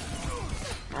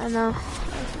 I know.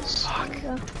 Fuck.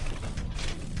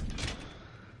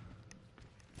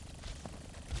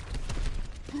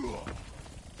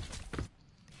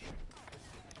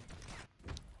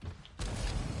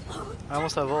 I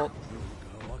almost have ult.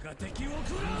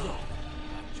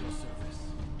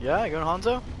 Yeah, you going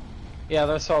Hanzo? Yeah,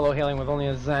 they're solo healing with only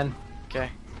a Zen. Okay.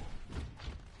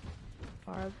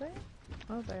 Are they?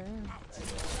 Oh, they are.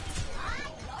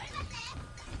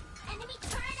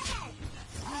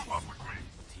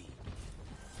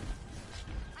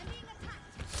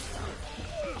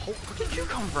 Oh, where did you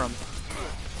come from?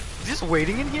 Is he just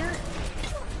waiting in here?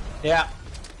 Yeah.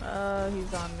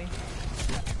 He's on me.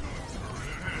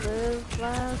 Live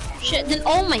last. Shit, then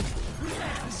oh my.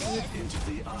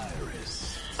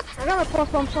 I got a plus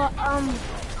bomb slot. I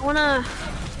wanna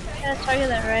target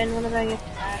that right whenever I get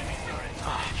that.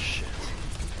 Oh shit.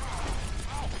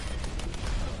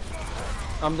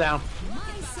 I'm down.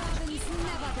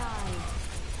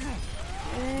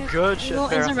 Good shit.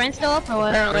 Is the Ren still up or what?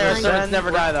 Apparently our servants never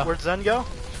die though. Where'd Zen go?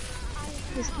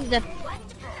 He's dead.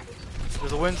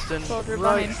 There's a Winston Soldier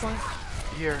right behind point.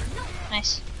 here.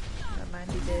 Nice. Never mind,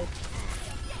 he did.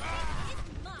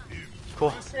 Cool.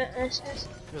 Nice.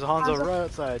 There's a Hanzo right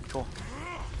outside. Cool.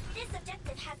 This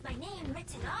objective has my name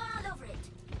written all over it.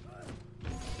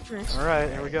 Nice. All right,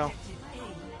 here we go.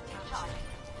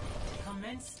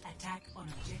 Commence attack on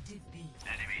objective B.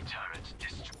 Enemy turret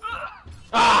destroyed.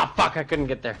 Ah, fuck! I couldn't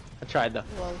get there. I tried though.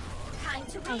 Well, Time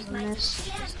to That raise was a my miss.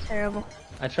 That's terrible.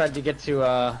 I tried to get to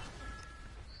the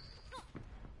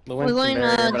We're Winston going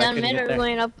barrier, but I down couldn't mid get or there. we're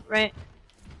going up right?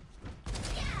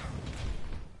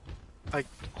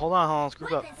 Hold on, let's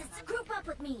group up. Group up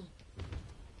with me.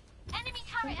 Enemy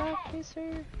turret come back, ahead.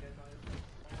 Pacer.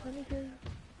 Let me hear.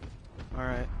 All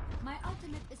right. My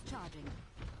ultimate is charging.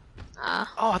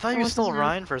 Oh, I thought you were what's still his name?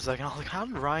 Ryan for a second. I was like, how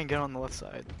did Ryan get on the left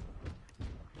side?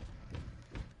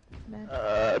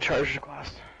 Charge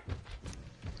glass.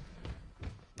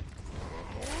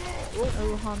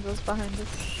 Oh, Hanzo's behind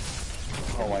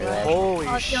us. Oh my god. Holy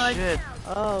Oh, shit.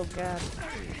 Oh god.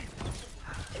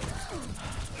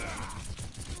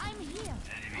 I'm here.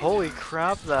 Holy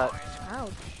crap, that.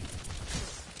 Ouch.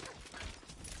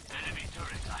 Enemy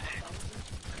turret ahead.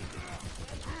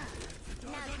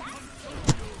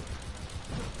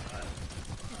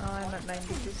 Oh, I'm at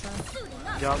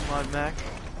 90%. Got my mech.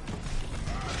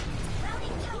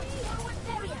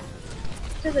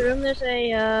 To the room, there's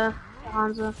a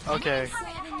Hanzo. Okay.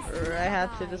 I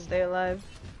have to stay alive.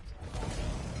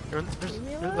 They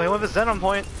only have a Zen on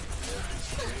point.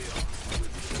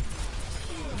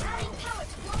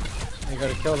 You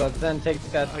gotta kill that Zen, take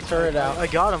that turret out. I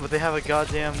got him, but they have a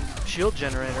goddamn shield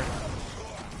generator.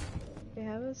 They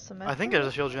have a cement. I think there's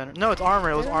a shield generator. No, it's armor.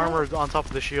 It was armor on top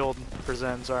of the shield for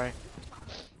Zen, sorry.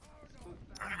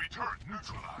 Enemy turret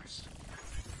neutralized.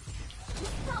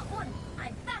 Spot one.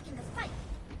 I'm back in the fight.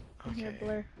 Here,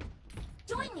 Blur.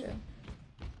 Join me.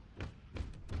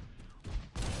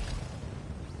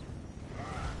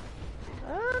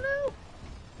 Oh no!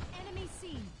 Enemy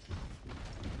seen.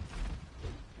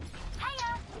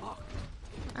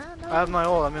 I have my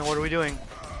ult. I mean, what are we doing?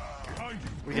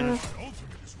 We can.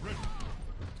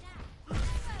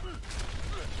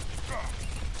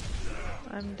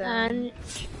 I'm done.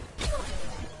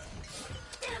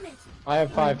 I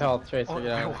have 5 health, Tracer. Oh,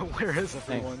 Yeah. where is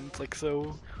everyone? It's like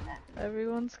so.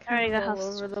 Everyone's Alright, kind I of got all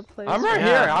house. over the place. I'm right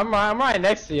Yeah. here. I'm right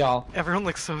next to y'all. Everyone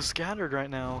looks so scattered right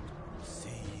now.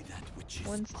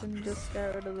 Winston just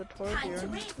got rid of the Torbjorn.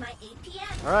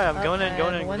 Alright, I'm going in,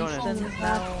 going in, And we're going Winston in. is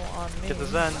now on me. Get the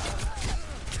Zen.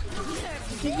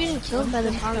 You're getting killed by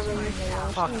the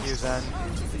Hanzo. Fuck you, Zen.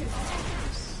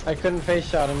 I couldn't face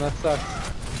shot him. That sucks.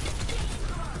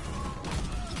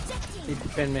 He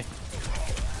pinned me.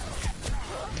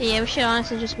 Yeah, we should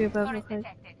honestly just group up real quick.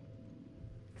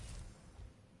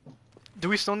 Do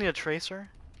we still need a tracer?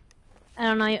 I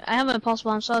don't know. I have a pulse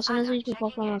bomb, so as soon as we do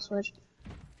pulse bomb, I'll switch.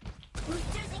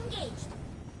 Boosters engaged.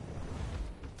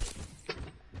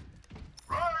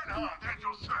 Reinhardt at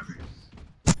your service.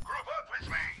 Group up with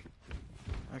me.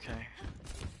 Okay.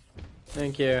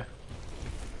 Thank you.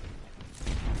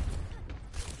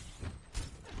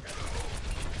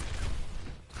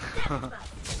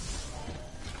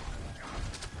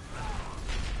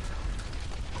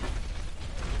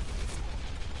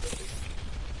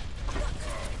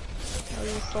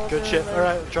 Good shit.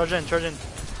 Alright, charge in, charge in.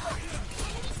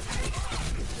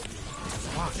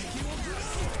 Fuck.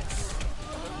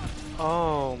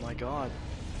 Oh my god.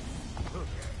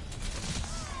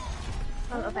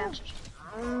 Oh, advantage.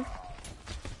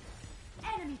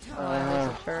 There's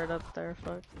a turret up there,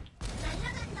 fuck.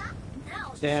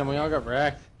 Damn, we all got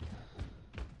wrecked.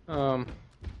 Where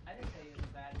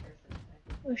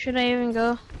should I even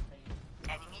go?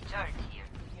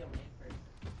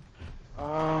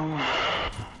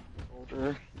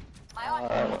 Older.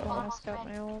 Almost got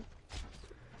my ult.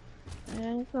 I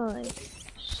don't go like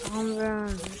Sombra.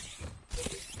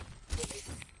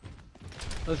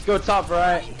 Let's go top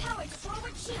right.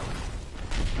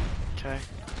 Okay.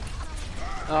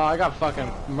 Oh, I got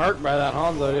fucking murked by that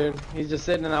Hanzo, dude. He's just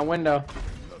sitting in that window.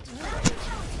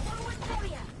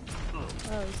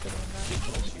 Oh, he's sitting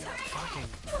in that. Fucking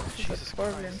There's Jesus a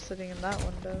Scorpion Christ. sitting in that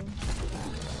window.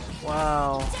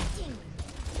 Wow.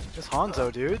 This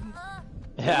Hanzo, dude.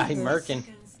 Yeah, he's murking.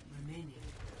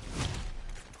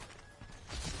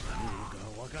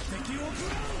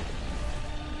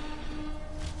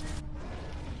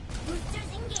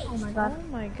 Oh my god. Oh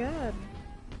my god.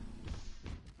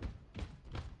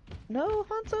 No,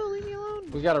 Hanzo, leave me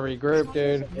alone. We gotta regroup,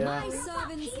 dude. Yeah.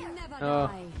 Oh.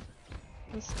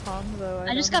 This Hanzo,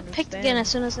 I just got picked again as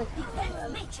soon as I. How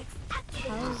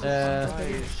is this Yeah.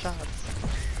 hitting shots?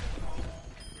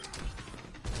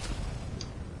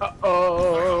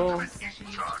 Uh-oh.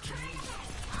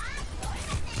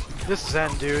 This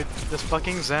Zen, dude. This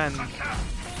fucking Zen.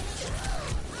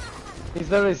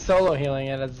 He's literally solo healing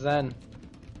it as Zen.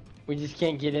 We just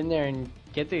can't get in there and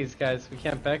get these guys. We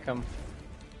can't pick them.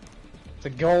 It's a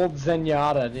gold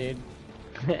Zenyatta, dude.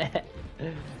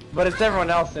 But it's everyone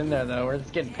else in there, though. We're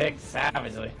just getting picked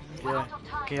savagely. Yeah.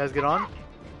 Can you guys get on?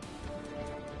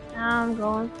 I'm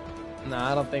going. No,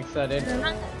 I don't think so, dude.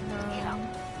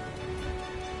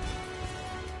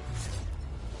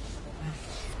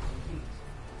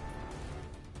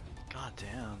 God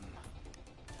damn.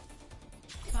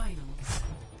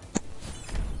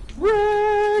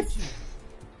 Wrecked!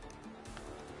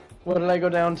 What did I go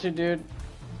down to, dude?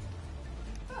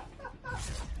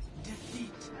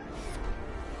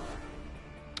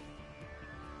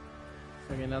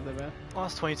 Okay, not that bad.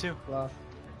 Lost 22.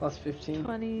 Lost 15.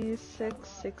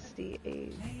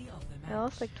 2668. I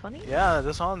lost like 20? Yeah,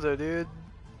 this Hanzo, dude.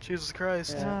 Jesus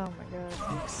Christ. Yeah. Oh my god.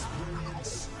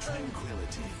 Experience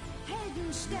tranquility.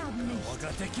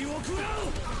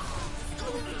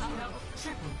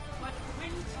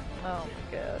 Oh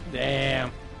my god.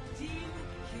 Damn.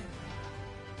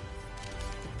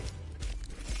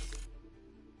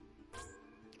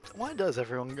 Why does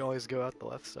everyone always go out the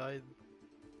left side?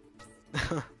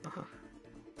 What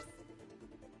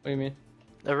do you mean?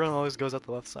 Everyone always goes out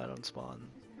the left side on spawn.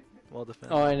 Well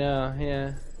defended. Oh, I know,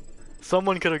 yeah.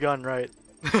 Someone could have gone right.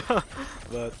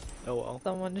 But, oh well.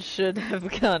 Someone should have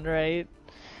gone right.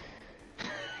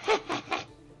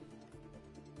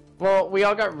 Well, we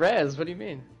all got res, what do you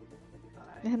mean?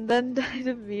 And then died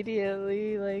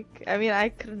immediately, like, I mean, I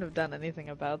couldn't have done anything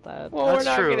about that. Well, we're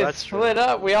not gonna split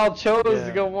up. We all chose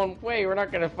to go one way. We're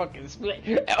not gonna fucking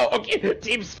split. Oh, okay,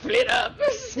 team split up.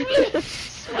 Split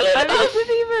I mean, it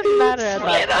didn't even matter at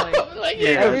Split that up. point. Like, yeah,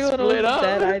 everyone was split up.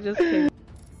 dead, I just came.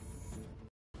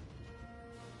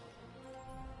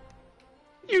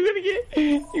 You're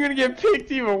gonna get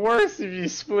picked even worse if you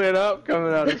split up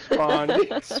coming out of spawn.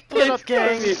 Split up,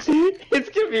 gang. It's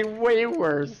gonna be way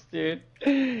worse, dude.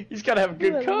 You just gotta have a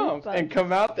good comp and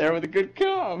come out there with a good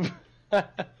comp. Hope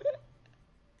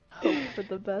for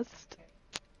the best.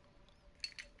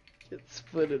 Get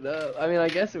split it up. I mean, I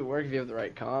guess it would work if you have the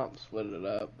right comp, split it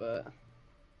up, but.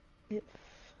 Yep.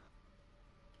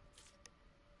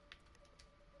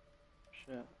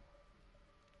 Shit.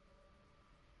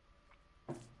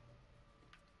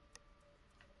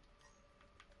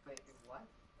 What?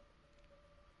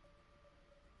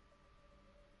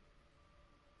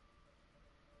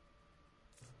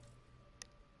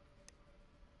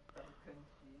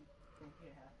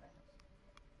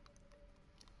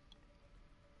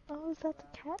 Oh, is that the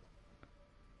cat?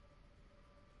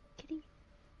 Kitty.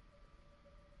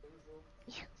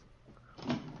 Yes.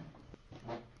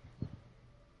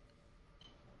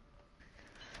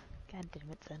 damn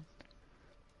it, Zen.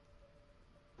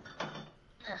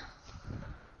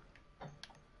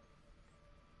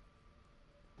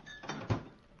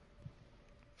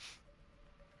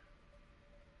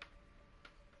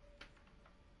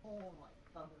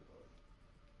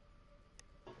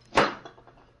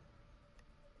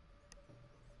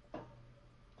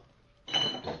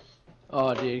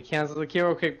 Oh, dude, cancel the queue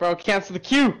real quick, bro. Cancel the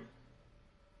queue!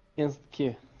 Cancel the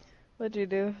queue. What'd you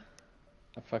do?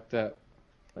 I fucked up.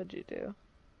 What'd you do?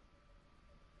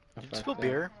 I Did you fucked spill up.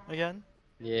 beer again?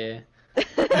 Yeah.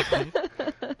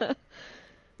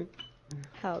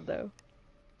 How though?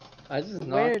 I just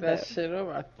Where knocked that though? shit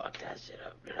over. I fucked that shit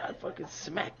up, dude. I fucking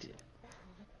smacked it.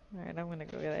 Alright, I'm gonna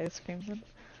go get ice cream then.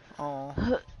 Oh.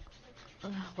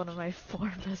 One of my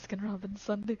 4 Baskin Robbins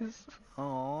sundaes.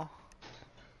 Oh.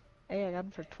 Hey, I got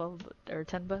them for 12 or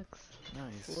 $10.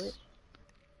 Nice. Lit.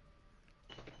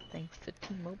 Thanks to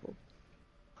T-Mobile.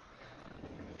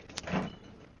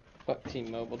 Fuck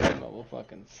T-Mobile. T-Mobile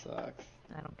fucking sucks.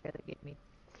 I don't care. They gave me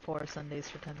 4 sundaes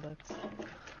for $10.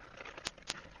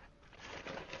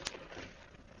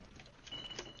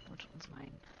 Which one's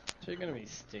mine? Is it gonna be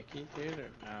sticky, dude, or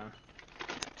no?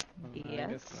 Yes.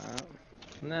 I guess not.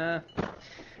 Nah.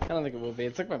 I don't think it will be.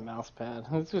 It's like my mouse pad.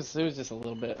 It was just a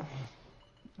little bit.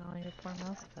 Oh, your poor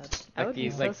mouse pad. I Like would be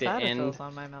these, so like the sad if it end. was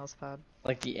on my mouse pad.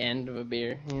 Like the end of a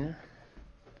beer, you know?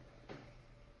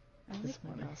 I like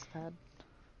my mouse pad.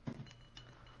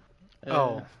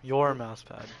 Oh, your mouse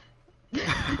pad.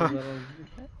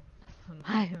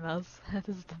 My mouse pad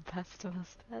is the best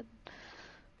mouse pad.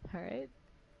 Alright.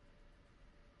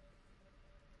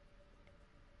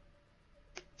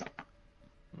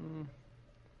 Do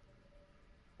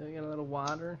we get a little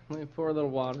water? Let me pour a little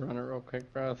water on it real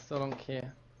quick, bro. I still don't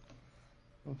care.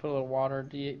 I'm gonna put a little water,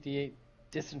 D8,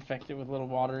 disinfect it with a little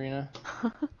water, you know?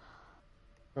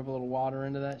 Rub a little water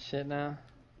into that shit now.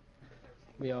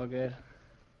 Be all good.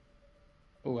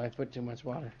 Ooh, I put too much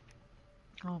water.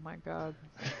 Oh my god.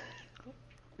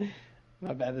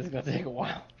 My bad, this is gonna take a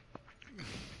while.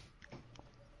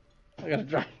 I gotta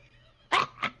dry.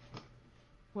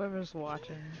 Whoever's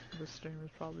watching the stream is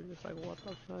probably just like, what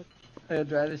the fuck? I gotta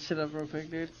dry this shit up real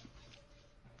quick, dude.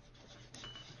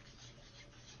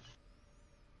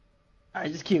 Alright,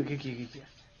 just queue.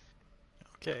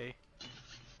 Okay.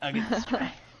 I'll get this dry.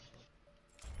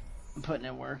 I'm putting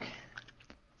in work.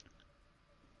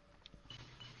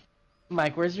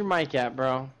 Mike, where's your mic at,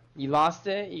 bro? You lost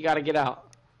it? You gotta get out.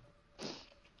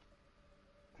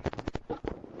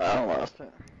 I lost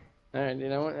it. Alright, you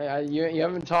know what? You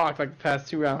haven't talked like the past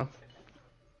 2 rounds.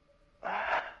 You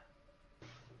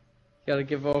gotta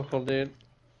get vocal, dude.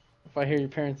 If I hear your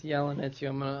parents yelling at you,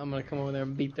 I'm gonna come over there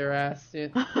and beat their ass,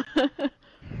 dude. I'm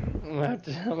gonna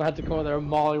have to come over there and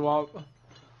mollywop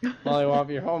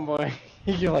your homeboy.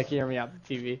 You're like hear me out the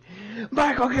TV.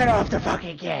 Michael, get off the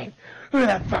fucking game. Who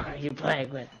the fuck are you playing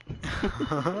with?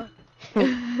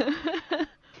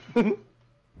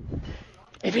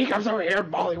 If he comes over here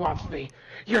and mollywops me,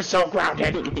 you're so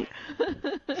grounded.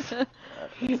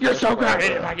 You're so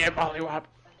grounded if I get mollywopped.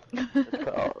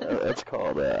 It's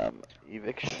called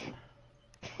eviction.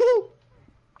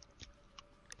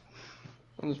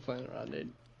 I'm just playing around,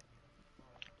 dude.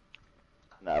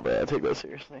 Nah, but I take that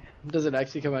seriously. Does it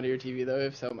actually come out of your TV though?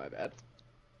 If so, my bad.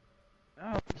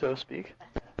 Oh, so to speak.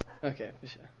 Okay, for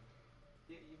sure.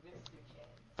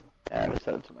 Yeah, I just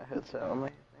set it to my headset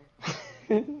only.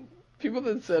 People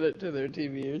that set it to their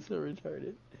TV are so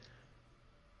retarded.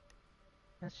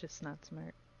 That's just not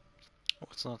smart.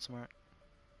 What's not smart?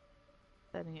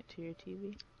 Setting it to your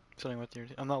TV. Setting what your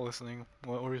I'm not listening.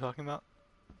 What were we talking about?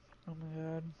 Oh my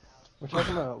god. We're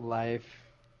talking about life.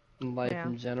 Life Yeah.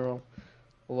 in general.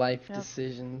 Life Yep.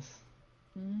 decisions.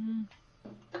 And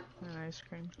ice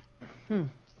cream.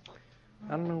 I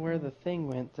don't know where the thing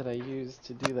went that I used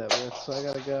to do that with, so I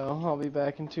gotta go. I'll be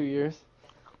back in 2 years.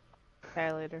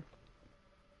 Okay, later.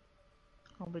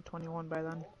 I'll be 21 by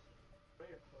then.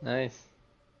 Nice.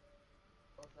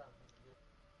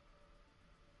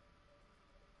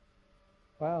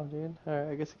 Wow, dude. Alright,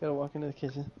 I guess I gotta walk into the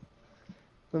kitchen.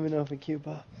 Let me know if a cue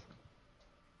pops.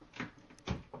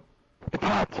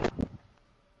 What?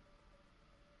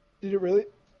 Did it really?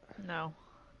 No.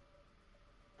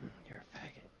 You're a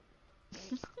faggot.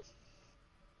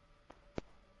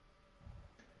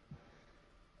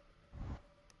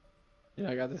 Yeah,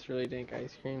 I got this really dank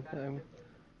ice cream.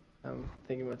 I'm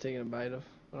thinking about taking a bite of,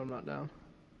 but I'm not down.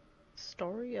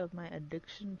 Story of my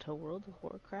addiction to World of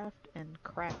Warcraft and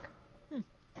crack.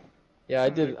 Yeah, I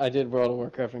did World of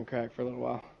Warcraft and crack for a little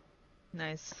while.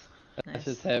 Nice. That's Nice.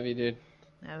 just heavy, dude.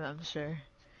 I'm sure.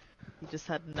 You just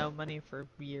had no money for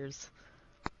years.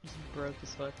 Just broke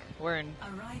as fuck. We're in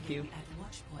queue.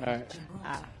 Alright.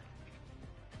 Ah.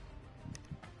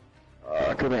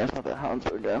 Good man, it's not that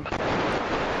Hanzo again.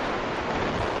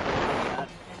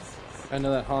 I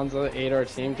know that Hanzo ate our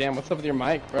team. Damn, what's up with your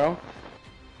mic, bro?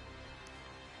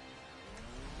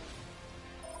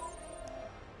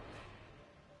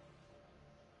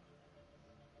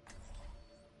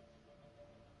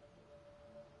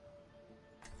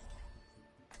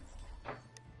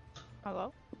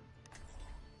 Hello?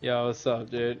 Yo, what's up,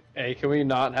 dude? Hey, can we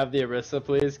not have the Orisa,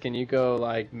 please? Can you go,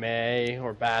 like, Mei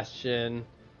or Bastion?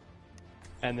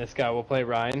 And this guy will play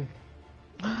Ryan?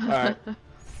 Alright.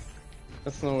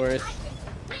 That's no worries.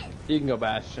 You can go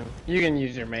Bastion. You can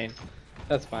use your main.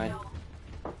 That's fine.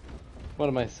 What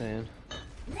am I saying?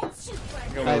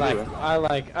 I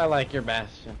like your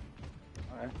Bastion.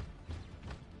 Alright.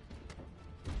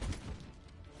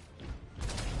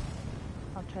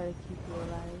 I'll try to keep you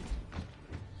alive.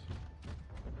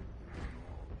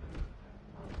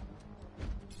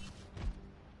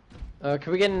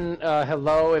 Can we get an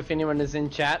hello if anyone is in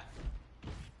chat?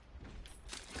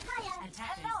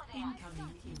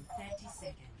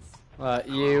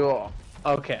 You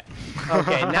okay?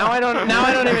 Okay, now I don't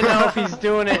even know if he's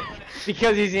doing it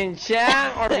because he's in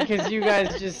chat or because you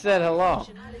guys just said hello.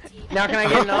 Now can I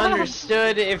get an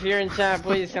understood if you're in chat,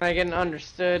 please? Can I get an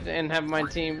understood and have my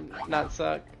team not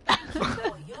suck?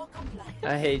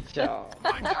 I hate y'all.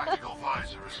 My tactical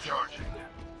visor is charging.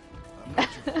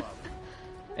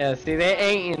 Yeah, see, they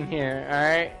ain't in here,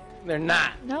 alright? They're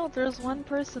not. No, there's one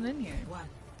person in here.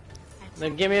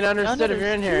 Then give me an understood if you're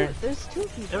in here. There's two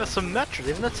people. They have a Symmetra.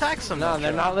 They have an attack Symmetra. No,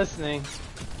 they're not listening.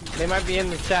 They might be in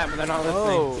the chat, but they're not listening.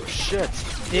 Oh, shit.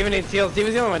 Demon needs heals.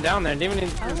 Demon's the only one down there. Demon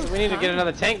needs, we need to get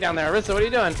another tank down there. Arissa, what are you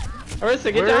doing?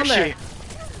 Arissa, get down there.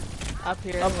 Up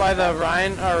here. Up by the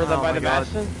Ryan, or by the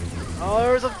Bastion. Oh,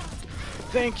 there's a...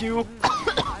 Thank you.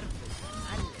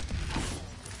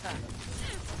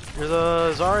 There's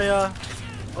a Zarya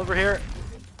over here.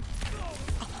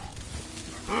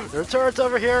 There are turrets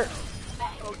over here.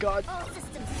 Oh god.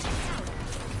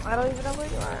 I don't even know where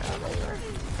you are. Oh, there you are.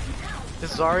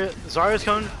 This Zarya's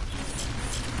coming.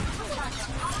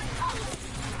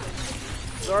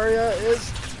 Zarya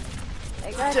is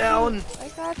down. You. I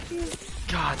got you.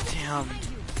 God damn.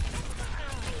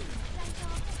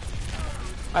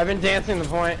 I've been dancing the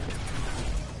point.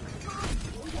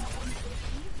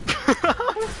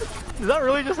 Did that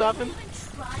really just happen?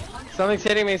 Something's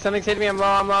hitting me. Something's hitting me. I'm low.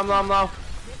 I'm low. I'm low. I'm low.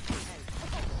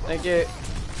 Thank you.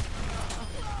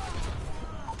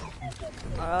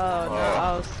 Oh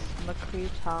no, McCree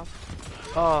top.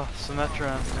 Oh,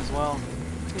 Symmetra as well.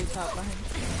 McCree top behind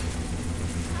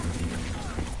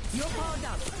you.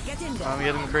 I'm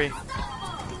getting McCree.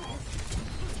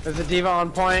 There's a D.va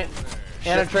on point.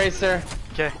 And a Tracer.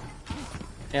 Okay.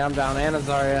 Yeah, I'm down. And a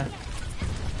Zarya.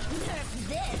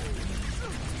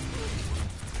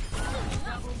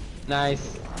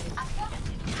 Nice.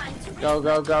 Go,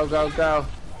 go, go, go, go.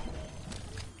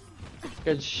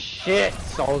 Good shit,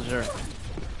 soldier.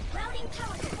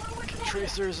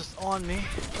 Tracer's just on me.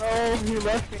 Oh, you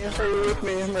left me. I thought you were with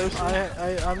me.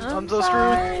 I'm so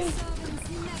screwed.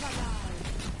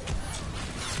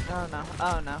 Oh no,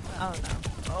 oh no, oh no.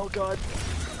 Oh god.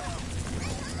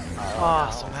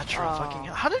 Ah, Symmetra fucking...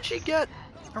 How did she get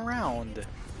around?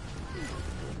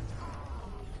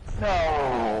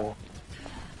 No.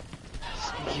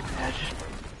 Sneaky bitch.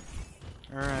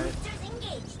 Alright.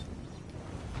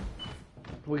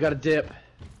 We got a dip.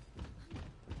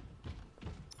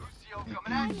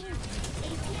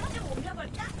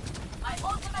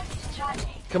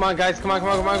 Come on, guys. Come on, come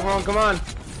on, come on, come on, come on.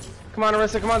 Come on,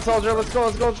 Arissa. Come on, soldier. Let's go,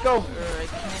 let's go, let's go.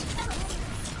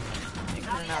 I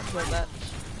can't not kill that.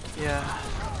 Yeah.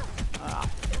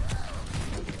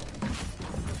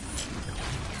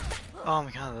 Oh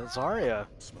my god, that's Zarya.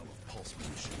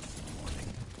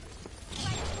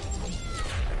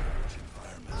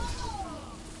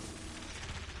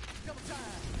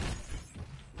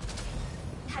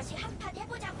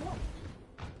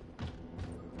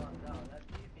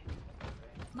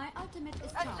 My ultimate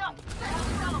is charged.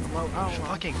 Oh,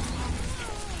 fucking.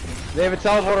 They have a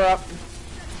teleporter up.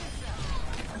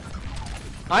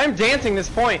 I am dancing this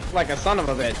point like a son of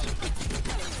a bitch.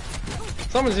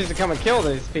 Someone needs to come and kill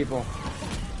these people.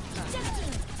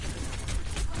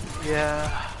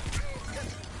 Yeah.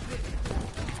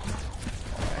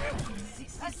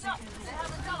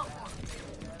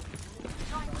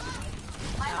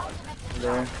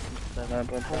 There.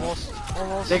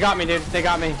 Almost. They got me, dude. They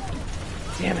got me.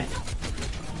 Damn it.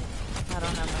 I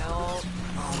don't have my ult.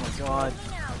 Oh my god.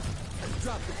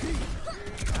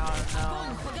 Oh no.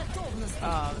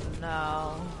 Oh no.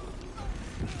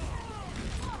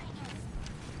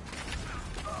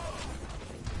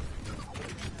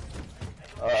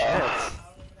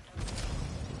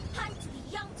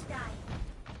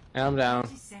 I'm down.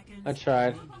 I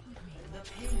tried.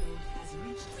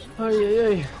 Oh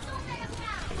yeah.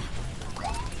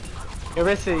 Yo,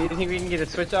 Rissa, you think we can get a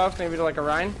switch off, maybe to like a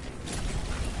Rhine?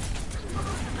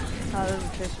 Oh, there's a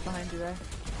Tracer behind you there.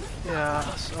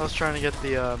 Yeah, I was trying to get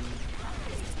the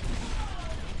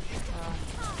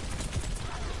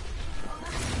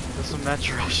the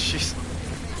Symmetra. She's.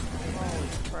 Holy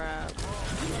crap.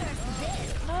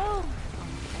 No!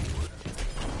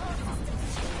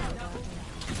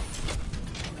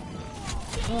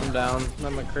 I'm down.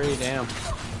 I'm McCree, damn.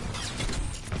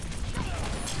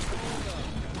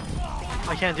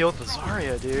 I can't deal with the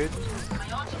Zarya, dude.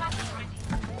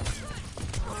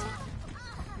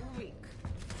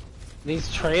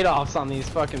 These trade-offs on these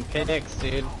fucking picks,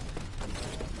 dude.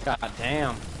 God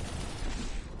damn.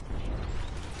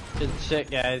 Good shit,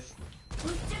 guys.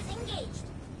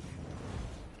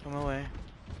 Come away.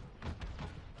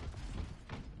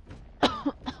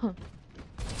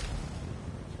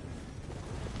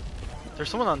 There's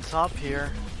someone on top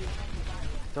here.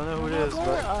 Don't know who it is,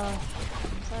 but. I'm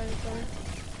sorry.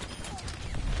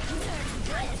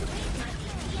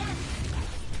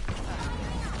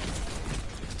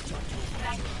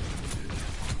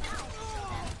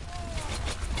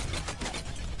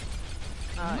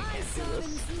 I can't do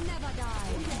this.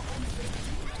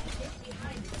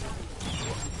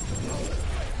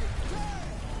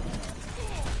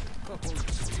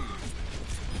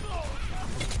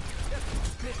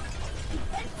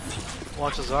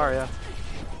 Watch the Zarya.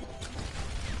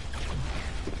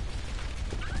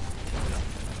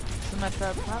 Symmetra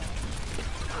up top.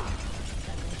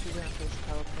 She's gonna face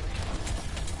teleport.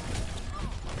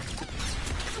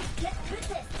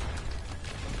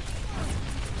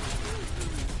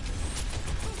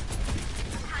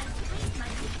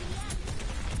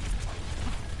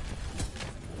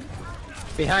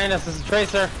 Behind us is a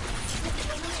Tracer.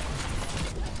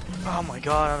 Oh my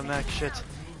god, out of mech, shit.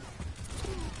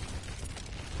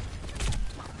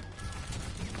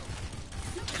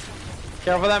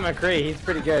 Careful that McCree, he's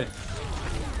pretty good.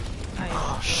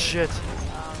 Oh shit.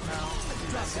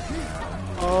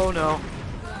 Oh no.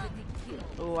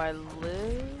 Oh, I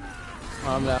live.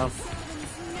 Oh, I'm down.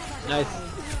 Nice.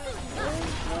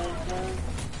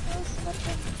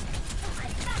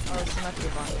 Oh, Symmetra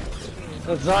behind you.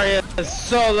 The Zarya is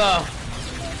so low.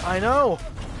 I know.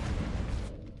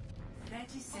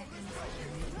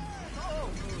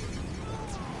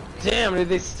 Damn, dude,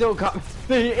 they still got me.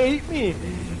 They ate me.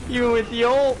 Even with the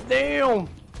ult. Damn.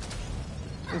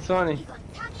 It's funny.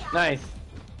 Nice.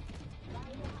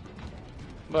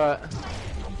 But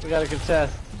we got a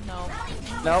contest. No.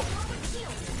 Nope.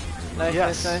 Nice,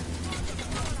 Yes. nice.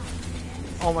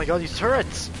 Oh my god, these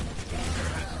turrets.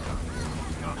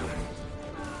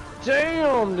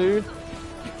 Damn, dude.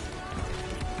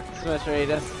 Smash rate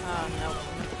us. Oh, no.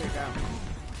 Figure out.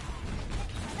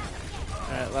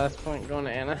 Alright, last point going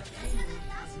to Anna.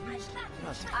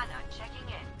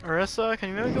 Arissa, can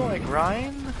you maybe go like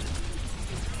Ryan?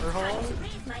 Or hold?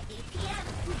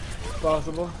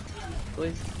 Possible.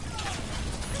 Please.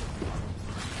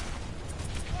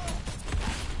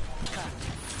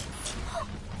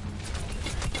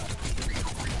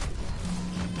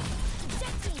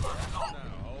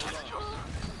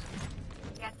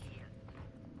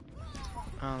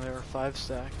 Oh, they were 5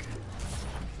 stack.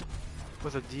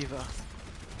 With a d.va.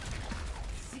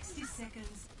 60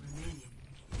 seconds remaining.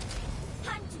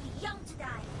 Time to be young to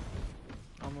die.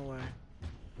 On the way.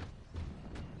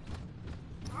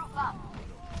 Group up.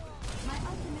 My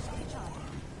ultimate is charging.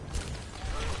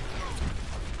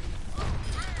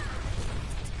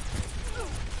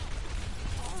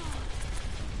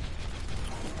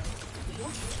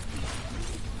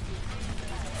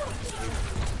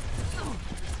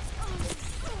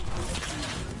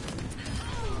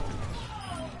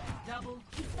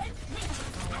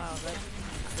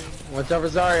 What's up,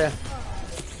 Zarya?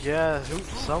 Yeah,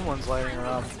 someone's lighting her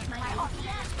up.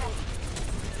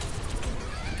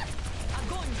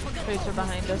 Tracer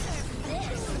behind us.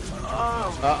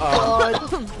 Oh.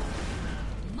 Uh-oh.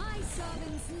 My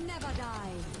servants never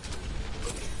die.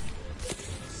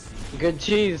 Good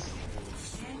cheese.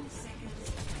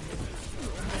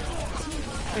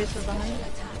 Tracer behind.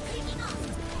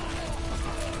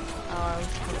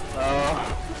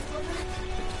 Oh.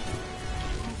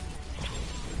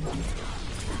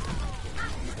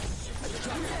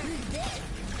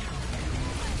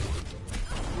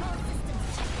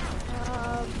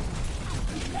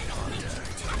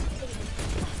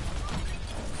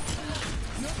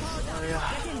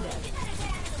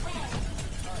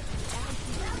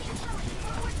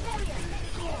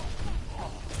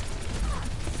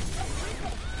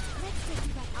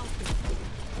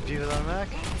 D.va on Mac.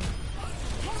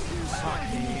 Fuck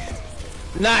me.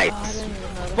 Nice!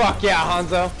 Fuck yeah,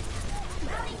 Hanzo!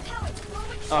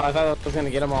 Oh, I thought I was gonna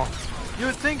get them all. You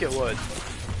would think it would.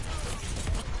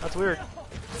 That's weird.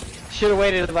 Should've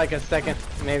waited like a second,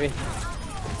 maybe.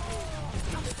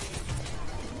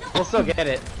 We'll still get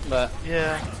it, but...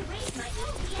 Yeah.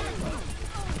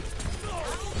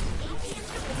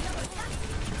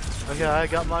 Okay, I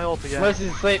got my ult again.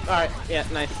 Mercy's asleep. Alright, yeah,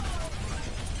 nice.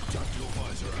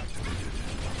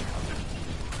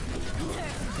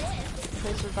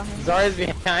 Zarya's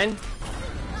behind.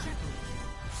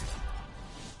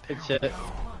 Good shit.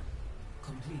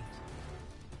 Complete.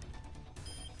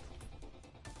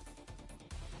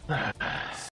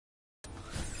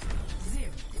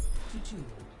 Zero to 2.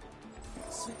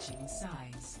 Switching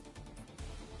sides.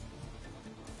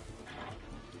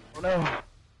 Oh no.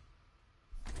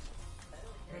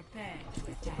 Prepare to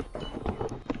attack.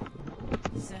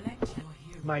 Select your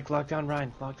hero. Mike, lock down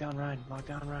Ryan. Lock down Ryan. Lock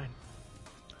down Ryan.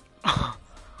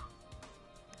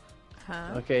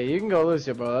 Huh? Okay, you can go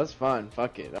Lucio, bro. That's fine.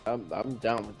 Fuck it. I'm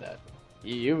down with that.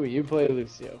 You play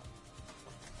Lucio.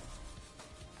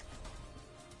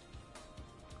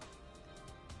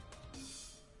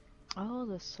 Oh,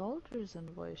 the soldiers in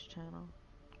voice channel.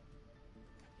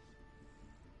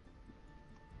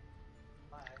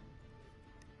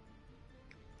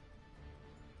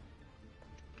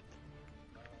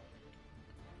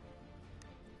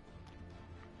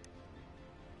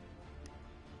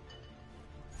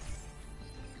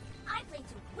 I play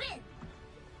to win.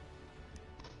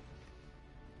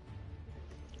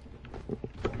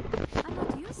 I'm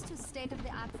not used to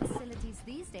state-of-the-art facilities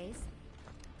these days.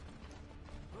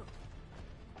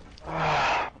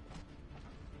 I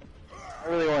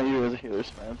really want you as a healer,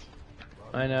 Spence.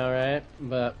 I know, right?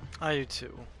 But I do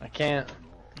too. I can't.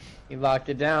 He locked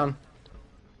it down.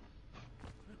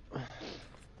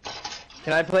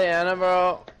 Can I play Anna,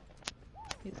 bro?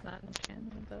 He's not in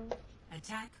Canada though.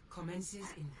 Attack commences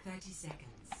in 30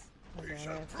 seconds. Okay,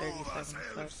 I have 30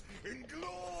 seconds left. In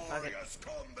glorious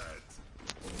combat.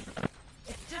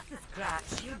 It's just a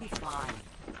scratch, you'll be fine.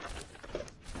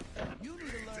 You need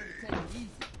to learn to take it easy.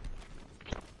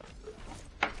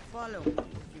 Follow me if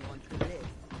you want to live.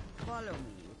 Follow me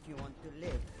if you want to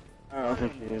live. I don't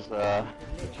think he's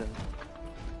kitchen.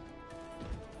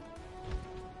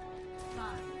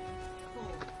 5,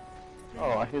 4,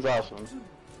 Oh, he's awesome. 2,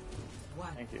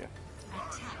 1. Thank you.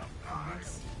 Attack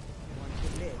commencing. You want to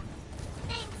live.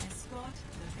 Escort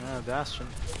the Bastion.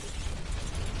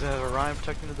 They have a Ryan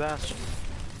protecting the Bastion.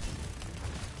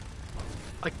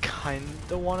 I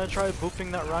kinda wanna try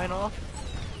booping that Ryan off.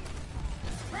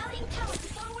 Routing tower to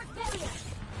forward barrier.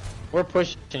 We're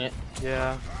pushing it.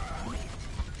 Yeah.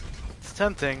 It's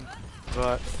tempting,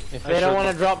 but If they don't want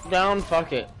to drop down,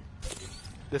 fuck it.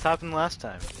 This happened last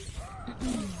time.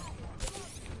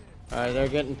 Alright, they're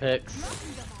getting picks.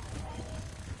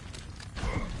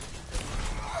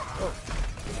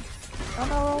 Oh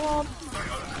no,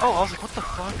 Oh, I was like, what the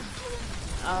fuck?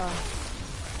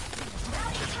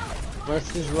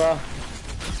 Mercy's low.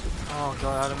 Oh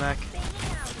god, out of mech.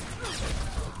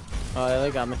 Oh, yeah,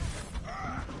 they got me.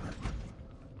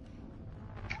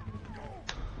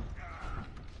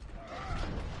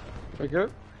 We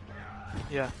good?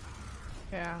 Yeah.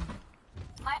 Yeah.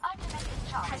 My ultimate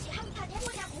is charged.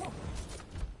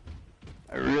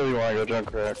 I really want to go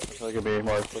Junkrat. I feel like it'd be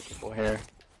more applicable here.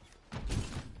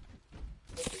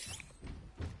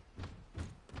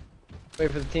 Wait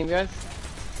for the team, guys.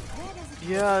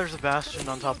 Yeah, there's a Bastion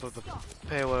on top of the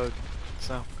payload,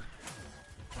 so.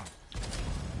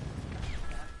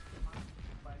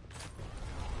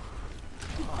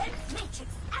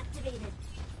 Matrix activated.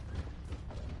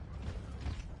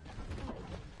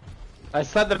 I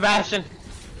slid the Bastion.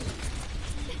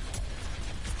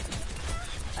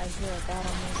 I hear a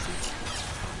battle message.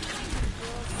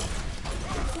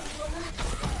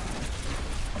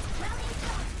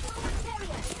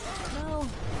 No.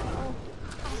 Oh.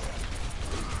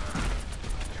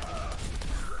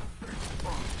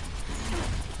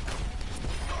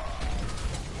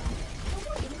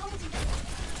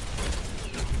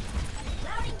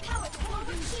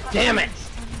 Damn it!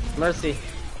 Mercy.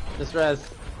 Just res.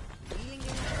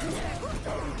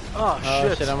 Oh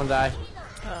shit. I'm gonna die.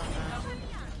 Oh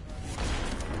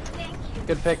no.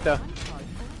 Good pick though.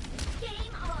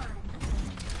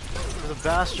 There's a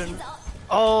Bastion.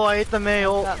 Oh, I ate the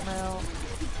mail. Got mail.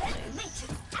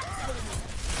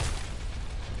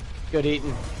 Good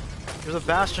eating. There's a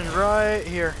Bastion right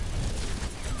here.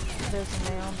 There's a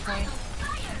mail on point.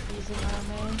 Using our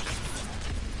main.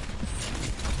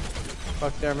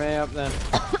 Fuck their May up then.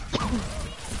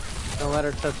 Don't let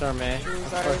her touch our May.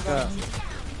 Fuck up.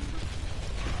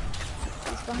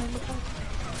 behind the pump.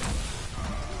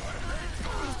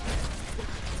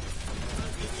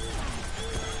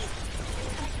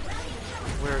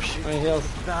 Where is she? My heals.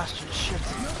 Bastard shit.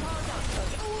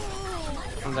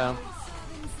 I'm down.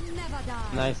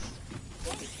 Nice.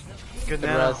 Good Good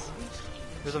now. res.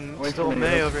 There's a Wait still for me,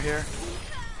 May guys. over here.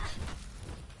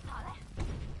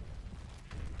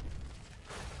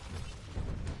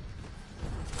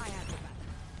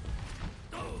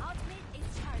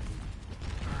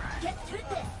 Get to this.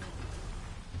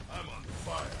 I'm on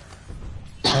fire.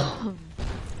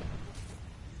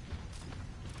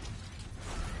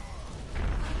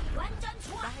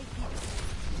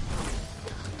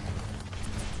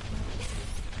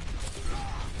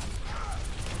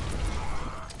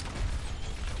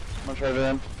 I'm gonna try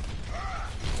them.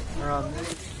 Around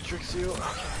tricks you.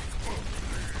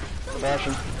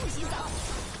 Bashing.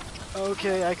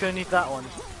 Okay, I couldn't eat that one.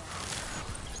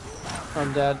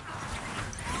 I'm dead.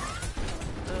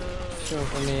 Show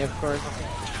for me, of course.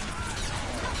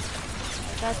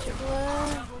 Got your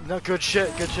blood. No, good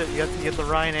shit, good shit. You get the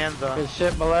Ryan and the. Good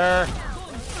shit, Belair.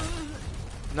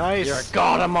 Nice. You're a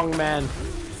god among men.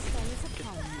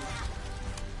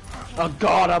 A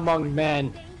god among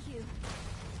men.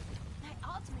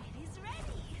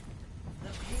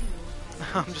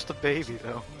 I'm just a baby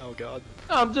though. Oh god.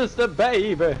 I'm just a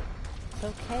baby. It's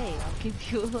okay, I'll keep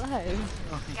you alive.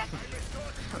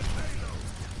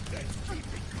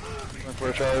 Went for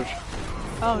a charge.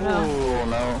 Oh no. Oh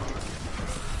no.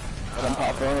 I'm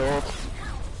popping on the ult.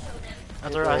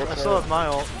 That's alright, I still have my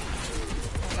ult.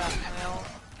 I got my ult.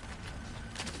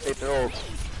 Take their ult.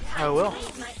 I will.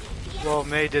 Well,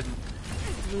 May didn't.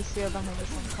 Lucio behind us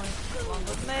some point, along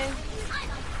with May.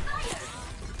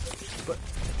 But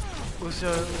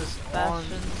Lucio is on.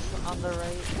 Bastion's on the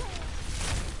right.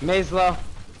 May's low.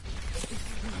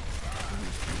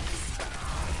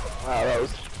 Wow, that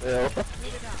was ill.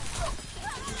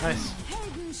 Nice.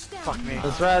 Fuck me.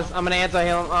 Let's res. I'm gonna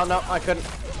anti-heal him. Oh no, I couldn't.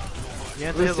 You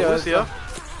anti-heal the Lucio.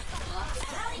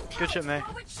 Good shit, May.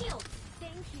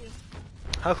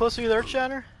 How close are you there,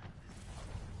 Shanner?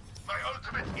 My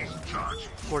ultimate is charged.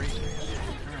 42.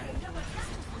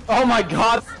 Oh my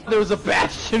god, there was a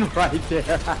Bastion right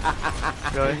there.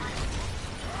 Really?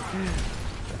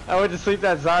 I went to sleep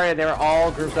that Zarya, they were all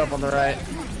grouped up on the right.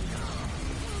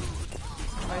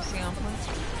 Mercy on point.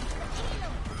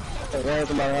 Ryan's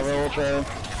about to have an ultra.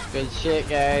 Good shit,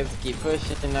 guys. Keep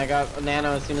pushing. I got a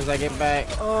nano as soon as I get back.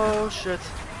 Oh shit.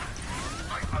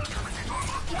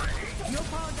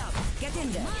 Get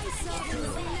in there. My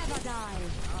soldiers never die.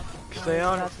 Stay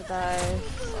on it. About to die.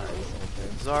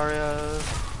 Sorry, soldier.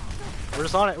 Zarya. We're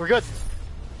just on it. We're good.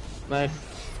 Nice.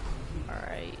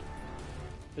 Alright.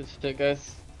 Good shit,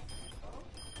 guys.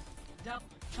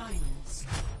 Finals.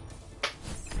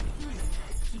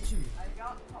 3-2.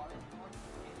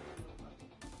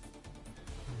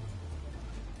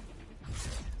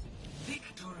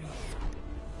 Victory.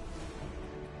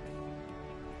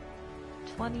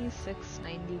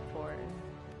 2694.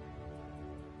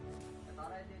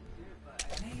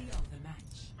 Play of the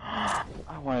match.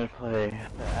 I wanted to play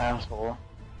the asshole.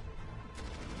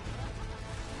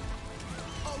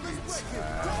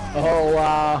 Oh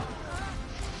wow.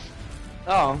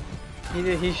 Oh,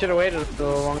 he should have waited a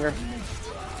little longer.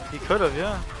 He could have,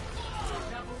 yeah.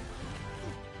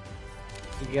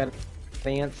 He got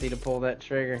fancy to pull that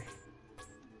trigger.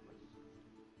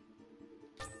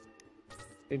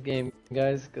 Good game,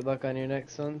 guys. Good luck on your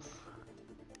next ones.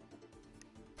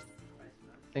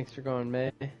 Thanks for going,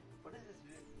 May.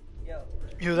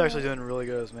 He was actually doing really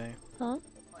good as May. Huh?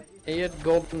 Hey, you had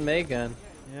golden May gun.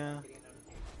 Yeah.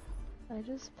 I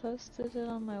just posted it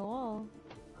on my wall.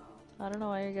 I don't know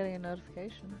why you're getting a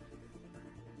notification.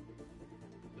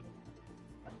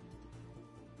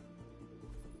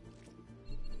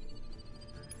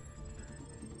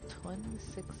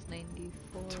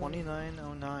 $26.94.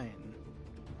 2909.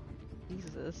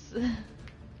 Jesus.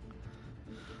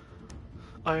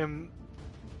 I am.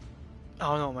 I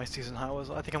don't know what my season high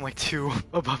was. I think I'm like 2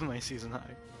 above my season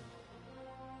high.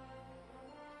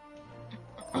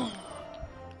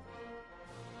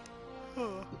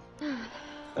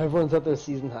 Everyone's at their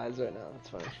season highs right now. That's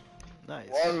fine.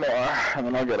 Nice. One more, and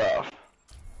then I'll get off.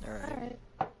 Alright.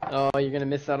 Oh, you're gonna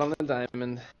miss out on the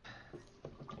diamond.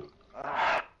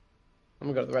 I'm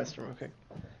gonna go to the restroom real quick.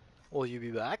 Will you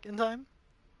be back in time?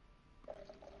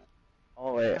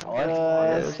 Oh wait,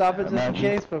 Stop it just in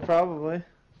case, but probably.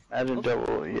 Imagine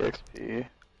double EXP.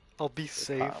 I'll be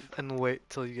safe and wait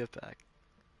till you get back.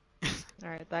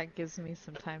 Alright, that gives me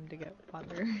some time to get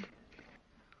water.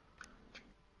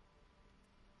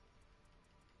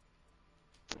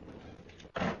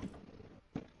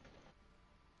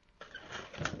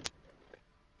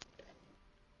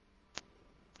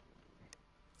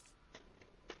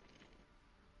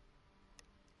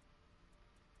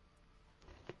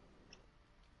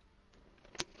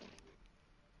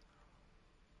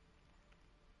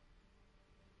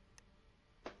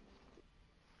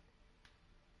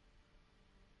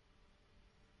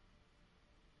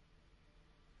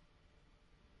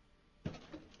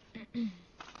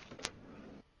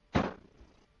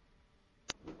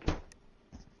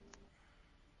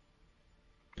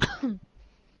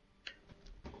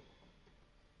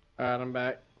 Alright, I'm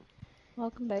back.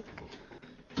 Welcome back.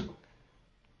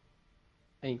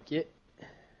 Thank you.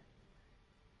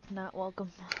 Not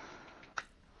welcome.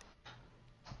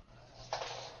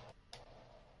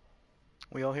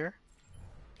 We all here?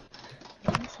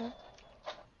 I think so.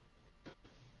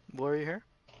 Boy, are you here?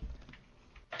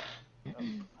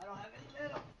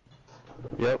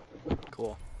 Yep.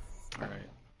 Cool. Alright.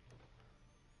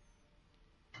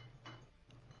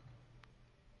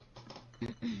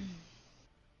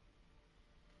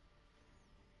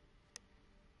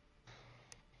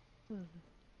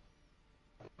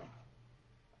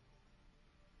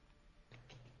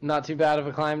 Not too bad of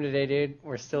a climb today, dude.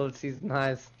 We're still at season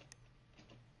highs.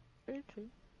 Very true.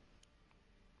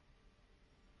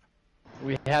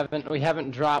 We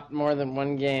haven't dropped more than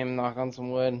one game, knock on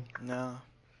some wood. No.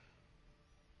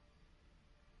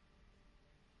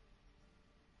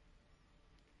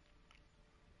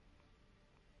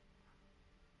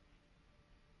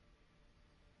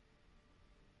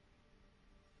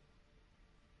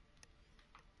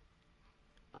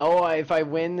 Oh, if I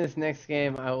win this next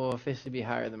game, I will officially be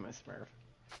higher than my Smurf.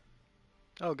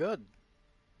 Oh, good.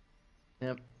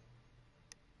 Yep.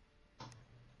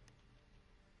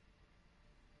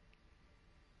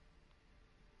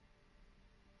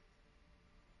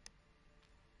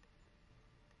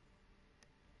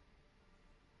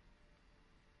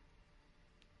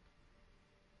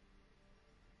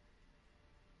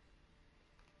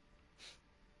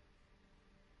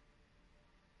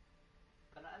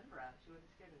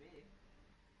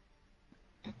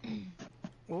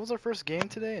 What was our first game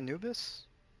today? Anubis?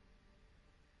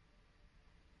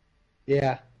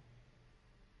 Yeah.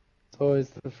 It's always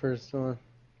the first one.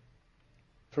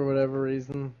 For whatever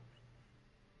reason.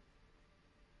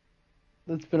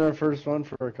 That's been our first one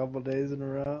for a couple days in a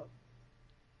row.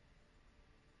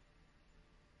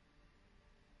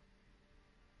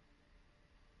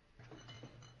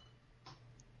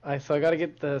 So I gotta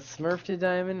get the Smurf to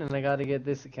Diamond, and I gotta get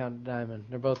this account to Diamond.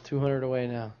 They're both 200 away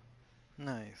now.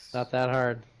 Nice. Not that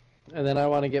hard. And then I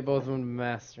want to get both of them to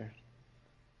Master.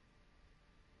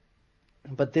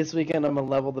 But this weekend I'm gonna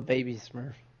level the baby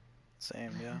Smurf.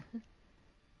 Same, yeah.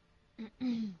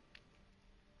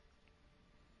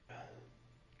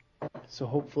 So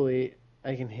hopefully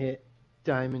I can hit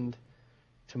Diamond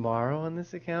tomorrow on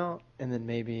this account, and then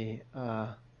maybe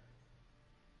the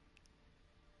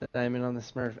Diamond on the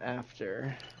Smurf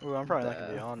after. Ooh, I'm probably not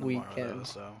gonna be on tomorrow, weekend. though,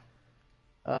 so.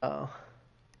 Oh,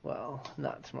 well,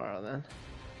 not tomorrow then.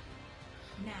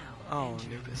 Oh,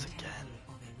 Anubis again.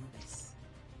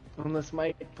 Unless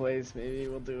Mike plays, maybe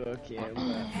we'll do okay, but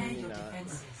maybe not.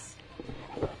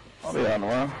 I'll be on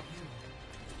tomorrow.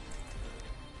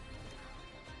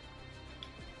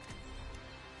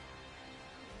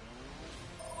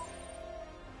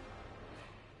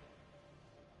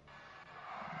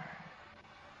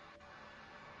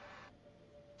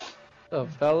 So,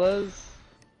 fellas,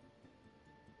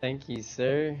 thank you,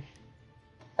 sir.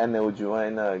 And then would you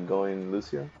mind going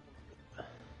Lucio?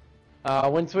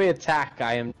 Once we attack,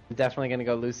 I am definitely gonna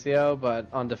go Lucio, but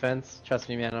on defense, trust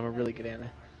me, man, I'm a really good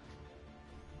Ana.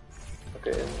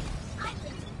 Okay.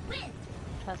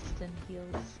 Trust in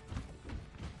heals.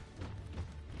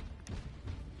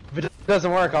 If it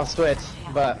doesn't work, I'll switch,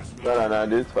 but... No,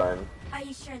 dude, it's fine. Are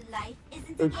you sure life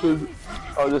isn't It's just,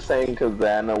 I was just saying because the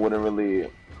Ana wouldn't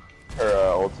really,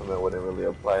 her ultimate wouldn't really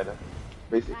apply to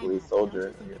basically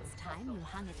Soldier.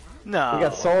 No. We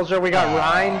got Soldier, we got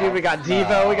Ryan, dude, we got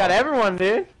d.va, we got everyone,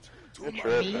 dude.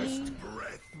 Me,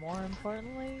 more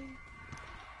importantly.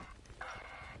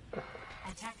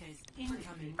 Attackers incoming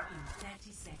in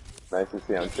 30 seconds. Nice to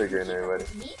see I'm triggering everybody.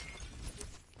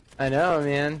 I know,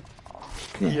 man.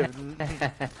 Yeah.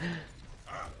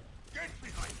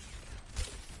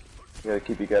 You gotta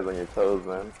keep you guys on your toes,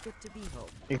 man.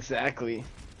 Exactly.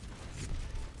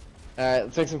 Alright,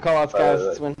 let's make some callouts, guys.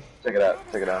 Let's win. Check it out,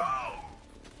 check it out.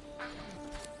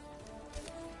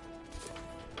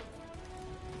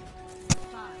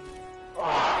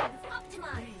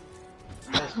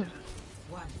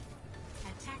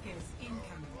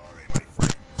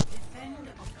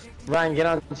 Ryan, get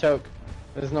on choke.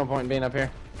 There's no point in being up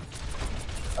here.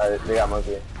 Alright, they got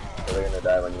monkey. So they're gonna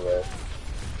die when you live.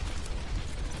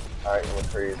 Alright, I'm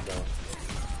freeze now.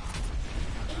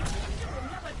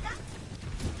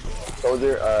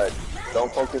 Soldier,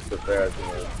 don't focus the fair as you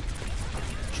move.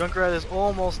 Junkrat is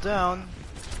almost down.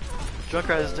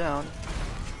 Junkrat is down.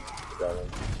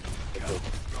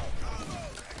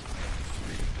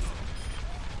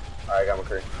 Alright, got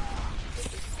McCree.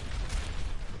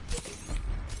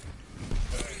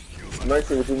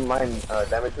 Mercy, would you mind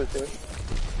damage boosting me?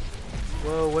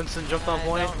 Whoa, Winston jumped on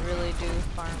point. I don't really do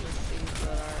pharmacy,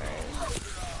 but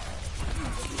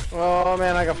Oh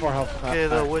man, I got 4 health. Okay,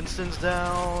 the Winston's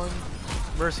down.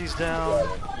 Mercy's down.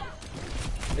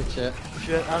 Good shit.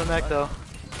 Shit, out of mech though.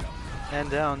 And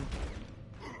down.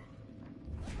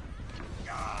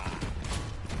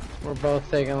 We're both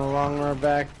taking a long road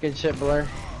back. Good shit, Blur.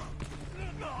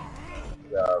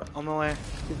 Yeah. On the way.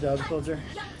 Good job, soldier.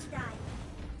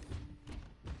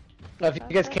 If you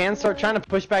guys can, start trying to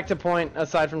push back to point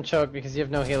aside from choke because you have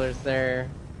no healers there.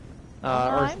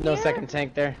 Or no second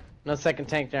tank there. No second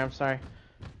tank there, I'm sorry.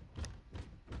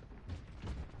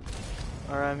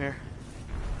 Alright, I'm here.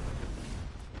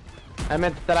 I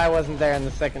meant that I wasn't there and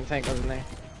the second tank wasn't there.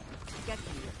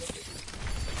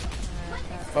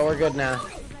 But we're good now.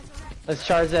 Let's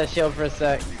charge that shield for a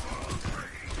sec.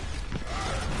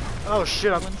 Oh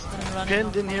shit, I'm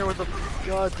pinned in here with a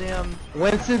goddamn...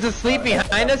 Winston's asleep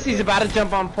behind us, he's about to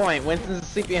jump on point. Winston's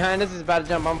asleep behind us, he's about to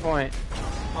jump on point.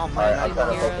 Oh man,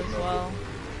 Mercy's here as well.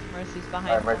 Mercy's behind.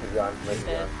 Alright, Mercy's gone. Mercy's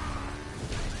gone.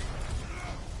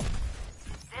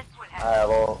 I have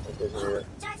all.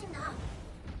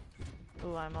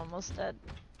 Ooh, I'm almost dead.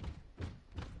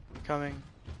 Coming.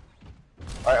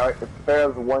 Alright, if Fair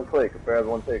has one click, if Fair has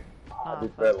one tick. I'll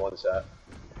do Fair one shot.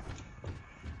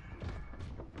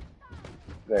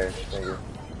 There, thank you.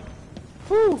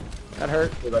 Whew! That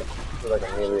hurt. We're like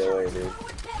a melee away, dude.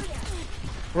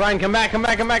 Ryan, come back, come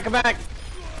back, come back, come back!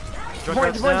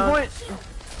 Point, point!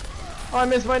 Oh, I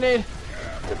missed my nade.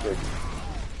 Good.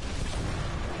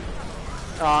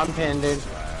 Oh, I'm pinned, dude.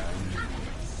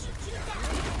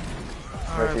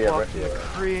 Alright, block the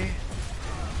McCree.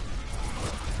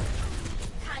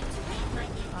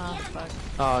 Oh, fuck.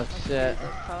 Oh, shit.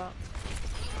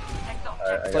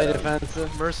 Play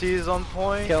defensive. Mercy's on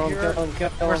point. Kill him, here. kill him, kill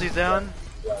him. Mercy's down.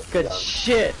 Good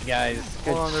shit, guys.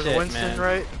 Good Hold on, there's shit, a Winston man.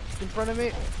 right in front of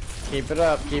me. Keep it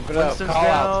up, keep it Winston's up. Call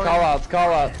outs, down. call outs,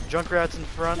 call outs. Junkrat's in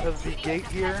front of the gate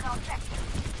here.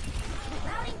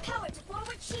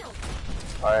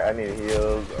 Alright, I need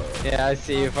heals. Yeah, I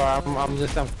see you far. I'm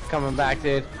coming back,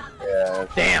 dude. Yeah.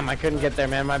 Damn, I couldn't get there,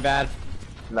 man. My bad.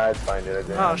 Nah, it's fine, dude.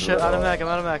 Oh shit, out of mech, I'm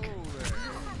out of mech.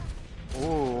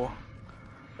 Ooh.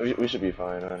 We should be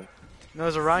fine, man. No,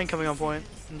 there's a Ryan coming on point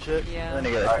and shit. Yeah. I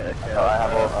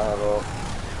have all.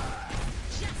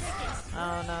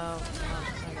 Oh no.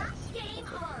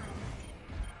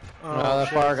 Oh, that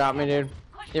far got me, dude.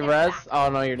 You res? Oh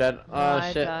no, you're dead. Oh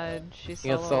I shit. died. She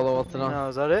You got solo ulted on. No,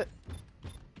 is that it?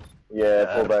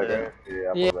 Yeah, pull back, right?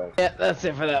 Yeah, pull back. Yeah, that's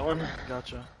it for that one.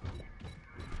 Gotcha.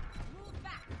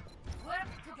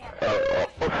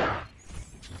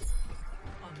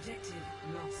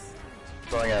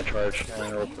 Throwing out charge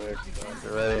real quick.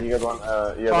 You're ready. You guys want,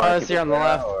 Forest here on the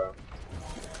left.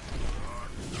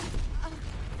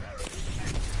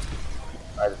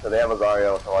 Alright, so they have a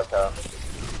Zarya, so watch out.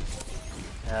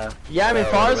 Yeah, I mean,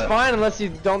 Far's fine unless you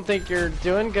don't think you're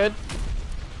doing good.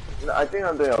 No, I think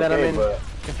I'm doing okay, Then, I mean, but...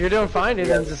 if you're doing fine, dude,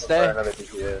 then just stay. Another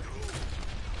TPS.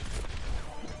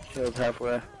 Shield's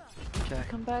halfway. Okay.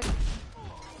 Come back.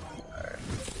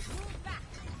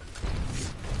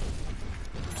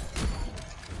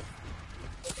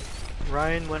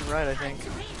 Ryan went right, I think.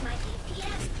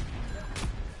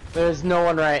 There's no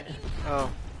one right.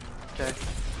 Oh. Okay.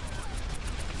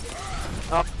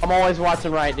 Oh, I'm always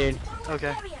watching right, dude.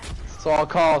 Okay. So I'll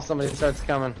call if somebody starts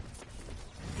coming.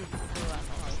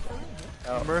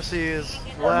 Mercy is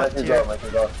left Mercy's here. off,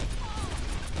 Mercy's off.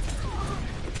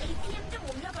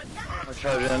 I'll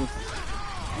charge in.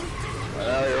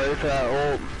 You're ready for that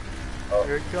ult. Oh.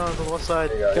 Here it comes on the left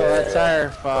side. Kill that tire.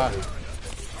 Fuck.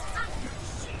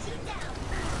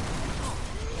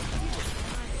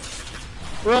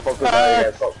 Focus Zarya,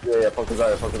 guys. Yeah, focus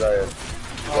Zarya.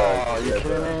 Oh, you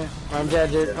kidding me? I'm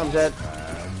dead, dude. I'm dead.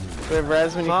 We have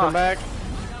res when you come back.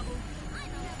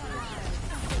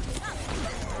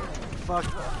 Fuck.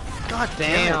 God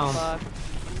Damn. damn.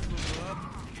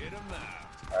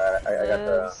 I got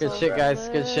the... Good shit, guys.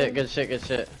 Good shit, good shit, good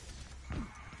shit.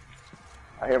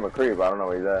 I hear McCree, but I don't know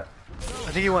where he's at.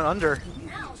 I think he went under.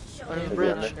 Under the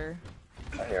bridge. Under.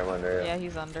 I hear him under, Yeah,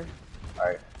 he's under.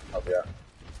 Alright, help you out.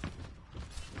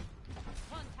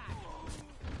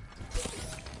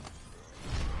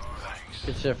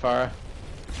 Good shit, Farah.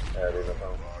 Yeah, dude, no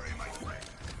problem.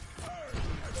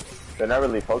 They're not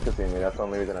really focusing me, that's the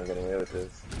only reason I'm getting away with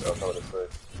this. I don't know what it's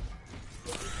worth.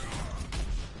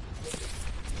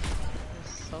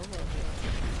 Solo.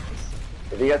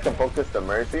 If you guys can focus the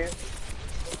Mercy, Yeah,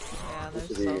 this there's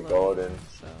should be solo. golden.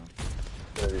 So.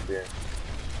 Gonna be here.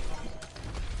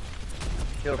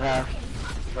 Shield half.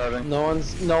 Charging. No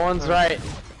one's right.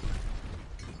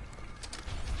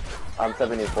 I'm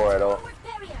 74 at all.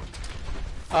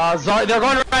 They're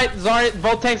going right. Zarya,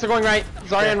 both tanks are going right.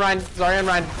 Zarya and Ryan. Zarya and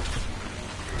Ryan.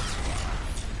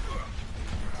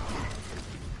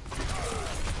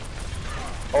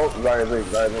 Oh, Ryan's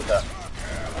weak up.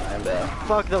 I'm dead.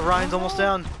 Fuck, the Ryan's almost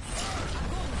down.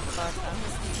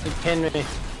 He pinned me.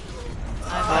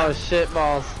 Oh shit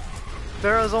balls.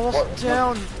 Farrah's almost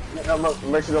down.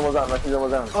 Mercy's almost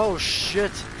down. Oh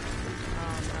shit.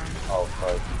 Oh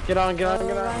fuck. Get on. Oh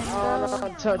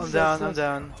no, touch. I'm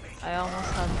down. I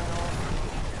almost had my ult.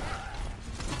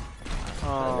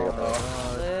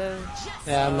 Oh. Live.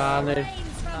 Yeah, I'm on it.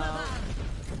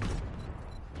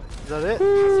 Is that it?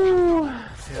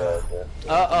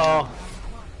 Yeah.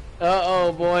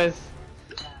 Uh-oh, boys.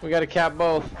 We gotta cap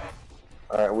both.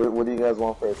 Alright, what do you guys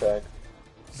want for attack?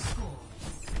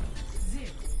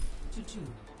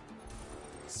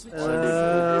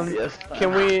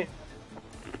 Can we...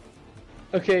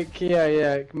 Okay,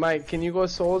 yeah. Mike, can you go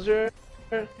soldier?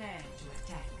 Prepare to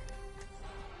attack.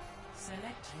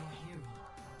 Select your hero.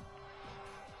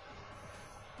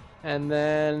 And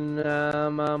then,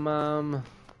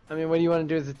 I mean, what do you want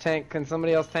to do as a tank? Can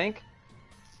somebody else tank?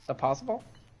 Is that possible?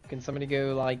 Can somebody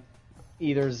go, like,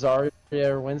 either Zarya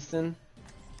or Winston?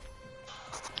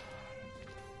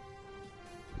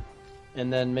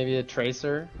 And then maybe a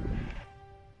Tracer?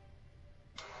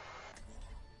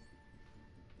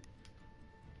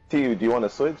 T, do you want to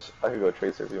switch? I could go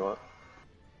Tracer if you want.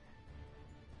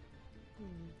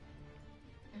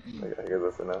 I guess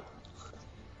that's enough.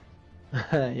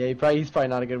 Yeah, he's probably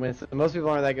not a good Winston. Most people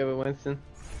aren't that good with Winston.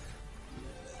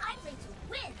 I'm ready to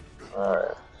win.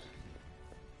 Alright.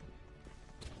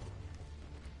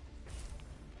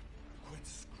 Quit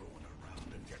screwing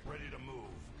around and get ready to move.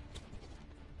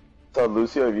 So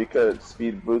Lucio, if you could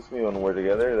speed boost me when we're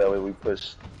together, that way we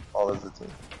push all as a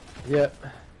team. Yep.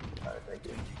 Alright, thank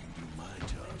you.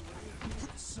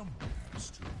 Someone has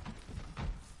to.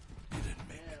 You didn't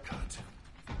make the cut.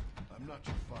 I'm not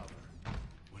your father.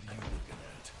 What are you looking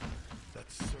at?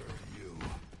 That's serve you.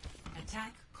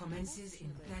 Attack commences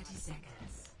in 30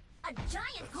 seconds. A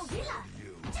giant gorilla,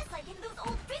 just like in those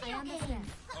old video games.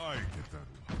 I get that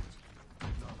right.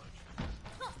 Knowledge.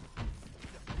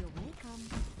 You're welcome.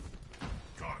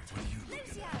 Got it. What are you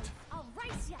looking at? I'll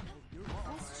race ya.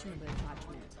 Questionable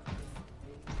judgment.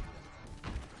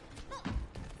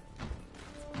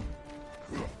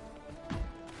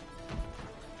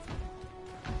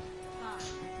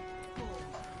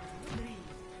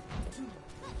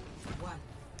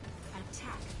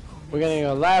 We're gonna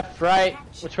go left, right.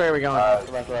 Which way are we going?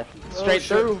 Left. Straight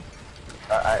through.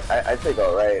 I take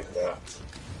all right. Yeah.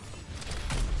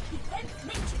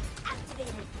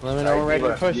 Let me know we're ready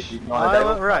to push. I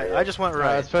went right. I just went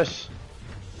right. Let's push.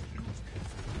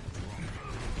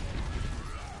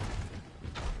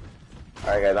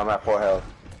 Alright guys, I'm at 4 health.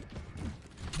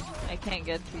 I can't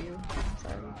get to you. I'm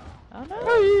sorry. Oh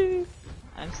no!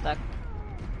 I'm stuck.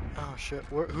 Oh shit.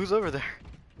 Who's over there?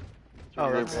 Oh,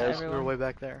 that's we're way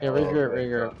back there. Yeah,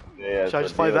 regroup. Yeah, should I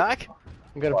just fly back?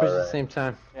 I'm gonna push at the same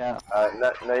time. Yeah.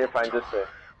 No, you're fine. Just stay.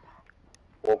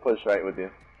 We'll push right with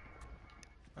you.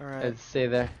 Alright. Let's stay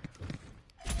there.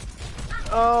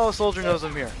 Oh, soldier knows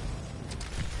I'm here.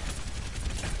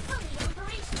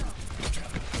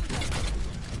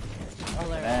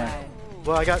 Man.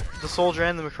 Well, I got the soldier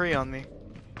and the McCree on me.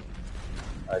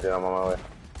 I did. I'm on my way.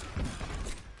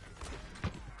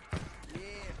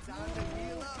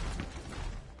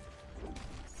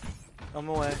 I'm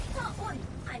away.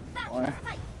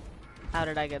 How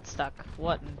did I get stuck?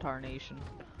 What in tarnation?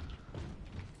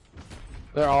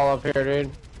 They're all up here,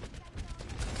 dude.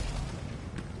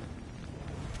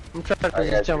 I'm trying to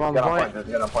just jump on the point.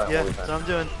 Yeah, that's what I'm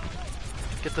doing.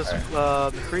 Get this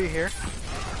McCree here.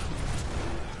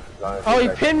 Oh, he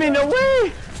pinned me, no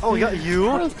way! Oh, he got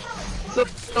you?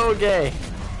 So gay.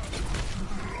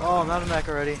 Oh, I'm out of mech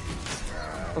already.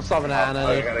 I'm stopping that,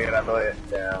 Oh, you gotta get out of the way.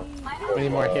 Damn. We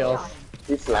need more heals.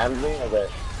 He slammed me? Okay.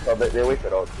 So they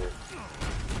wasted all two.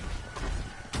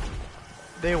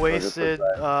 They wasted,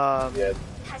 yeah.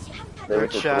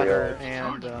 Root Shatter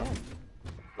and,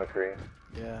 McCree.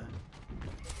 yeah.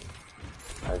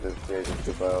 I just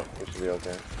scoop out. We should be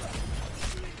okay.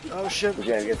 Oh shit. We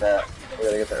gotta get that. We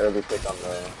gotta get the early pick on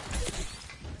the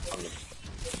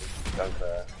junk.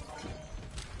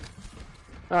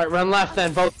 Alright, run left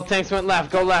then. Both tanks went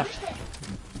left. Go left.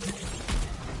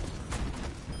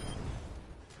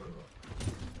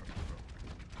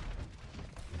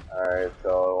 Alright,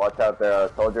 so watch out there.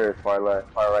 Soldier is far right.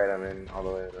 I mean, all the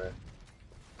way right.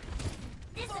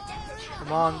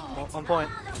 Come on point.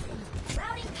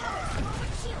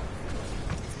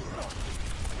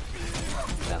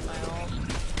 Got my ult.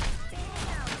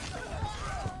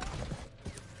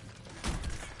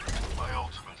 My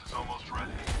ultimate is almost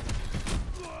ready.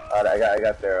 Alright, I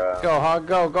got their. Go, Hog.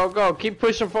 Go. Keep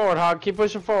pushing forward, Hog. Keep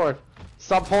pushing forward.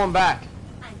 Stop pulling back.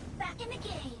 I'm back in the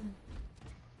game.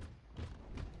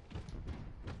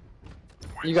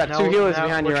 You got two healers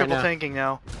behind you we're right now. triple tanking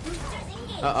now.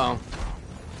 Uh-oh.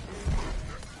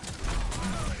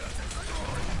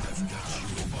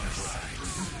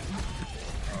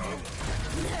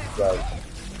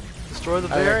 Destroy the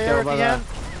barrier if you can.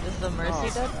 Is the Mercy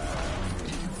dead?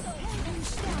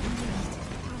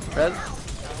 Red?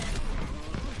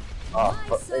 Oh,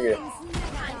 thank you.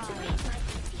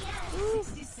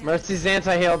 Mercy's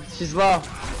anti-healed. She's low.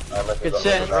 Good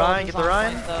shit. Ryan, get the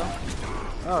Ryan.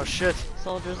 Oh shit.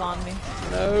 Soldiers on me.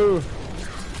 No.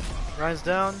 Ryan's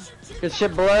down. Good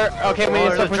shit, Blur. Okay, we need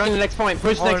to start pushing the next point.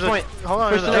 Push the next point. Hold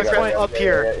on, Push the next point. Up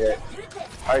here. Yeah.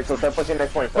 Alright, so start pushing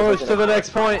next point. Push to the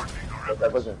next point.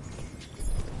 Start pushing.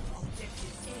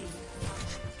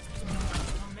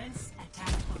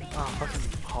 Oh, fucking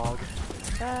hog.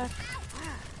 Back.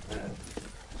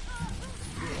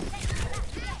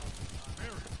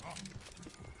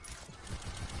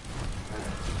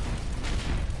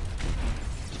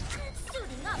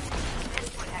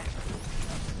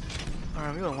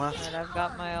 Alright, we going left. Alright, I've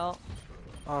got my ult.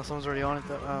 Oh, someone's already on it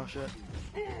though. Oh shit.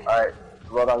 Alright,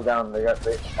 roll down. They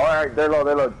alright, they're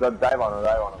low. Dive on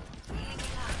them.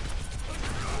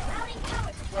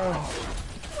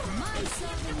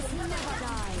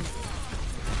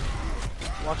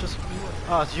 Watch us.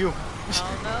 Oh, it's you.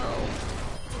 Oh no.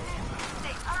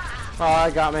 Oh,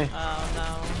 that got me. Oh no.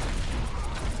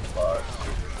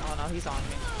 Oh no, he's on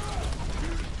me.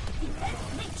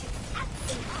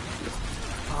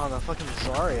 Oh, the fucking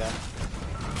Zarya.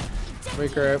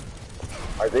 Regroup.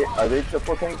 Are they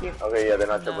triple tanking? Okay, yeah, they're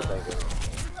not triple tanking.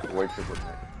 We're triple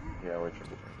tanking. Yeah, we're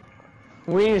triple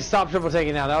tanking. We need to stop triple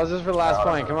taking now. That was just for the last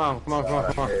point. Come on.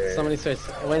 Yeah. Somebody switch.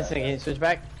 Winston, can you switch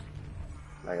back?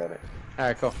 I got it.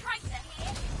 Alright, cool.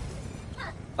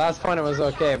 Last point it was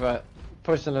okay, but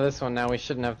pushing to this one now, we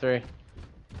shouldn't have 3.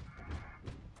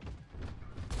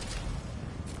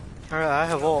 Alright, I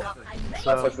have ult.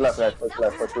 So... Push left.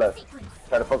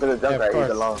 Try to focus the jump right, he's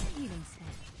alone.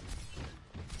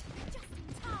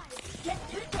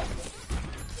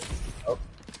 Oh.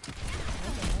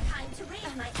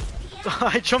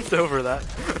 I jumped over that.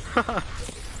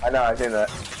 I know, I seen that.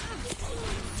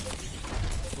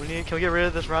 Can we get rid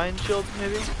of this Ryan shield,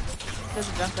 maybe? There's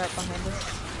a jump right behind us.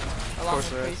 Along with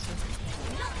Tracer.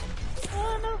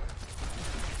 Oh no.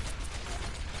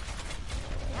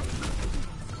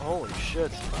 Holy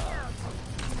shit.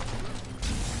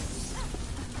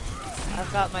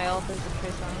 I've got my ult, there's a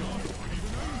Tracer on me.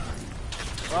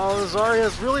 Oh, the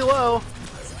Zarya's really low.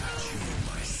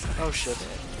 Oh shit.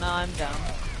 No, I'm down.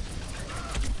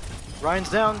 Ryan's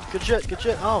down. Good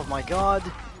shit. Oh my god.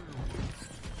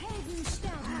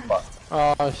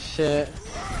 Oh shit.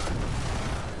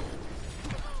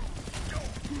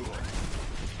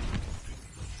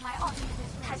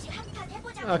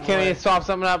 Oh, can we swap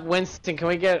something up? Winston, can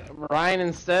we get Ryan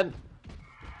instead?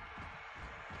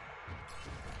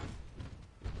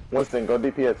 Winston, go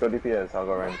DPS, I'll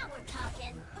go Ryan.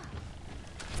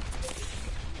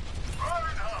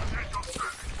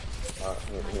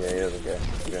 Yeah, he doesn't get.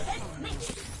 Okay.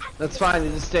 That's fine,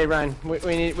 just stay Ryan. We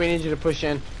need you to push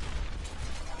in.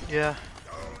 Yeah.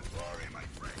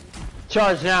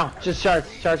 Charge now. Just charge.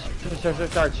 Charge.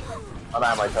 I'm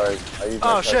at my charge. I use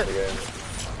my charge again.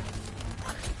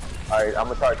 Alright, I'm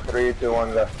gonna charge 3, 2,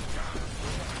 1, go.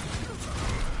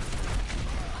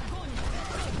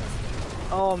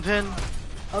 Oh, I'm pinned.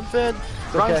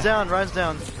 Ryan's down.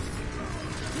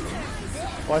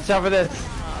 Watch out for this.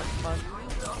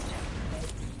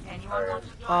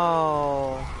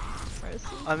 Oh.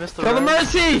 I missed the Kill the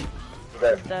Mercy!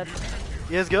 He's dead.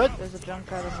 He is good? There's a jump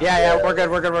right on Yeah, we're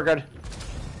good.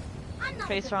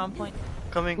 Tracer on point.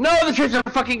 Coming. No, the Tracer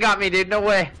fucking got me, dude. No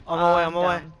way. I'm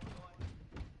away.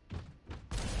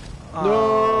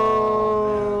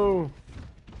 No.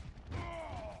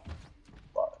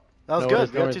 That was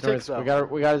good. We got 2 ticks though.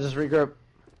 We gotta just regroup.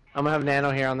 I'm gonna have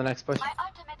Nano here on the next push.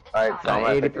 Alright, so I'm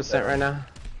at 80% right now.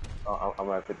 Oh, I'm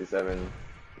at 57.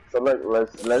 So look,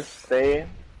 let's stay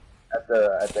at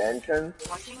the entrance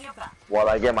while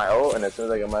I get my ult, and as soon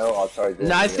as I get my ult, I'll charge it.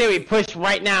 No, I say we push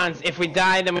right now, and if we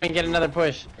die, then we can get another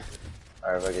push.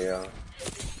 Alright, okay, yeah.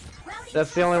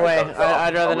 That's the only way.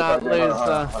 I'd rather not lose. Hold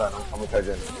on, I'm gonna charge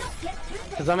in.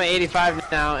 Cause I'm at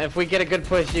 85 now. If we get a good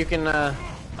push, you can.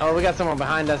 Oh, we got someone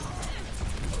behind us.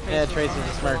 Yeah, Tracer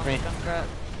just marked me.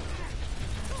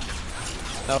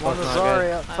 On the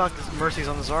Zarya. Fuck, this Mercy's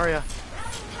on the Zarya.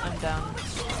 I'm down.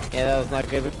 Yeah, that was not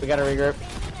good. We gotta regroup.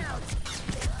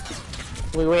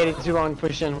 We waited too long to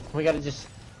push in. We gotta just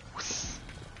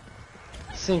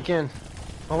sink in.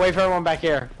 I'll wait for everyone back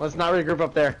here. Let's not regroup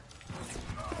up there.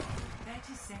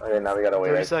 Okay, now we gotta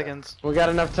wait. 30 seconds. We got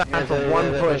enough time for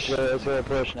one push. Let's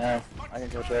push now. I can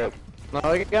push up.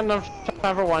 No, we got enough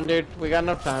time for one, dude. We got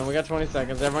enough time. We got 20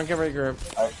 seconds. Everyone can regroup.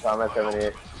 Alright, so I'm at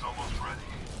 78.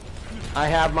 I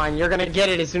have mine. You're gonna get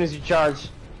it as soon as you charge.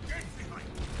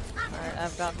 Alright,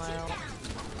 I've got my ult.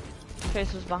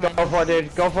 Tracer's behind Go for it,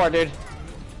 dude. Go for it, dude.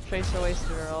 Tracer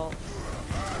wasted her ult.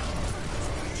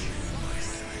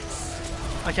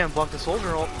 I can't block the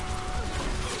soldier ult.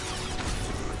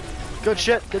 Good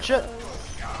shit, good shit.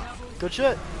 Good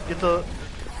shit. Get the...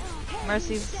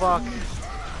 Mercy's... Fuck.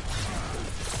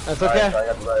 That's okay.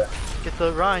 Get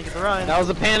the Ryan, get the Ryan. That was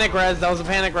a panic res. That was a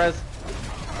panic res.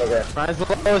 Okay. Ryan's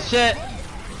low as shit.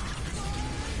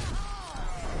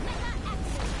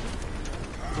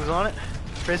 Who's on it?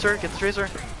 Tracer, get the Tracer.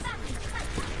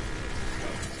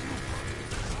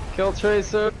 Kill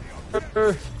Tracer.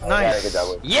 Nice.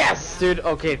 Yes, dude.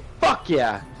 Okay. Fuck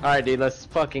yeah. All right, dude. Let's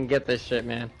fucking get this shit,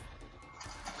 man.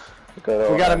 We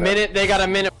got a minute. They got a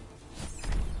minute.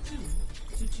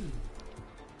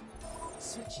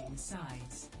 Switching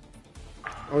sides.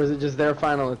 Or is it just their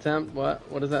final attempt? What?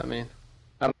 What does that mean?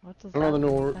 I don't know the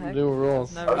new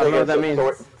rules. I don't know what that means.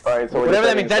 Whatever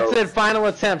that means. That's their final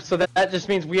attempt. So that just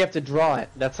means we have to draw it.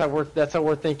 That's how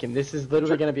we're thinking. This is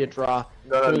literally gonna be a draw.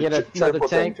 Can we get another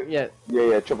tank? Yeah.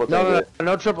 Yeah, triple tank.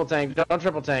 No triple tank. No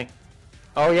triple tank.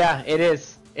 Oh yeah, it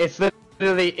is. It's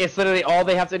literally all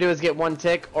they have to do is get one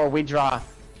tick or we draw.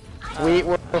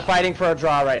 We're fighting for a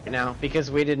draw right now because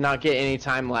we did not get any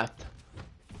time left.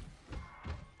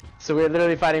 So we're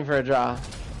literally fighting for a draw.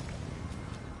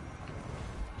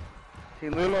 Hey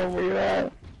Lilo, where you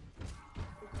at?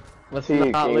 Let's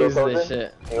not lose this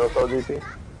shit. Can you go DP?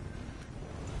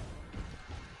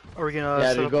 Are we gonna yeah,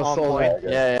 set dude, up go on solo. point?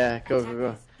 Yeah,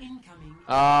 go.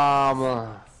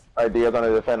 Alright, do you guys want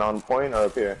to defend on point or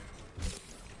up here?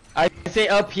 I say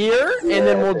up here, and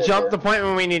then we'll jump the point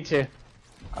when we need to.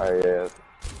 Alright, yeah.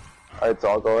 Alright, so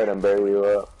I'll go ahead and bury you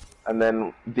up. And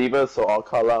then D.va, so I'll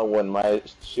call out when my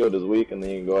shield is weak, and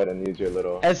then you can go ahead and use your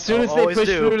little... As soon as they push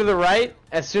through to the right,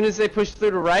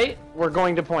 we're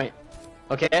going to point.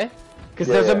 Okay? Because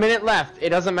there's a minute left. It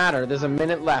doesn't matter. There's a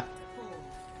minute left.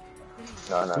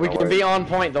 No, we can be on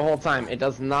point the whole time. It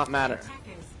does not matter.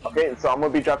 Okay, so I'm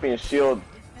gonna be dropping a shield,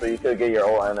 so you could get your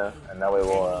ult, Anna, and that way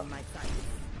we'll...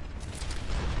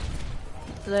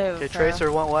 Okay,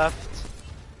 Tracer went left.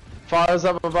 Fire's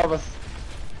up above us.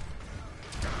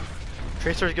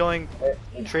 Tracer's going.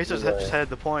 Tracer's just headed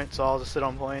the point, so I'll just sit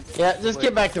on point. Yeah, just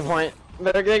get back to point.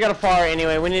 They got a fire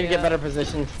anyway. We need to get better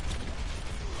positioned.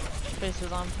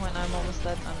 Tracer's on point. I'm almost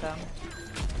dead. I'm down.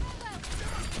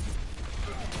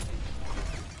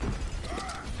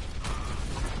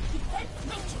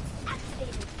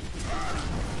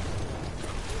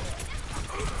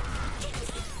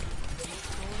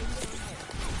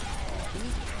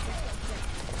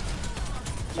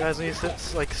 You guys need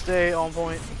to like stay on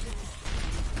point.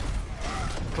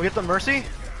 Can we get the Mercy?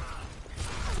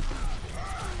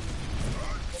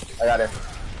 I got it.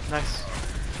 Nice.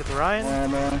 Get the Ryan.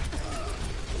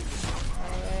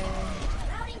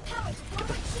 Get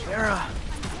the Pharah.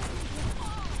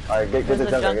 Alright, get the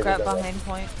There's a Junkrat behind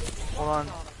point. Hold on.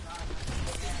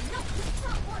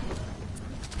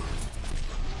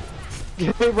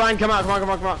 Ryan, come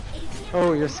on.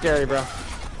 Oh, you're scary, bro.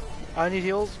 I need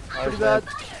heals. Pretty bad.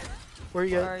 Where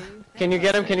you at? Can you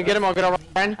get him? I'll get over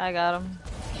Ryan. I got him.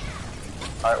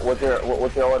 Alright, what's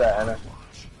your order, Anna?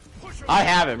 I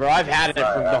have it, bro. I've had it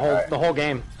for the whole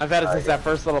game. I've had it since that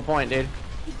first little point, dude.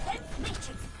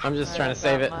 I'm just trying to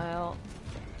save it.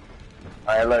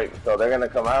 Alright, look, so they're gonna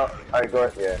come out. Alright, go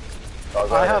ahead, yeah.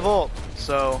 So I have ult,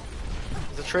 so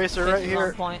there's a Tracer right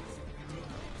here. Point.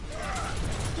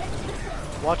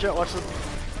 Watch out, watch the...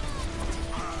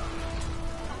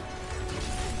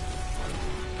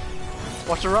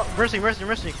 Watch the Mercy.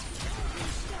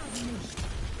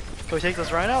 Can we take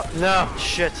this Ryan out? No.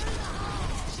 Shit.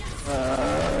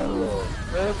 Yeah,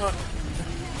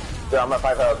 I'm at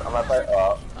 5 health.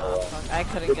 I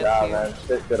couldn't good get job, to you. man.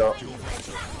 Good up.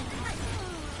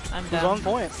 I'm Who's down. on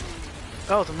point?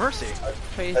 Oh, it's a Mercy.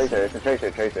 Tracer. Good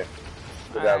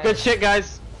job. Good shit,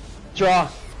 guys. Draw.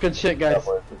 Good shit, guys.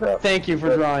 Thank you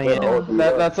for drawing it.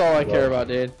 That's all I care about,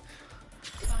 dude.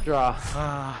 Draw.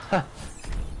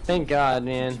 Thank God,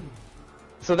 man.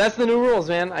 So that's the new rules,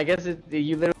 man. I guess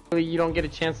you don't get a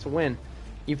chance to win.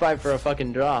 You fight for a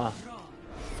fucking draw.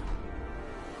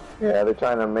 Yeah, they're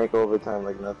trying to make overtime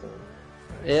like nothing.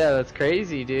 Yeah, that's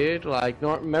crazy, dude. Like,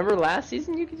 remember last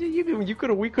season? We could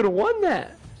have won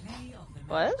that.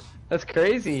 What? That's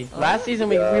crazy. Last season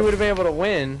we would have been able to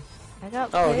win. I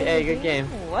got hey, good game.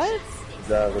 What?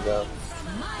 Good job.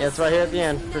 Yeah, it's right here at the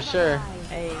end, for sure.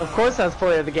 Hey. Of course that's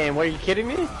player of the game. What, are you kidding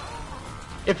me?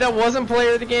 If that wasn't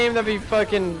player of the game, that'd be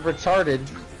fucking retarded.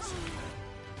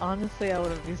 Honestly, I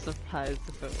wouldn't be surprised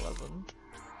if it wasn't.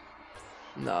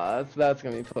 No, that's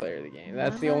gonna be player of the game.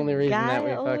 That's the only reason that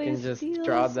we fucking just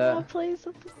drawed that. Plays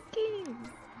of the game.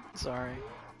 Sorry.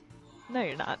 No,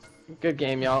 you're not. Good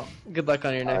game, y'all. Good luck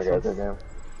on your next one. Good game.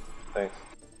 Thanks.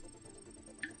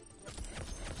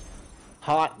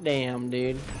 Hot damn,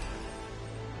 dude.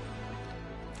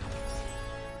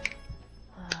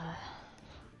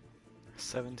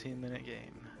 17-minute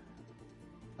game.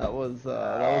 That was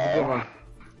a good one.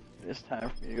 It's time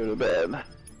for me to go to bed.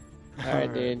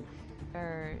 Alright, dude.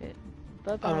 Alright.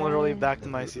 Bye-bye. I'm literally back to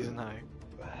my season high.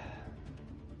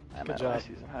 I'm Good at job. my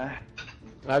season high.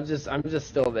 I'm just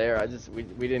still there. We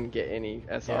didn't get any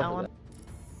SR for that.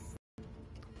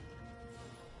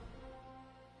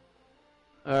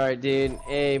 Alright, dude.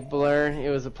 Hey, Blur, it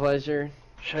was a pleasure.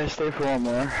 Should I stay for one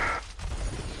more?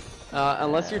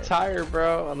 Unless you're tired,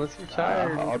 bro. Unless you're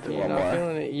tired. I'll do you're one not more.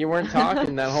 feeling it. You weren't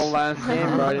talking that whole last game,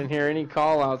 bro. I didn't hear any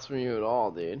call-outs from you at all,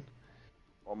 dude.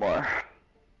 One more.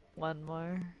 One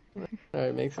more.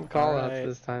 Alright, make some call-outs Alright.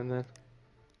 this time, then.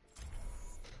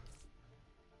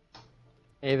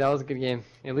 Hey, that was a good game.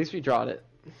 At least we drawed it.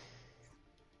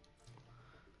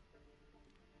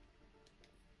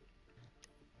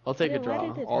 I'll take a draw Why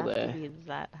did it all have day. to be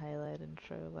that highlight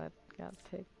intro that got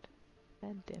picked?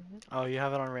 God damn it. Oh, you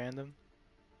have it on random?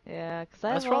 Yeah, because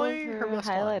I That's have all probably of her her best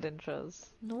highlight one. intros.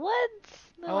 What?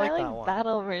 No, I like I that like one.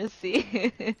 Battle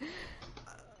Mercy.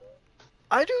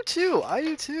 I do too,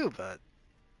 but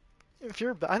if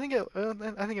you're, I think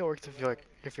it works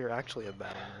if you're actually a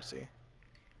Battle Mercy.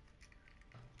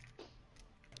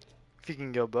 If you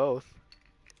can go both.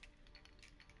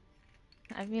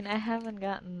 I mean, I haven't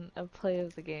gotten a play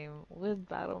of the game with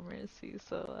Battle Mercy,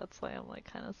 so that's why I'm like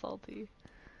kind of salty.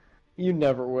 You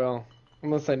never will.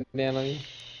 Unless I land on you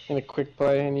in a quick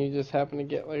play and you just happen to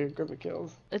get like a grip of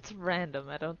kills. It's random.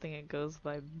 I don't think it goes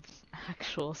by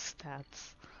actual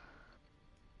stats.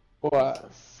 What?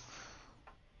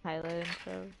 Highlight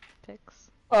intro picks.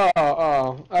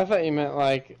 Oh, I thought you meant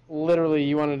like literally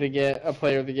you wanted to get a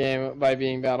player of the game by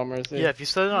being Battle Mercy. Yeah, if you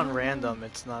set it on random,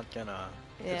 it's not gonna.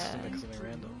 Yeah. It's just make something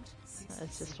random.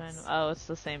 It's just random. Oh, it's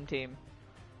the same team.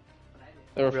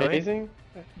 They were Really? facing?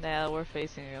 Yeah, we're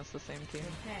facing against the same team.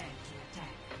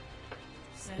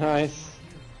 Nice.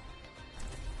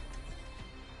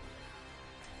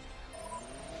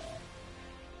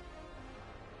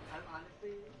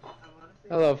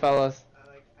 Hello, fellas.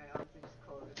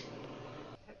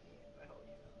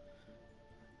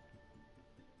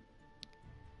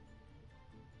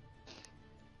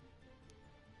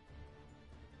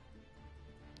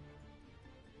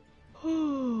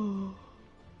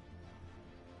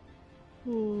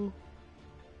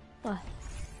 What?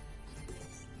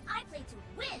 I play to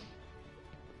win.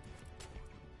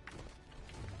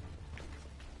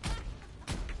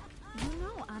 You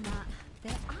know, Anna,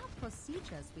 there are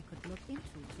procedures we could look into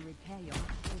to repair your...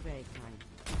 You're very kind.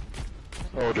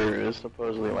 Soldier is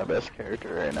supposedly my best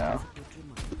character right now.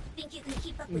 Think you can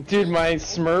keep up with Dude, my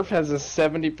Smurf has a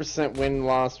 70%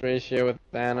 win-loss ratio with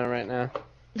Anna right now.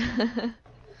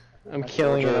 I'm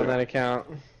killing it on that account.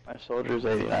 My soldier's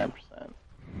 89%.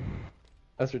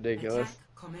 That's ridiculous. Attack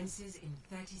commences in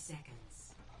 30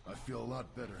 seconds. I feel a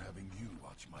lot better having you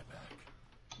watch my back.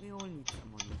 We all need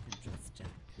someone who can trust Jack.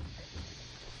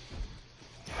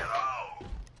 Hello!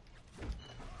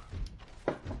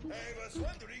 I was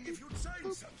wondering if you'd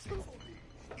sign something for me.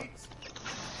 It's...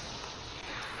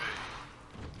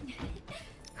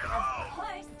 Hello! Of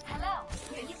course. Hello.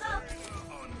 Here you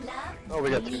go. Love. Oh, we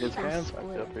got 2 good scans. I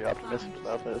feel pretty optimistic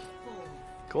about this.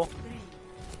 Cool.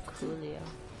 Coolio.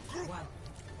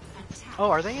 Oh,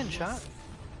 are they in chat?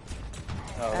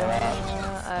 Oh, I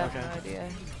have Okay. no idea.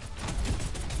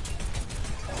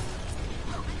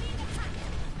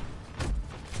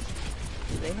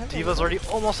 Do they have D.va's already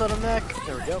almost out of mech.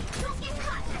 There we go.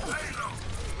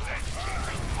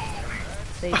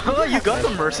 They Oh, you got the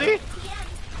Mercy?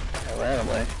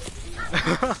 Randomly.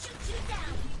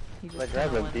 I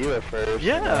grabbed a d.va first.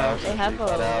 Yeah. and now They have she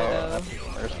cut a out.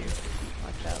 Widow. Mercy.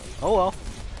 Watch out. Oh well.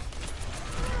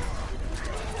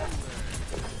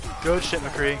 Good shit,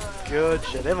 McCree. Good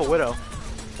shit. They have a Widow.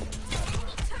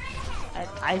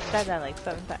 I said that like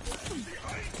 7 times.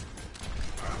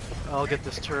 I'll get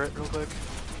this turret real quick.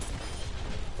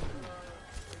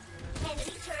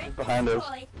 He's behind us.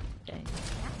 Dang.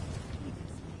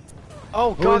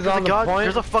 Oh Who god, is there's a on the god, point?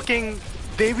 there's a fucking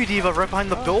baby D.va right behind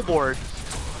the billboard.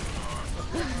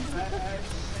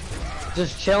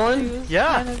 Just chilling? He was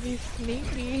Yeah. trying to be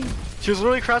sneaky. She was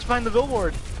literally crouched behind the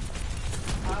billboard.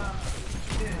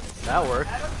 That worked.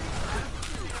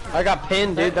 I got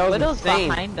pinned, dude. That was Widow's insane.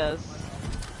 behind us.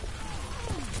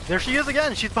 There she is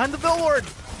again. She's behind the billboard.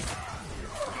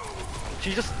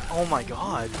 She just, oh my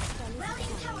god.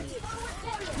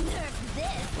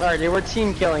 Alright, dude, we're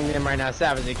team killing them right now,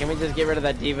 savagely. Can we just get rid of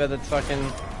that D.Va that's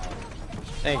fucking...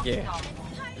 Thank you.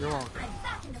 You're welcome.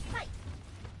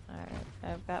 Alright,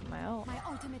 I've got my ult. My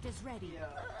ultimate is ready.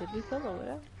 Did we kill the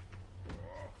widow?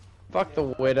 Fuck the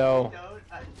widow.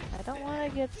 I don't want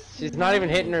to get. She's not even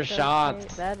hitting her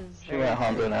shots. That is. She went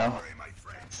Honda now.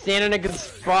 Stand in a good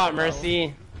spot,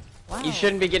 Mercy. Wow. You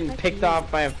shouldn't be getting picked off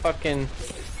by a fucking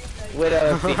widow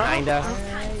that's behind us.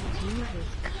 Alright, Jesus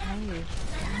Christ.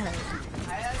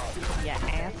 You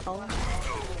asshole.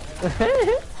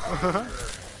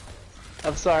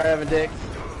 I'm sorry, I'm a dick.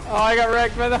 Oh, I got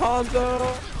wrecked by the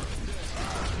Hanzo.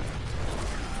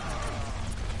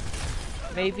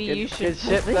 Maybe Good- you should good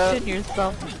shit, position though.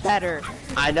 yourself better.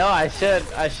 I know, I should,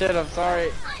 I'm sorry.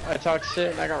 I talked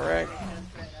shit and I got wrecked.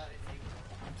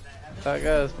 That's how it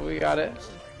goes, but we got it.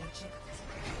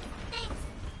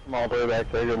 I'm all the way back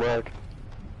there, good luck.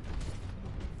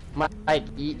 Mike,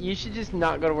 you should just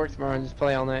not go to work tomorrow and just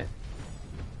play all night.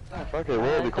 Oh, fuck it,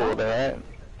 we'll be cool with that, right?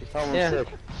 Just tell me Yeah. I'm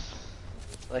sick.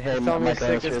 Like, hey, Tell me my you're sick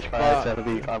parents as just fuck. to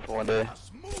be gone for one day.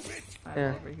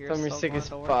 Yeah, here tell me you're still sick going as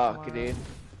to work fuck, tomorrow. dude.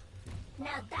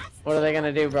 What are they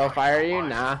gonna do, bro? Fire you?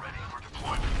 Nah.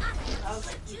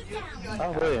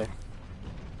 Oh, really?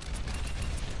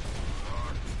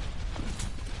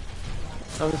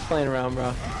 I'm just playing around,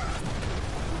 bro.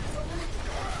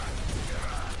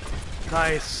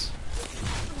 Nice.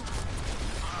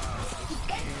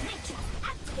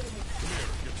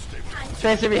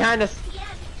 Tracer behind us.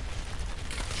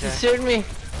 She's shooting me.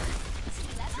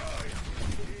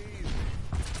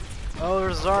 Oh,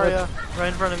 there's Zarya right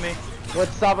in front of me.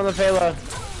 What's stopping the payload?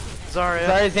 Zarya.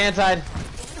 Zarya's anti.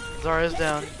 Zarya's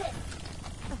down.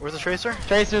 Where's the Tracer?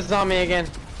 Tracer's on me again.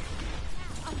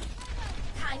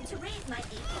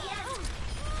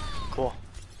 Cool.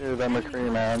 Dude, that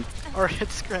McCree, man. Our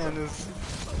hit scan is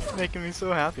making me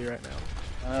so happy right now.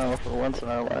 I know, for once in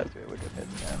our lives, we have a good hit,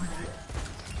 man.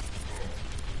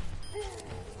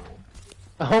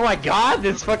 Oh my god,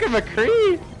 this fucking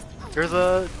McCree! There's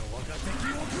a...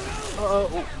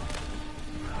 Uh-oh.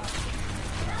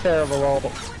 Terrible ult.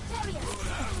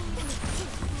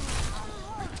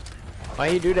 Why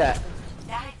you do that?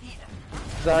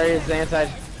 Zarya's anti.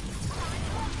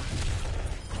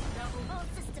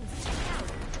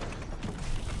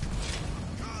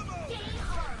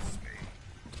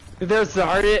 There's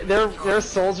Zarya, there's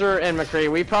Soldier and McCree.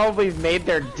 We probably made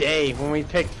their day when we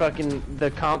picked fucking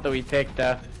the comp that we picked.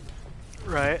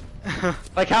 Right.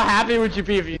 Like, how happy would you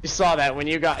be if you saw that when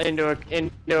you got into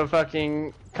a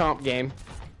fucking comp game?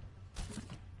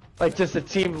 Like, just a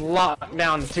team locked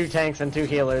down 2 tanks and 2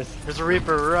 healers. There's a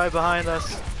Reaper right behind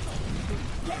us.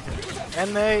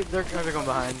 And they're going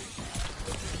behind.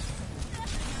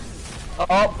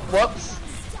 Oh, whoops.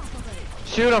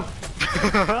 Shoot him.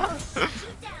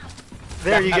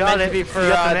 There, you got it. Be for, you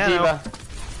got the nano. D.va.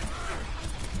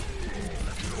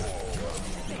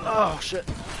 Oh, shit.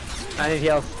 I need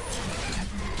heals.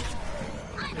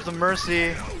 There's a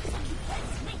Mercy.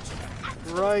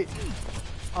 Right.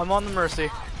 I'm on the Mercy.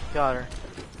 Got her.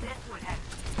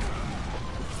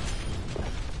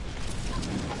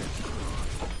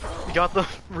 You got the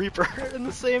Reaper in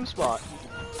the same spot.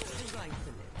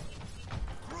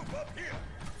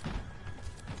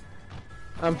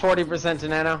 I'm 40% to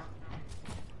nano.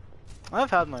 I've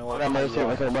had my luck. Oh, there's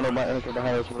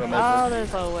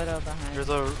a widow behind. There's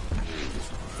a...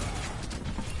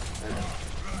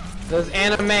 There's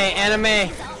anime.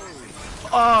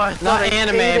 Oh, I thought Not I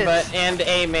anime, ate it. but and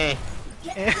a-may.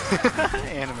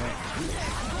 Anime.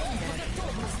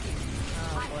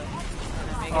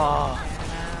 Oh.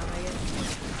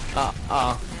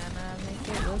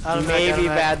 Maybe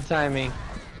bad timing.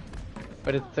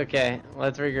 But it's okay.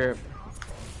 Let's regroup.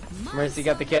 Mercy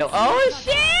got the kill. Oh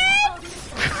shit!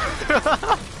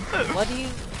 What do you...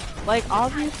 Like,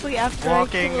 obviously after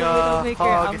Walking, I kill a Widowmaker,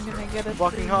 hog. I'm gonna get a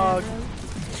Walking 3 hog. manas.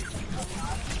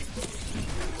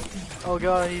 Oh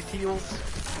god, I need heals.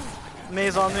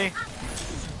 Maze on me.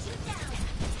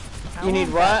 You need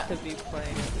what? To be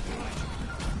playing.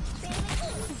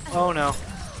 Oh no.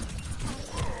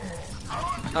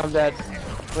 I'm dead.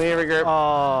 We need to regroup.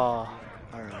 Oh.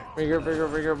 Alright.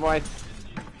 Regroup, boys.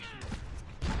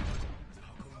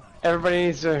 Everybody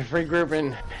needs to regroup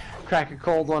and crack a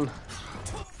cold one.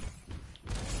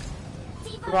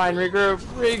 Ryan, regroup!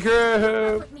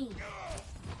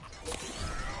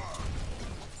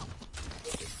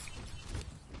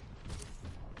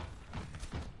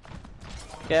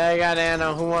 Yeah, I got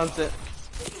Anno. Who wants it?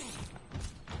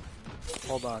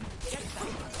 Hold on.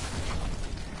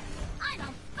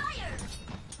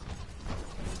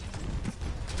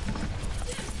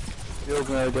 Heals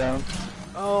me down.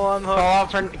 Oh, I'm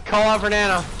hooked. Call out for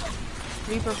Nano.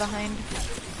 Reaper behind.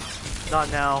 Not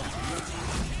now.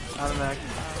 Out of mech.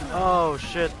 Oh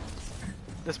shit.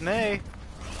 This May.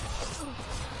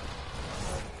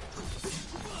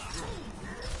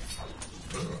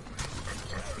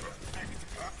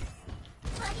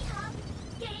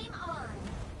 Game on.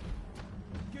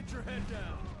 Get your head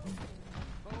down.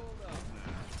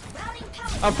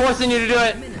 I'm forcing you to do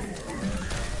it.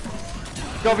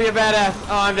 Go be a badass.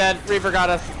 Oh, I'm dead. Reaper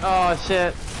got us. Oh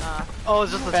shit. Oh,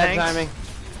 it's just the bad tanks? timing.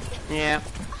 Yeah.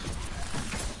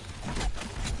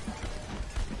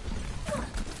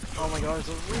 Oh my god, it's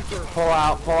a Reaper. Pull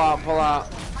out. Pull out. Pull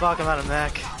out. Fuck, I'm out of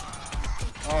mech.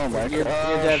 Oh my god. You're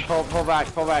dead. Pull back.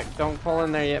 Pull back. Don't pull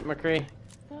in there yet, McCree.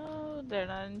 Oh, they're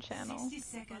not in channel. 60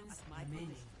 seconds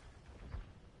remaining.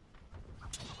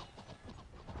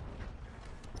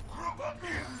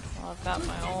 Oh, I've got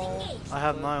my ult. I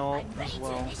have my ult as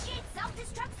well. I'm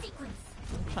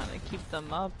trying to keep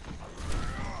them up.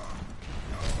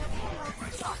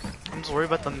 I'm just worried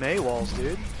about the May walls,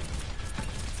 dude.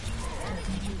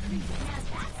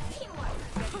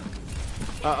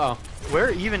 Uh-oh.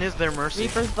 Where even is their Mercy?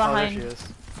 Reaper's Oh, there behind. she is.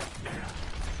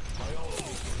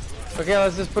 Okay,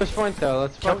 let's just push point though.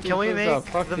 Let's fuck Can we these make up.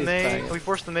 Fuck the these May? faggots. Can we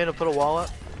force the May to put a wall up?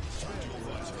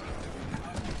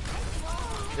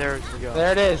 There we go.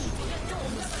 There it is.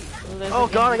 Oh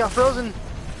god, I got frozen.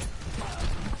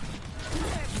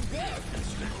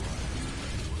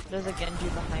 There's a Genji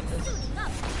behind us,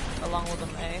 along with a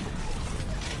Mei.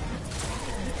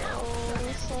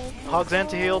 Oh, so Hog's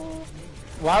anti-healed.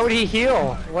 Why would he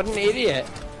heal? What an idiot.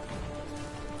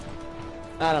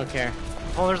 I don't care.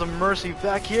 Oh, there's a Mercy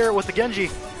back here with the Genji.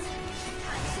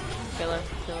 Kill her.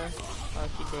 Oh,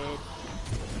 she did.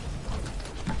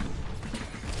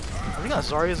 I think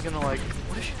Zarya's gonna like.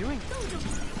 What is she doing?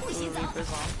 Blue Reaper's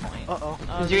on point. Uh-oh.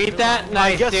 Did you eat that?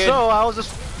 Nice, I guess dude. so. I was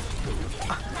just.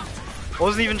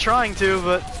 Wasn't even trying to,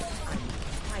 but.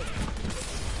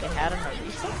 They had him at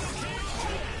least.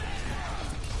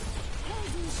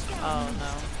 Oh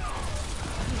no.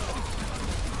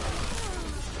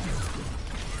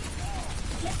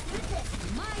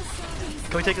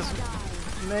 Can we take this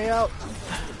May out?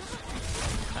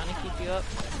 Trying to keep you up.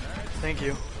 Thank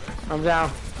you. I'm down.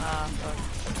 Fuck.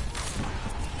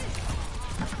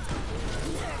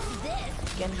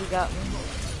 Genji got me.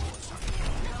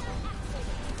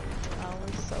 I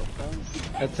was so close.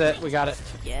 That's it. We got it.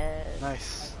 Yes.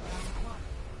 Nice.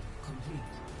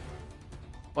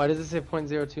 Why does it say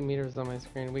 0.02 meters on my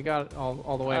screen? We got it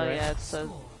all the way, Oh right? yeah, it says.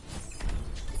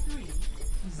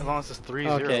 As long as it's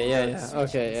 3-0. Okay, yeah.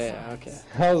 Okay, yeah. Okay.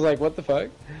 I was like, what the fuck?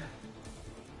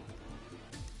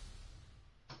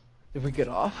 Did we get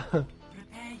off? Prepare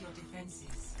your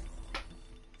defenses.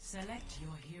 Select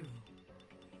your hero.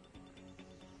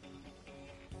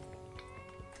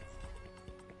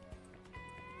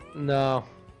 No.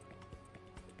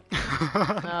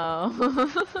 No.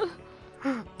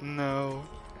 No.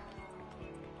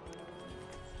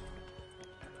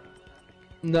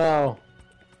 No.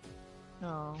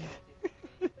 Oh.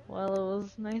 Well, it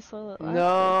was nice while it lasted.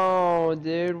 No,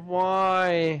 dude,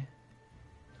 why?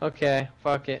 Okay,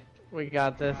 fuck it. We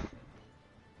got this.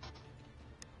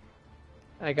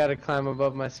 I gotta climb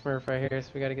above my smurf right here, so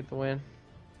we gotta get the win.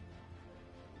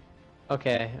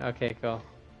 Okay, cool.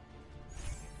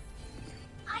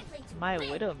 My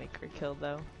Widowmaker kill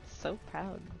though. So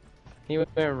proud. He went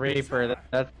Reaper,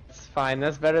 that's fine.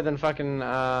 That's better than fucking,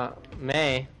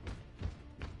 May.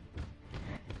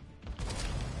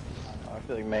 I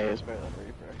feel like May is better than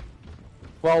Reaper.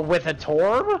 Well, with a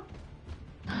Torb?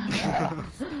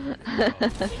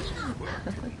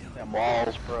 Damn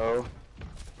walls, bro.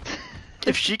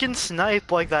 If she can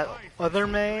snipe like that other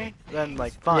May, then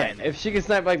like fine. Yeah, if she can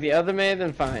snipe like the other May,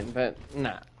 then fine, but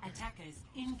nah. Attackers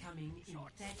incoming in 30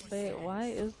 Wait, why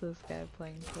is this guy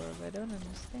playing Torb? I don't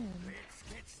understand.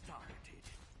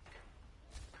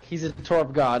 He's a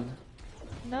Torb god.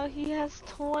 No, he has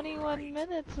 21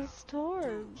 minutes as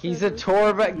Torb. He's a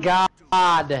Torb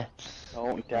god.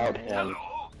 Don't doubt him.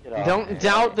 Get off. Don't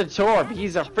doubt the Torb.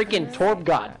 He's a freaking Torb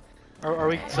god. Are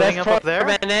we setting Best up Torb there?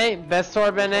 NA, best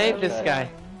Torb NA, this guy.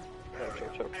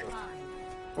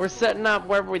 We're setting up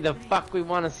wherever the fuck we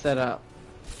want to set up.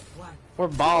 We're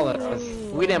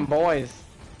ballers. We them boys.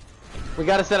 We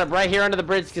gotta set up right here under the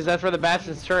bridge because that's where the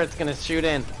Bastion's turret's gonna shoot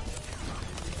in.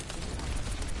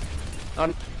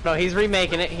 Oh no, he's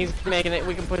remaking it. He's making it.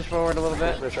 We can push forward a little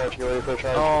bit. Push charge, get ready for a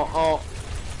charge. Oh.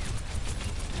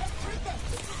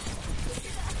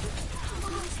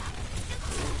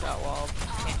 Got walled.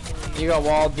 You got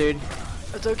walled, dude.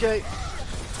 It's okay.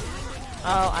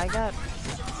 Oh, I got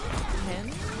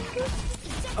pinned?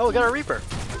 Oh, we got a Reaper.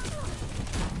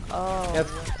 Oh, That's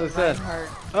what it said.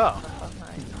 Oh.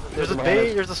 There's a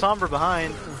Bay, there's a Sombra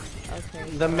behind. Okay.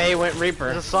 The May went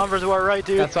Reaper. There's a Sombra to our right,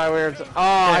 dude. That's why we were. Oh,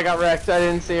 I got wrecked. I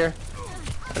didn't see her.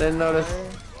 I didn't notice.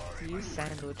 You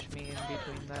sandwiched me in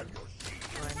between that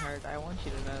Reinhardt. I want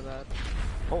you to know that.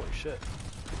 Holy shit.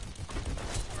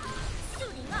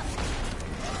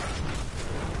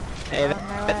 Hey,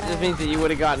 that just means that you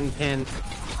would have gotten pinned.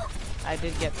 I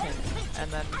did get pinned,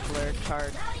 and then Blur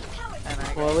charged, and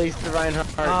I. Well, at least the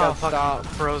Reinhardt got stopped.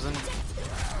 Frozen.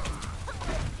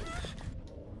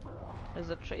 There's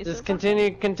a tracer. Just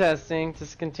continue contesting.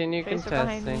 Just continue Tracer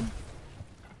behind contesting. me.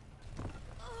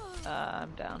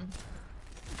 I'm down.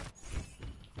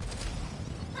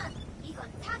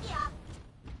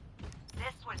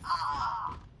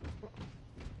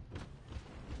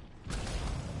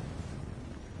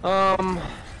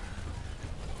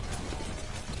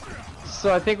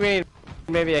 So I think we need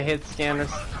maybe a hit scan or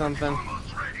something.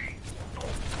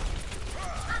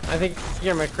 I think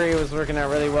your McCree was working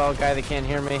out really well, guy that can't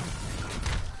hear me.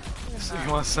 So you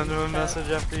want to send him a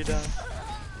message after you're done?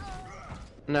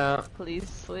 No. Please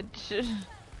switch.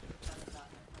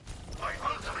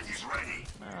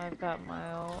 I've got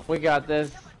my ult. We got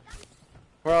this.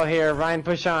 We're all here. Ryan,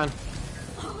 push on.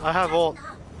 I have ult.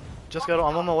 Just got.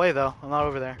 I'm on my way though. I'm not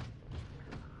over there.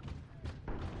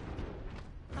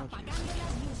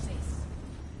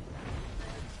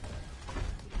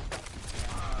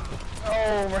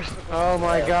 Oh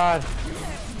my god.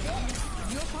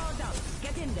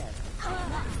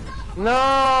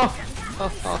 No!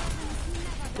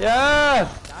 Yes!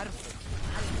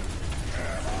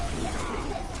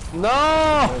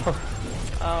 No!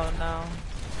 Oh no.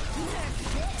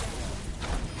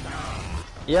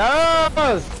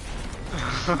 Yes!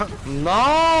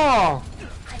 No!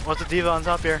 What's the D.va on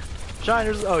top here?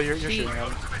 Shiners. Oh, you're shooting at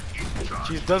her.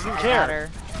 She doesn't care.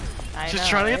 She's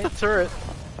trying to get the turret.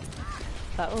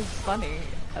 That was funny.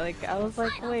 I was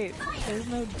like, wait, there's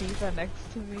no D.va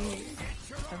next to me.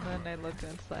 And then I looked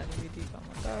and it's the enemy D.va. I'm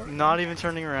like, oh. Not even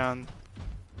turning around.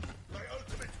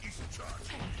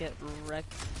 Get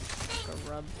wrecked.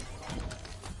 Scrubbed.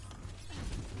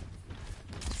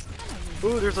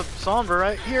 Ooh, there's a Sombra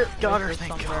right here. Got her,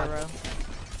 thank God.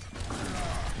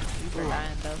 Super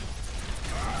dying though.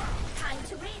 Time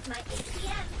to raise my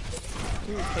APM.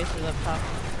 Ooh, Tracer's up top.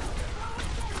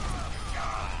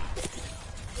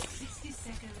 60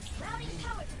 seconds.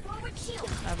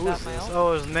 I've Who got is my this? ult.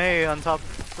 Oh, there's May on top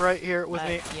right here with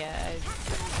me. Yeah, I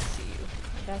see you.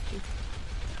 I got you.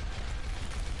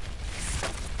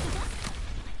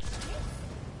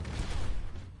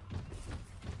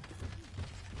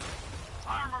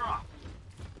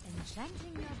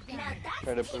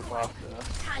 Try to poop off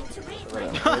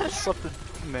I slept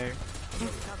with May.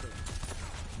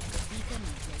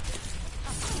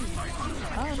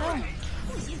 Oh no.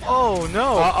 Oh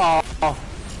no! Uh-oh.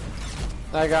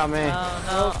 That got me. Oh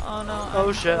no, oh no.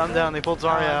 Oh shit, I'm down. They pulled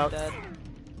Zarya out. Dead.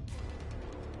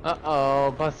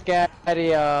 Uh-oh,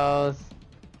 Buscadios.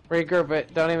 Regroup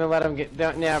it. Don't even let him get...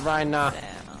 Yeah, Ryan, nah.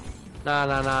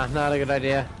 Nah, not a good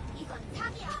idea.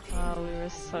 Oh, we were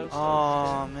so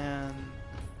Oh man.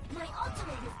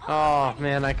 Oh,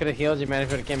 man, I could have healed you, man, if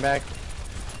you would have came back.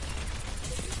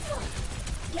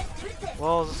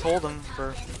 Well, just hold him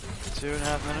for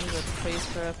 2.5 minutes. There's a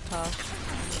Tracer up top.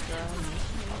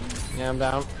 Yeah, I'm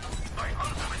down.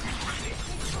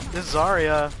 This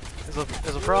Zarya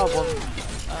is a problem.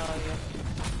 Oh yeah.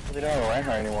 They don't have a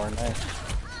Reinhardt anymore, nice.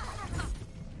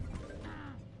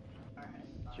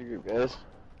 Two group guys.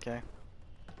 Okay.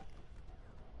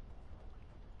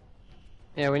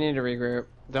 Yeah, we need to regroup.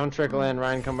 Don't trickle in,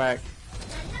 Ryan, come back.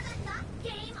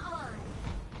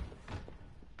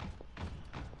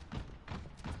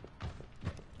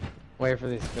 Wait for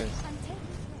these spins.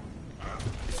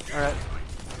 Alright.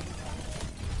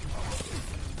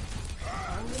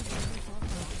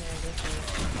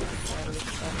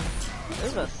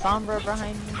 There's a Sombra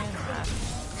behind me, man.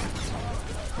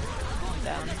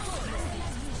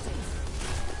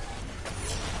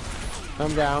 I'm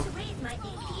I'm down. down.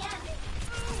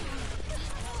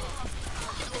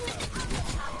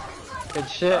 Good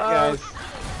shit, guys.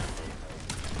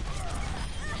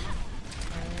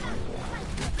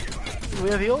 Do we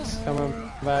have heals?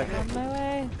 Coming back. I'm on my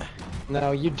way.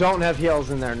 No, you don't have heals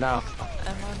in there, no.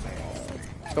 I'm on my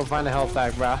way. Go find a health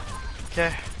pack, bruh.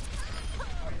 Okay.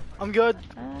 I'm good.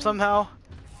 Somehow.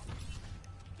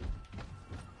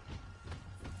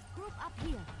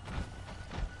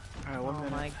 Alright, 1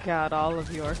 minute. Oh my god, all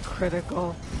of you are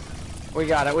critical. We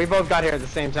got it. We both got here at the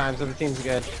same time, so the team's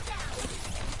good.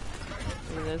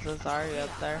 Ooh, there's a Zarya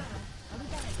up there.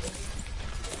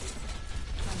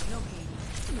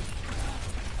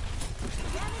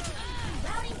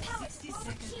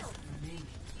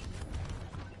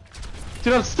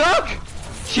 Dude, I'm stuck!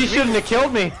 She shouldn't have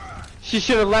killed me. She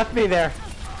should have left me there.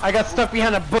 I got stuck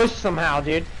behind a bush somehow,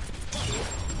 dude.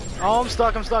 Oh, I'm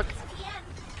stuck, I'm stuck.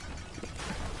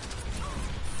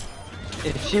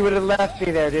 If she would have left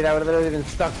me there, dude, I would have literally been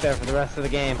stuck there for the rest of the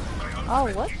game.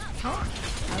 Oh, what? Huh?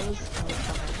 I was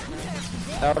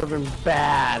That would have been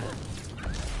bad.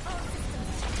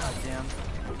 God damn.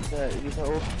 Use that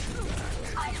ult.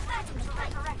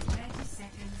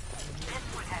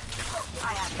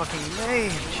 Fucking May,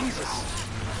 Jesus.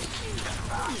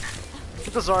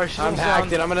 Get the Zarya, she's I'm hacked,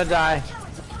 dude, I'm gonna die.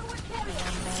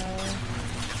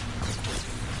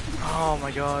 Oh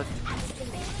my god.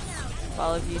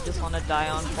 Well, if you just want to die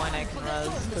on point, I can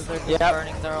res, because they're just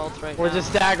burning their ults right now. We're just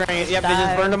staggering it. Yep, they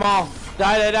just burned them all.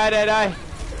 Die, die, die, die, die.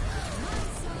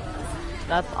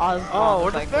 That's Oz. Oh,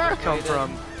 where did Farrah come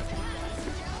from?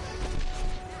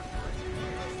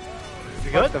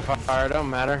 You good? Fuck the fire, don't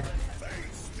matter.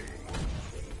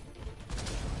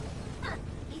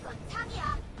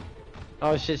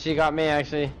 Oh shit, she got me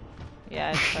actually. Yeah,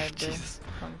 I tried to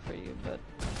come for you, but...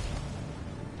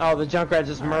 Oh, the Junkrat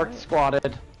just murked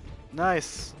squatted.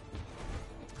 Nice.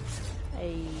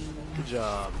 Hey. Good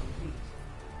job.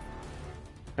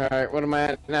 Alright, what am I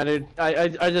at now, dude?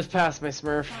 I just passed my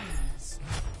Smurf.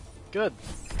 Good.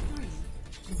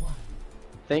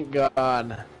 Thank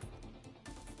God.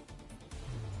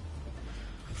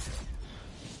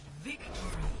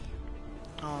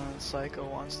 Oh, Psycho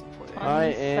wants to play. I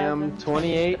am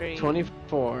 28,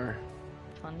 24.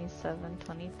 27,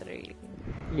 23.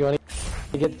 You want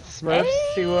to get the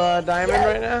Smurfs to Diamond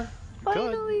right now?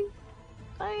 Finally!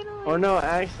 Finally! Or no,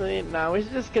 actually, no, we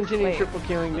should just continue triple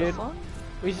queuing, dude.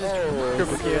 We should just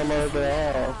triple queue.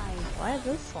 Why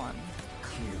this one?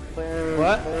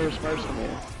 What?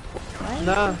 Why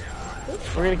Nah,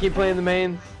 we're gonna keep playing the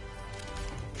mains.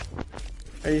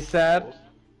 Are you sad?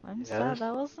 I'm sad.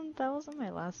 That wasn't my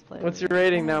last play. What's your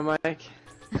rating now, Mike?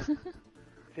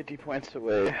 50 points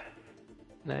away.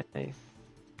 Nice.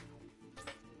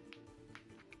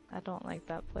 I don't like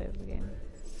that play of the game.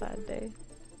 Sad day.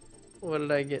 What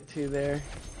did I get to there?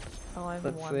 Oh, I'm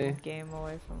Let's one see. game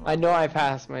away from. I know I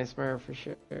passed my Smurf for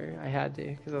sure. I had to,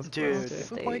 because I was Dude, close to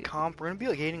if it. we play comp, we're gonna be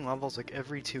like gaining levels like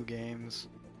every 2 games.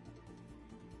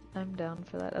 I'm down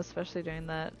for that, especially during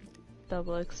that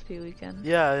double XP weekend.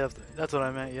 Yeah, that's what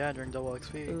I meant. Yeah, during double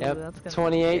XP. Ooh, Yep, that's gonna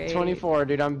 28, be great. 24,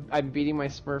 dude. I'm beating my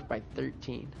Smurf by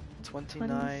 13.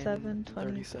 29, 27,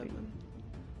 37.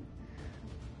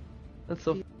 That's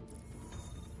so.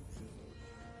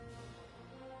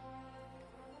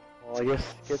 Well, I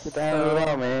guess get the diamond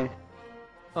without me.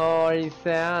 Oh, are you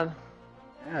sad?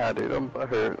 Yeah, dude, I'm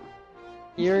butthurt.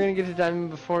 You were gonna get to diamond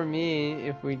before me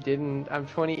if we didn't. I'm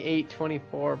 28,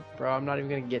 24, bro. I'm not even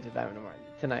gonna get to diamond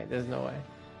tonight. There's no way.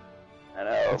 I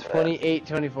know. It's 28,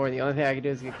 24. The only thing I can do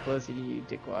is get closer to you,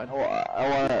 dickwad. I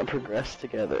wanna progress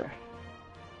together.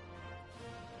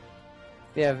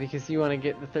 Yeah, because you want to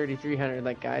get the 3,300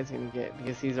 like Guy's gonna get,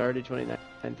 because he's already 29,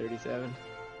 37.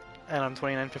 And I'm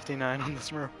 29.59 on the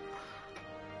Smurf.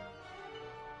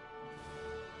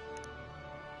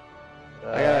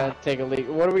 I gotta take a leak.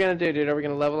 What are we gonna do, dude? Are we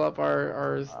gonna level up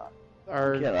our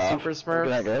Super Smurf? Good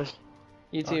night, guys.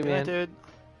 You too, Good man. night, dude.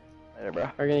 Later, bro.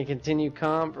 Are we gonna continue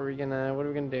comp? Or are we gonna? What are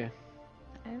we gonna do?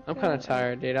 I'm kind of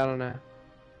tired, dude. I don't know.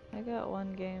 I got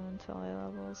 1 game until I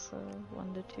level, so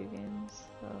 1 to 2 games.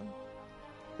 So.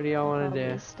 What do y'all want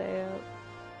to do? Stay up.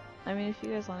 I mean, if you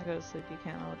guys want to go to sleep, you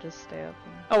can. I'll just stay up.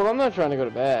 And... Oh, well, I'm not trying to go to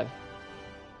bed.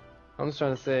 I'm just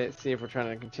trying to see if we're trying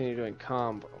to continue doing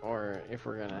comp or if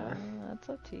we're gonna. That's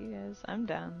up to you guys. I'm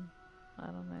down. I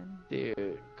don't mind.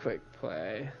 Do quick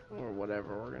play or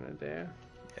whatever we're gonna do.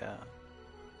 Yeah.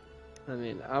 I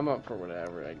mean, I'm up for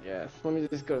whatever, I guess. Let me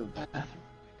just go to the bathroom.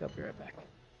 I'll be right back.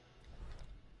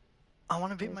 I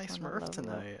want to beat my Smurf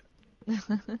tonight.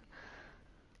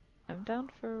 I'm down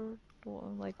for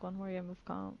like 1 more game of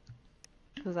comp.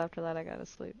 Because after that, I gotta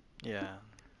sleep. Yeah.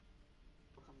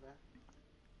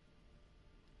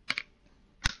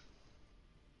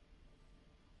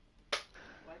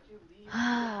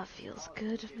 Ah, feels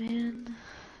good, man.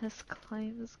 This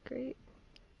climb is great.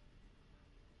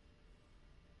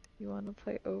 You want to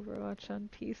play Overwatch on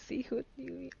PC with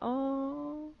me?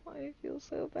 Oh, I feel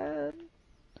so bad.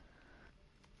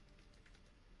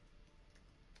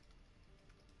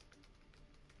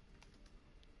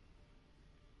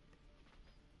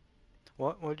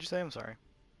 What did you say? I'm sorry.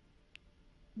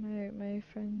 My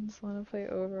friends want to play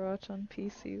Overwatch on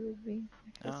PC with me.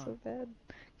 I feel Oh. so bad.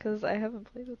 Because I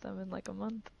haven't played with them in like a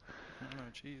month. Oh,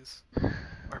 jeez.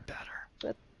 Or better.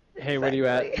 But Hey, what are you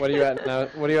at? What are you at now?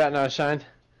 What are you at now, Shine?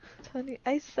 20.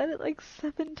 I said it like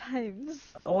 7 times.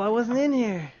 Oh, I wasn't in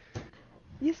here.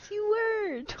 Yes, you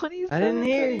were. 27, I didn't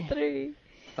hear you. 23.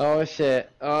 Oh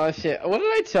shit. Oh shit. What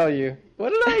did I tell you? What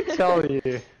did I tell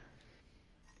you?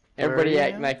 Everybody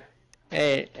acting like,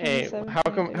 hey, how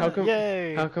come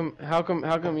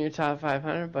your top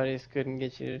 500 buddies couldn't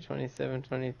get you to 27,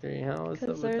 23? Huh? What's up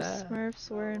Because with their that?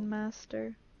 Smurfs were in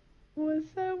Master.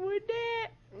 What's up with that?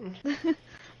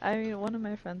 I mean, one of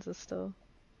my friends is still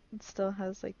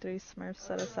has like 3 Smurfs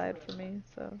set aside for me,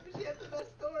 so. She has the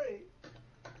best story.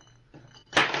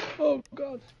 Oh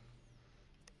god.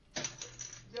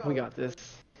 We got this.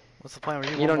 What's the plan?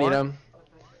 You don't need them.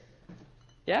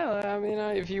 Yeah, I mean,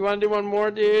 if you want to do one more,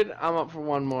 dude, I'm up for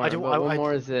one more. One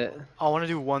more is it? I want to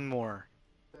do one more.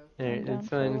 Alright, it's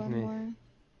fine with me. More.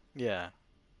 Yeah.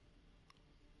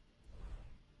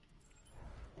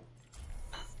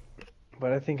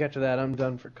 But I think after that, I'm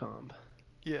done for comp.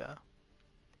 Yeah.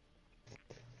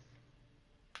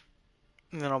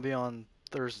 And then I'll be on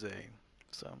Thursday,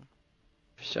 so.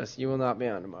 Just you will not be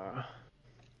on tomorrow.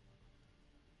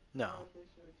 No.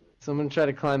 So I'm gonna try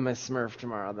to climb my Smurf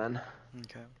tomorrow then.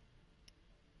 Okay.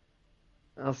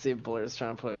 I'll see if Blair's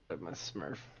trying to play with my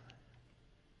Smurf.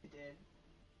 He did.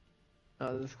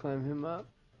 I'll just climb him up.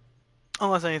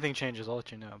 Unless anything changes, I'll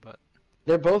let you know, but.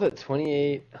 They're both at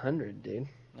 2,800, dude.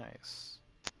 Nice.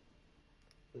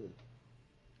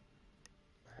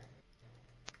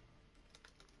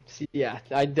 See, yeah,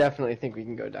 I definitely think we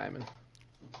can go diamond.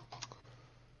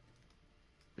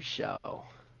 For show.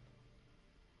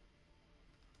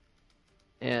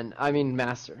 And, I mean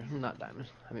master, not diamond.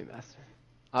 I mean master.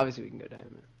 Obviously we can go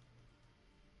diamond.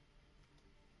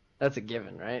 That's a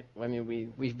given, right? I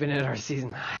mean, we've been at our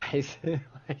season highs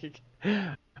like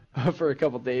for a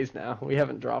couple days now. We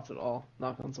haven't dropped at all.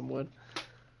 Knock on some wood.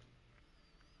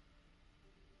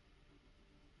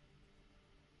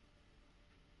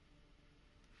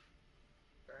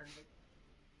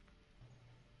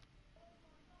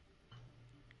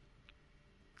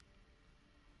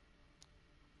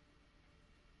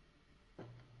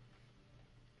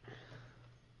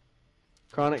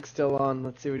 Chronic's still on.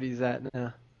 Let's see what he's at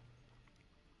now.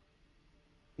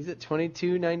 He's at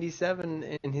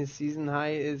 22.97 and his season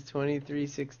high is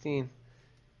 23.16.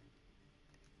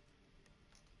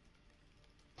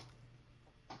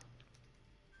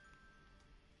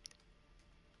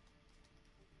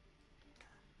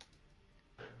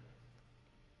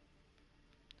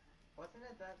 Wasn't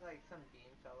it that like some beam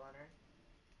fell on her?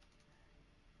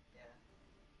 Yeah.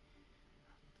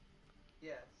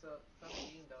 Yeah, so some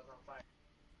beam that was on fire.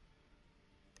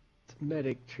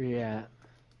 Medic tree at?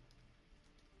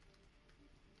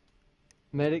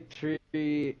 Medic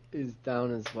tree is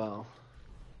down as well.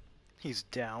 He's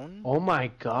down? Oh my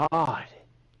god.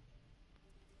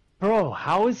 Bro,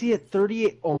 how is he at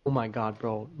 38? Oh my god,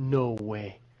 bro. No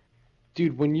way.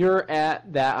 Dude, when you're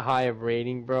at that high of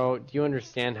rating, bro, do you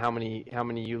understand how much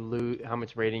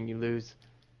rating you lose?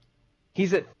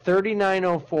 He's at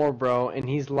 3904, bro, and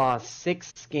he's lost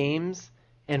 6 games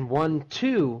and won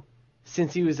 2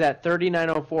 since he was at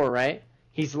 3904, right?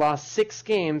 He's lost 6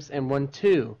 games and won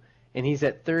 2, and he's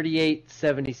at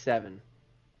 3877.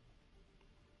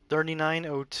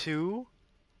 3902?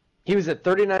 He was at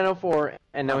 3904,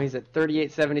 and now he's at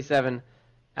 3877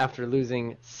 after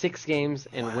losing 6 games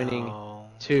and winning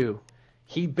 2.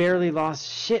 He barely lost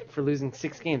shit for losing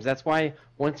 6 games. That's why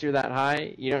once you're that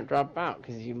high, you don't drop out,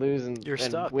 because you lose and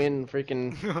win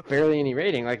freaking barely any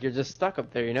rating. Like, you're just stuck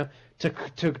up there, you know?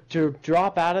 To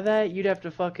drop out of that, you'd have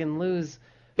to fucking lose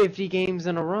 50 games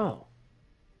in a row.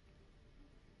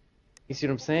 You see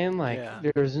what I'm saying? Like,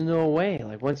 there's no way.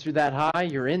 Like, once you're that high,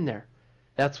 you're in there.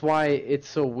 That's why it's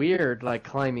so weird, like,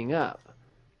 climbing up.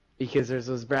 Because there's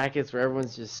those brackets where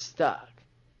everyone's just stuck.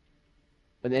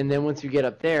 And then once you get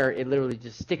up there, it literally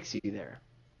just sticks you there.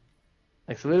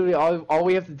 Like, so literally all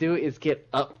we have to do is get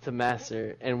up to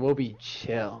master, and we'll be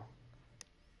chill.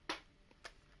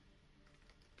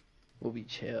 We'll be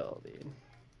chill, dude.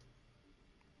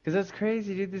 Because that's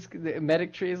crazy, dude. The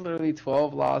medic tree is literally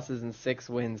 12 losses and 6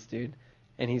 wins, dude.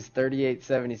 And he's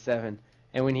 3877.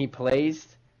 And when he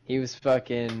placed, he was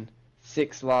fucking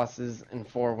 6 losses and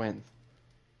 4 wins.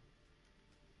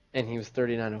 And he was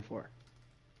 3904.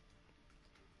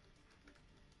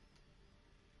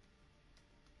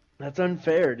 That's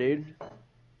unfair, dude.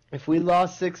 If we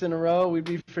lost 6 in a row, we'd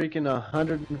be freaking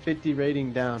 150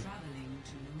 rating down.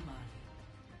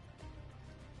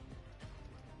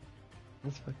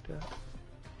 That's fucked up.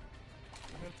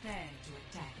 Prepare to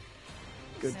attack.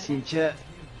 Go teach it.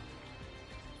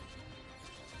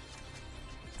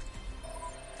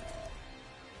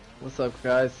 What's up,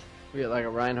 guys? We got like a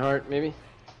Reinhardt, maybe?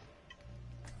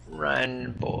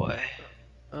 Run, boy.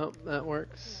 Oh, that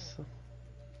works.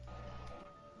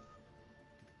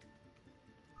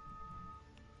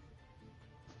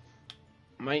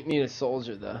 Might need a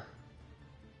soldier though.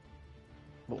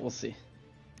 But we'll see.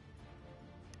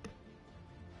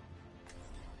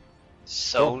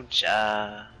 Soldier.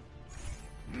 I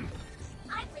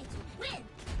play to win.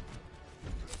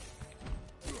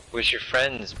 Where's your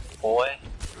friends, boy?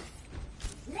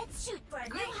 Let's shoot for a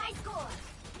new high score.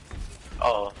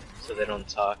 Oh, so they don't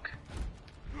talk.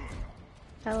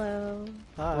 Hello.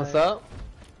 Hi. What's up?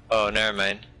 Oh, never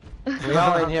mind. We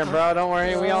all in here, bro. Don't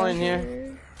worry. We all in here.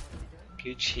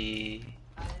 Gucci.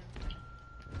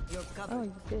 Oh,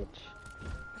 you bitch.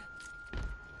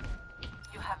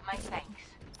 You have my thanks.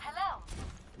 Hello.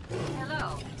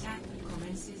 Hello. Attack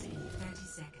commences in 30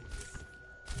 seconds.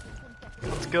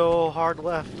 Let's go hard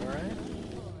left, alright? I'm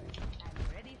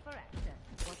ready for action.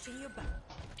 Watching your back.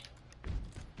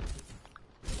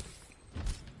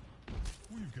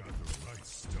 We've got the right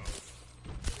stuff.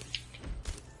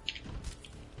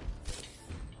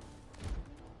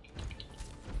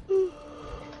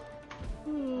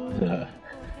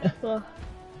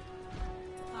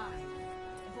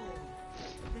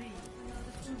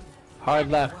 Hard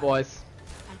left, boys.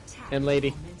 And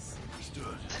lady.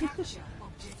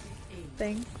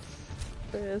 Thanks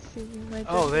for assuming my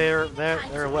Oh, gender.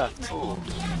 they're left. Oh.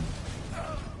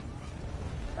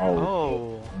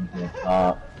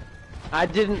 I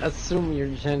didn't assume your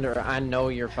gender. I know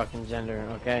your fucking gender,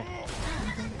 okay?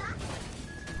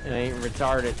 It ain't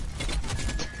retarded.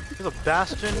 There's a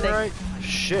Bastion, right?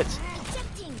 Shit.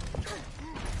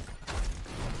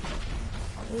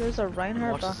 Oh, there's a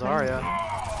Reinhardt Watch behind Zarya.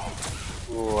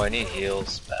 Ooh, I need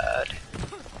heals bad.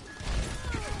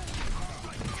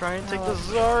 Try and take the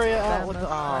Zarya out with the.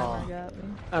 Oh.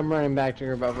 I'm running back to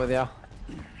group up with y'all.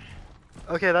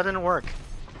 Okay, that didn't work.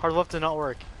 Hard left did not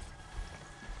work.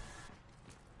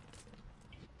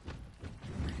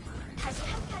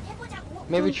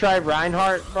 Maybe try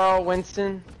Reinhardt, bro,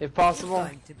 Winston, if possible.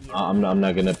 I'm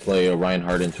not gonna play a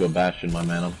Reinhardt into a Bastion, my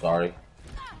man. I'm sorry.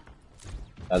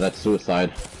 That's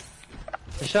suicide.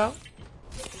 A shot?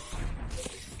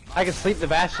 I can sleep the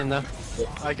Bastion though.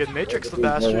 I could Matrix the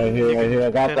Bastion. Right here.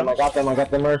 I got them. I got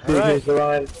the Mercy. Right. Here's the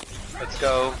Ryan. Let's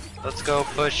go. Let's go.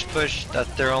 Push, push. That's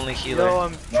their only healer. Yo,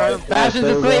 I'm trying to. Bastion's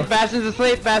asleep. Bastion's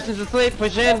asleep. Bastion's asleep.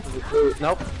 Push in.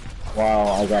 Nope.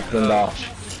 Wow, I got pinned off.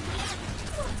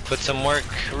 Put some work,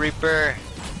 Reaper.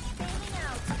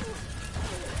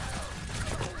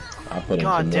 I put in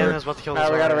God some damn it, I work. was about to kill this.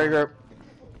 Alright, we gotta regroup.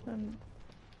 I'm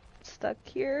stuck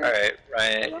here. Alright,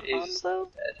 Ryan is Hanzo?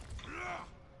 dead.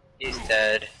 He's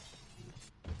dead.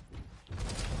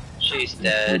 She's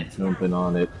dead. Jumping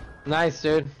on it. Nice,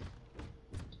 dude.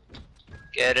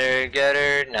 Get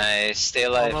her, nice. Stay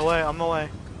alive. On my way.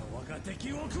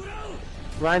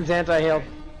 Ryan's anti-healed.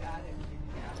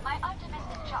 My ultimate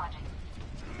is charging.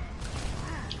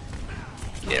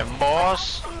 Get him,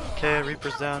 boss. Okay,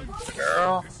 Reaper's down.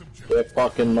 Girl. Get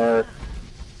fucking Merc.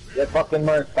 Get fucking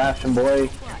Merc, Bastion boy.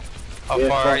 How Get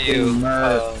far are you? fucking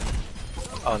Merc.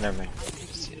 Oh, never mind.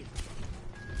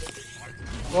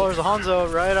 Well, there's a Hanzo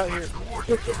right out here.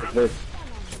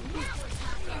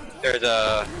 There's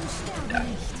a.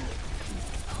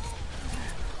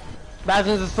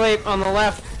 Bastion's asleep on the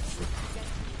left.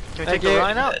 Can we Thank take the you.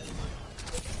 Rhine out?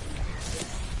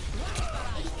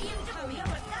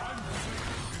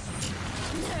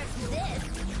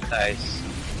 Nice.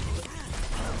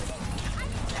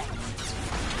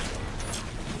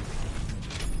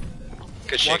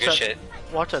 Good shit, good shit.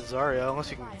 Watch that Zarya, unless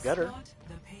you can get her.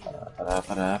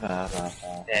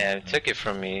 Damn, took it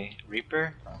from me.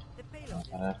 Reaper?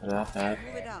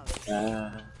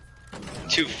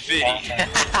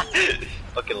 250.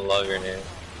 Fucking love her name.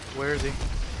 Where is he?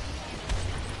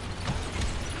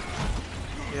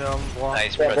 Yeah, I'm blocked.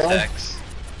 Nice protects.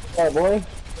 Oh boy.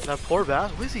 That poor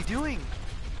Bass, what is he doing?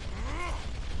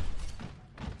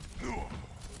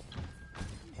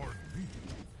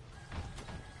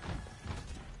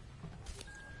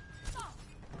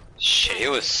 Shit, he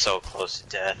was so close to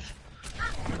death.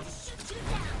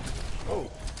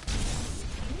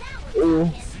 Ooh.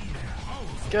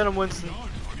 Get him, Winston.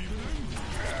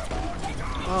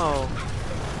 Oh.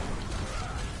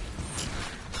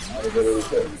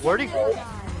 Where'd he go?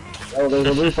 Oh, there's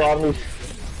a roof on me.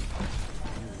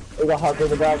 There's a hawk in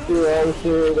the back too. Oh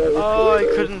shit. Oh, I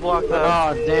couldn't block that.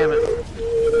 Oh, damn it.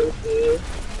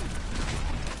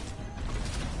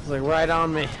 It's like right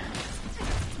on me.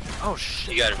 Oh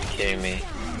shit. You gotta be kidding me.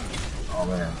 Oh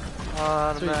man.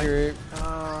 Let's regroup.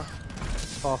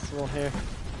 It's possible here.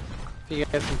 If you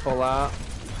guys can pull out.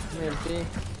 Maybe.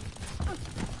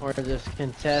 Or just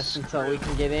contest until we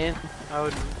can get in. I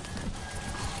would.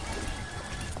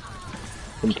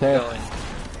 Contest.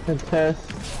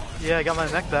 Contest. Yeah, I got my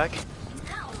mech back.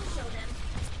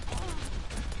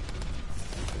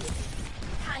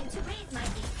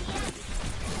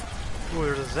 Ooh,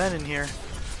 there's a Zen in here.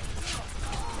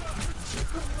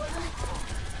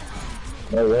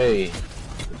 No way.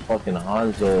 Fucking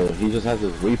Hanzo. He just has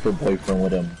his Reaper boyfriend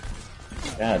with him.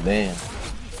 God damn.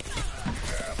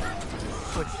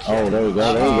 Oh, there we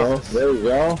go, there we go, there we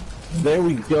go. There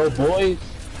we go, boys.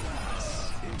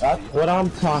 That's what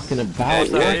I'm talking about. Watch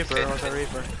that Reaper, watch that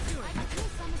Reaper.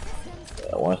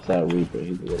 Yeah, watch that Reaper.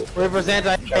 He's a little... Reaper's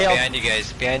Behind you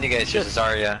guys, there's a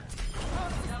Zarya.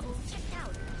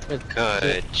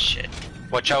 Good shit.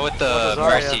 Watch out with the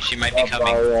Mercy, she might be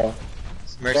coming.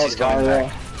 Mercy's coming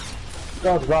back. What's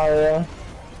up, Zarya?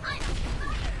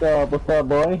 What's up,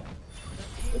 boy?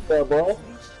 What's up, boy?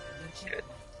 Good.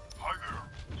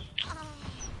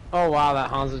 Oh wow, that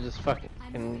Hanzo just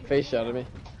fucking face shot at me.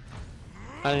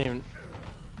 I didn't even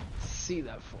see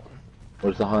that for him.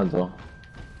 Where's the Hanzo?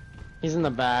 He's in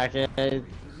the back. Don't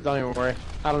even worry.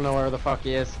 I don't know where the fuck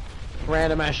he is.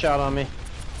 Random ass shot on me.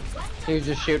 He was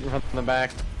just shooting from the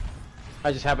back.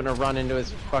 I just happened to run into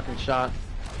his fucking shot.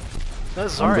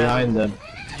 That's I'm Zarya. behind them.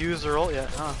 Use her ult yet,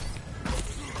 huh?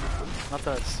 Not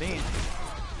that I've seen.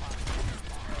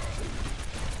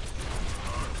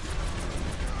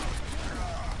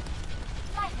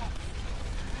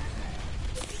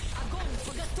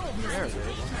 There it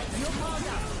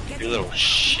is. You little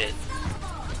shit.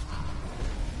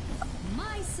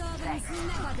 My servants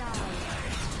never die.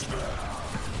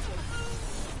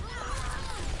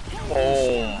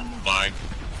 Oh my.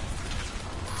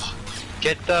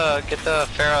 Get the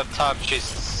Pharah up top, she's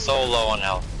so low on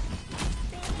health.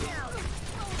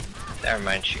 Never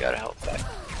mind, she got a health back.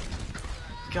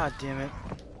 God damn it.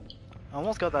 I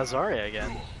almost got that Zarya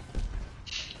again.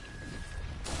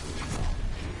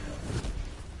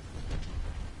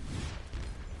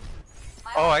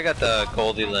 Oh, I got the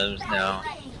Goldie limbs now.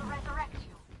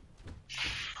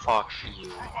 Fuck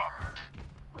you.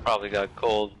 Probably got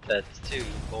gold bets too,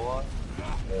 boy.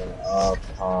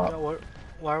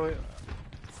 Why are we...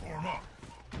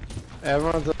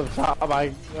 Everyone's up top.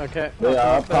 Okay. They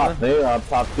are up top. They are up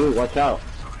top too. Watch out.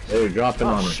 They're dropping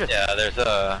on me. Yeah, there's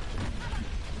a...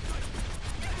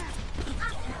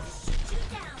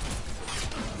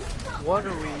 What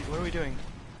are we doing?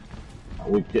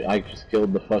 I just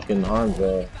killed the fucking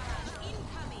Hanzo.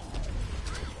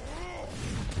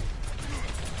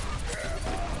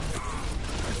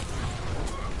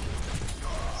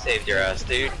 Saved your ass,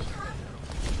 dude.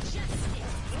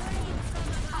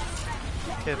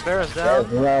 Okay, Pharah's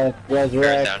down.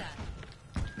 Resurrect. down.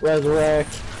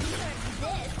 Resurrect.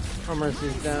 Oh,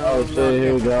 Mercy's down. Oh shit,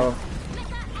 here we go.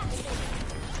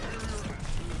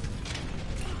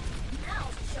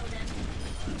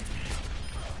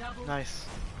 Nice.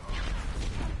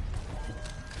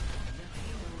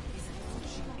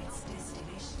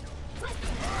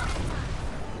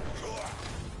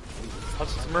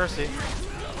 What's his Mercy?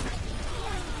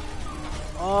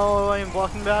 Oh, I am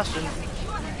blocking Bastion.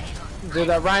 Dude,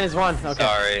 that Ryan is one. Okay.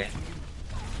 Sorry.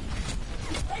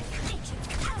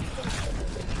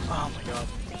 Oh my god.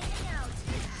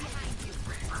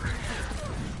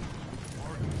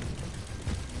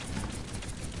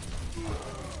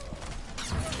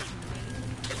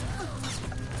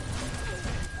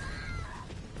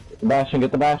 Get the Bastion,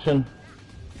 get the Bastion.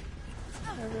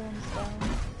 Everyone's down.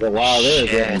 Yeah, wow, they're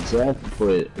getting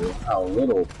desperate. Wow,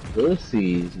 little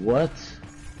pussies. What?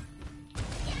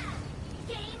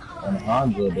 And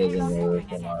Hanzo doesn't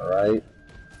work, am I right?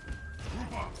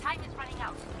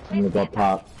 I'm gonna go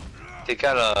pop. They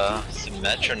got a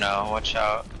Symmetra now, watch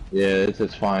out. Yeah,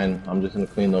 it's fine. I'm just gonna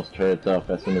clean those turrets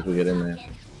up as soon as we get in there.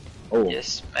 Oh.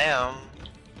 Yes, ma'am.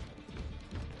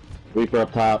 Reaper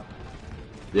up top.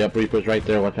 Yep, Reaper's right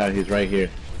there. Watch out, he's right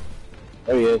here.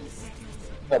 There he is.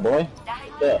 What's up, boy?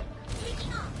 What's up?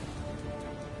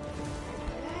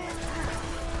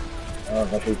 Oh, I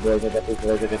got these boys, I got these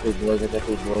boys, I got these boys, I got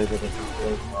these boys, I got these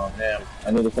boys. Oh, damn.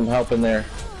 I needed some help in there.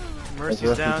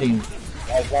 Mercy's down.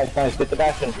 Nice, get the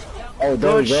Bastion. Oh,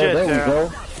 there we go, shit, there Sarah. we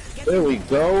go. There we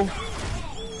go.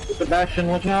 Get the Bastion,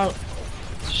 watch out.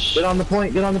 Get on the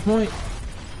point, get on the point.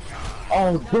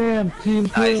 Oh, damn, team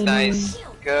kill. Nice.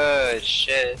 Good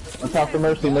shit. Watch out for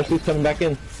Mercy, Mercy's coming back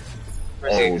in.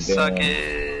 Mercy can Oh, suck damn.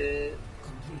 it.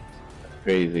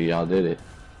 Crazy, y'all did it.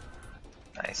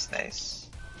 Nice.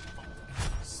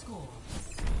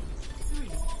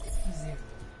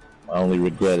 My only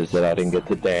regret is that I didn't get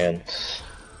to dance.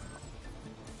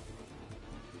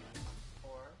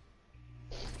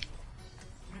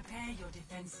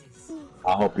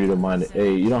 I hope you don't mind it.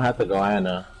 Hey, you don't have to go,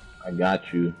 Anna. I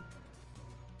got you.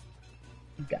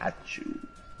 Got you.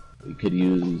 We could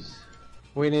use...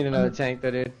 We need another tank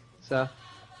though, dude. So...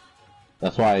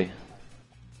 That's why,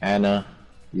 Anna,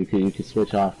 you could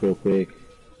switch off real quick.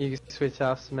 You can switch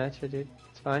off Symmetra, dude.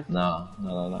 It's fine. No.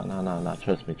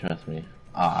 Trust me.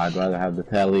 I'd rather have the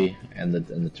telly and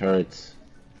the turrets.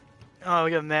 Oh,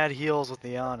 we got mad heals with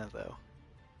the Ana though.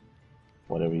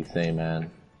 Whatever you say,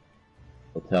 man.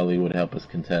 The telly would help us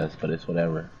contest, but it's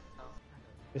whatever.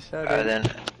 Alright then,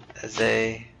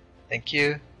 thank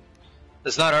you.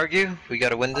 Let's not argue. We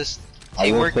gotta win this.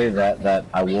 Teamwork.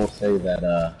 I will say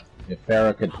that if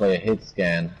Farah could play a hit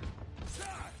scan,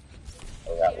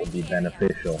 that would be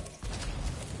beneficial.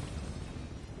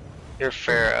 Your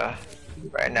Farah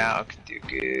right now can do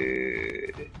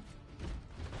good.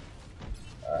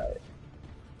 Alright.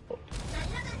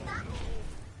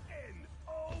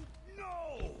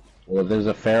 Well, if there's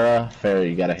a Farah,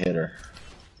 you gotta hit her.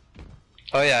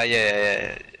 Oh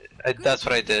yeah. That's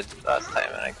what I did last time,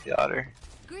 and I got her.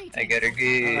 I got her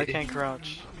good. I can't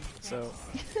crouch, so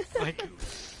like.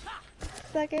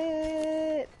 Suck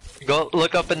it. Go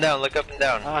look up and down. Look up and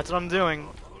down. That's what I'm doing.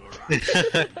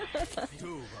 That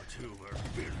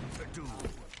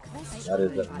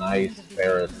is a nice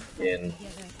Farah skin.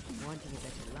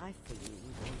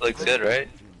 Looks good, right?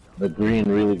 The green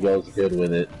really goes good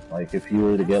with it. Like if you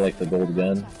were to get like the gold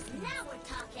gun.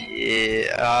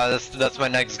 Yeah, that's my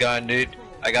next gun, dude.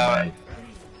 I got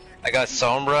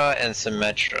Sombra and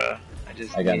Symmetra.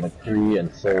 I got McCree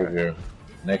and Soldier.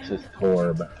 Next is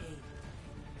Torb.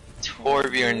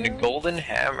 Torb, and the Golden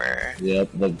Hammer. Yep,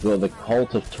 the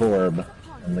cult of Torb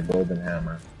and the Golden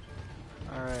Hammer.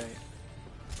 Alright.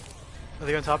 Are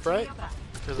they going top right?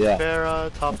 There's Yeah. a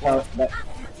Farah, top left.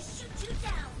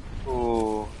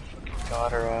 Ooh, fucking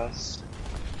got her ass.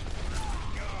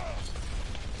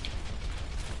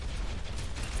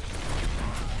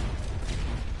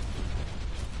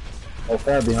 Oh,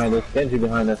 Farah behind us. Genji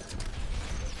behind us.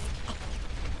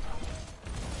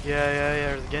 Yeah,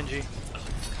 there's Genji.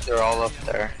 They're all up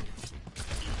there.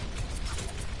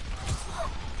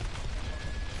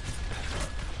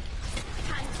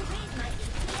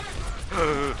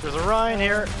 There's a Ryan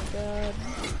here. Oh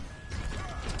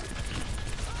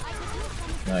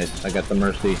Nice, I got the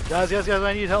Mercy. Guys,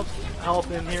 I need help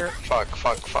in here. Fuck.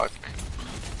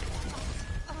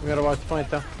 We gotta watch the point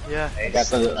though. Yeah. I got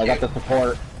the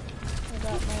support.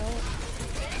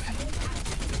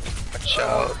 Watch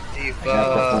out,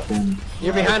 d.va.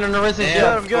 You're behind on the risen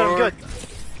I'm shield. good.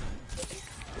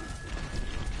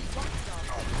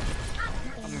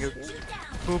 I'm gonna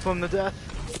boop him to death.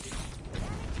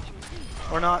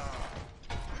 Or not.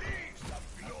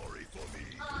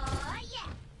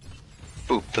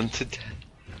 Boop them to death.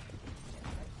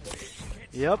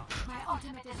 Yep. My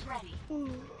ultimate is ready.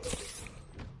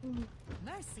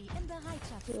 Mercy in the high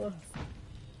chapter.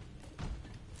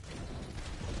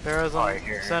 Farah's on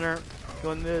center,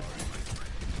 going mid.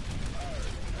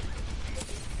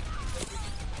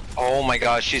 Oh my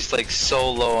gosh, she's like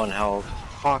so low on health.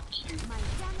 Fuck you.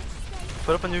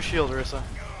 Put up a new shield, Rissa.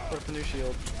 Put up a new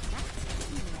shield.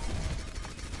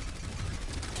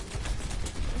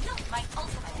 My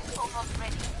ultimate is almost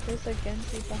ready. There's a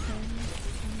Genji behind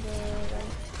on the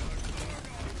right.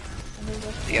 On the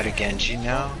left. You got a Genji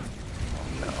now?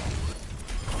 No.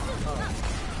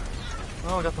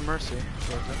 Oh, I got the Mercy.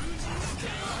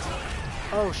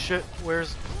 Oh shit,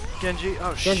 where's Genji?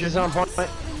 Oh shit. Genji's on point.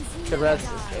 Good rest.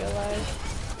 Stay alive.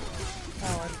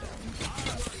 Oh, I'm done.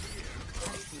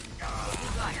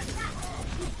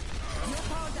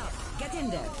 Get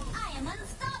in there.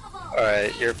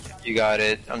 Alright, you got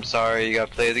it. I'm sorry, you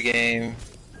gotta play the game.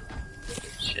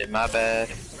 Shit, my bad.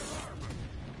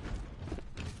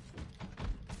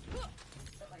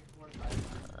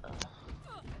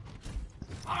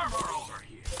 Armor over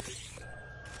here.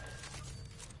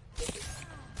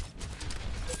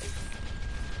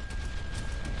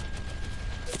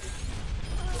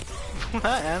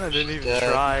 Anna didn't even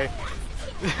try.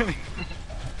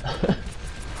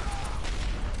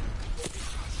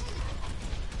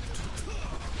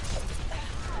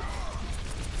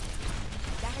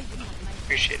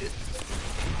 Appreciate it.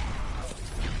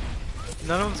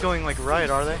 None of them's going like right,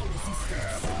 are they?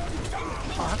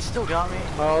 Oh, that still got me.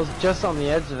 Oh, I was just on the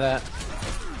edge of that.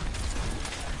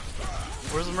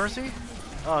 Where's the Mercy?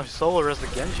 Oh, Solar is the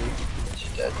Genji.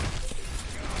 She's dead.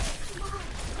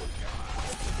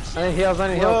 I need heals,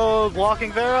 Whoa,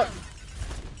 blocking Farah.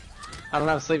 I don't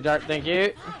have a sleep dart, thank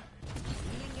you.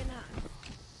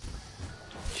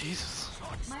 Jesus.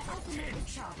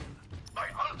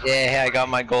 Yeah, I got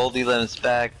my Goldie limbs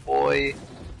back, boy.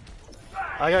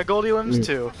 I got Goldie limbs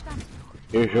too.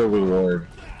 Here's your reward.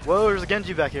 Whoa, there's a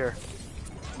Genji back here.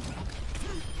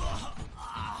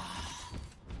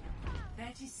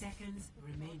 30 seconds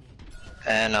remaining.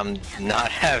 And I'm not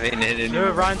having it No,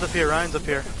 anymore. Ryan's up here, Ryan's up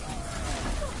here.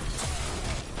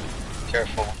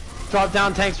 Careful. Drop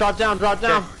down, tanks. Drop down. Drop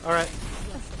down. All right.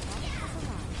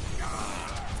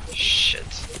 Shit.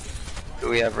 Do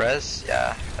we have res?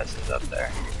 Yeah, res is up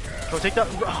there. Go take that.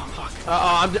 Oh fuck.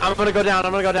 I'm gonna go down.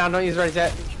 I'm gonna go down. Don't use res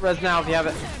yet. Res now if you have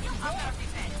it.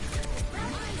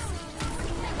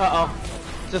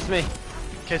 Just me.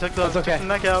 Okay, took the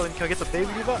mech out, and can I get the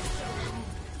baby D.va?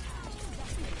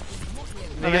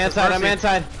 I'm inside. I'm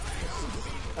inside.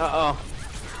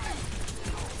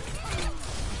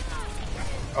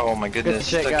 Oh my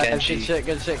goodness. Good shit, guys. Genji. Good shit.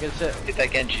 Good shit. Good shit. Get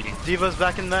that Genji. D.va's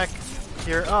back in mech.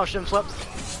 Here. Oh shit, I'm swept.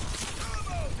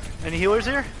 Any healers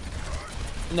here?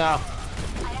 No.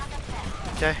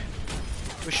 Okay.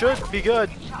 We should be good.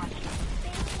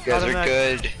 You guys are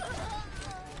good.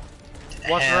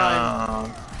 Watch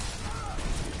Ryan.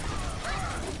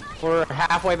 We're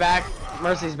halfway back.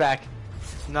 Mercy's back.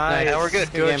 Nice. Now we're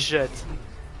good. Good shit.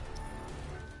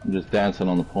 I'm just dancing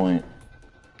on the point.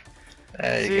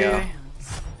 There you go.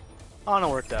 Ana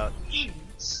worked out.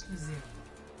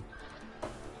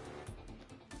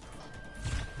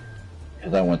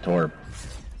 Cause I went Torb.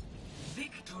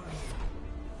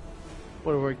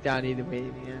 Would have worked out either way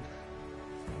in the end.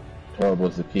 Torb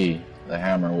was the key. The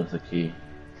hammer was the key.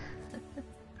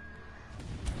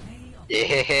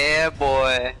 Yeah,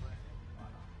 boy.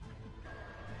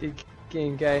 Good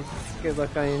game, guys. Good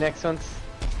luck on your next ones.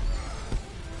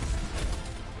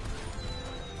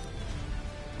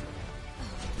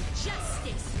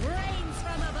 Justice reigns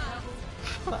from above.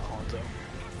 Not Honto.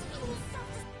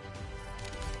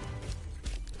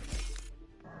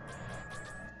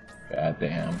 God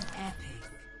damn.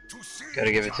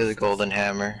 Gotta give it to the golden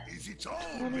hammer.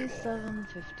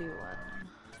 2751.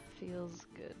 Feels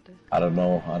good. I don't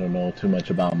know too much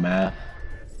about math,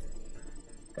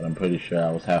 but I'm pretty sure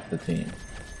I was half the team.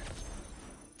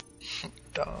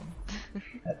 Dumb.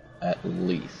 At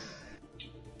least.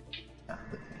 Half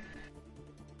the team.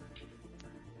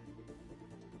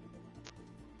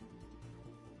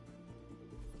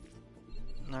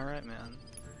 Alright, man.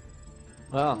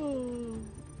 Well.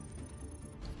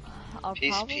 I'll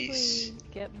Peace, probably peace.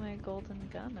 get my golden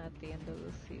gun at the end of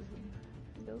the season.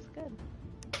 Feels good.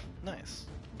 Nice.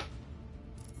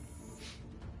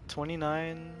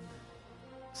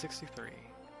 2963.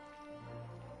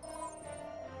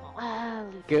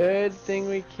 Good thing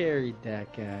we carried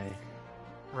that guy.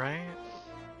 Right?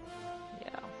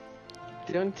 Yeah.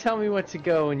 Don't tell me what to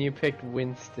go when you picked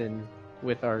Winston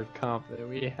with our comp that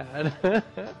we had.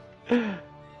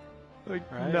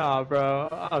 Like, Right. nah, bro.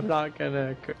 I'm not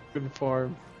gonna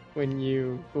conform when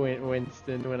you went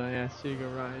Winston when I asked you to go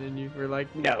Ryan, and you were like,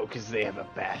 no, because they have a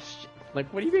Bastion.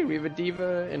 Like, what do you mean? We have a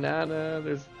D.va and Ana.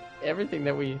 There's everything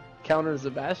that we counter as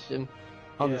a Bastion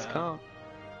on this Yeah. comp.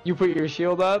 You put your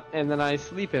shield up, and then I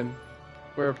sleep him.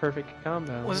 We're a perfect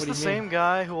combo. Was what it do the you mean? same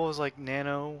guy who was like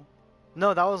nano?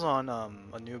 No, that was on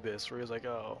Anubis where he was like,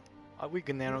 oh, we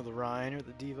can nano the Ryan or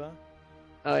the D.va.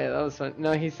 Oh yeah, that was fun.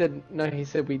 No, he said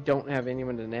we don't have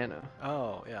anyone to nano.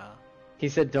 Oh yeah. He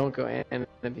said don't go Ana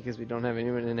because we don't have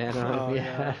anyone in Ana. Oh,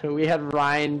 yeah. We had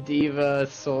Ryan, D.va,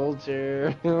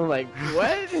 Soldier. Like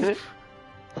what?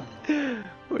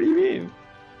 What do you mean?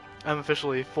 I'm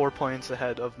officially 4 points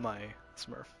ahead of my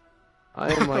Smurf.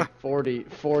 I am like 40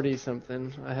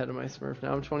 something ahead of my Smurf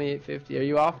now. I'm 2850. Are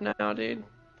you off now, dude?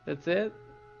 That's it?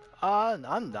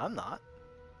 I'm not.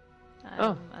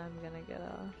 Oh. I'm gonna get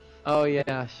off. Oh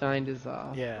yeah, Shined is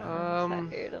off. Yeah. I'm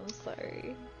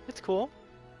sorry. It's cool.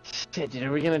 Shit, dude,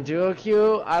 are we gonna duo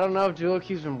queue? I don't know if duo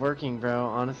queue's been working, bro.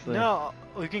 Honestly. No,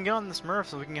 we can get on the Smurf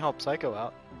so we can help Psycho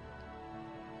out.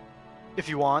 If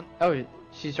you want. Oh,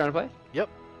 she's trying to play? Yep.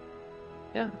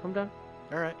 Yeah, I'm done.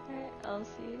 Alright. Alright, I'll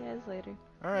see you guys later.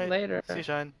 Alright. Later. See you,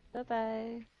 Shine. Bye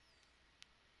bye.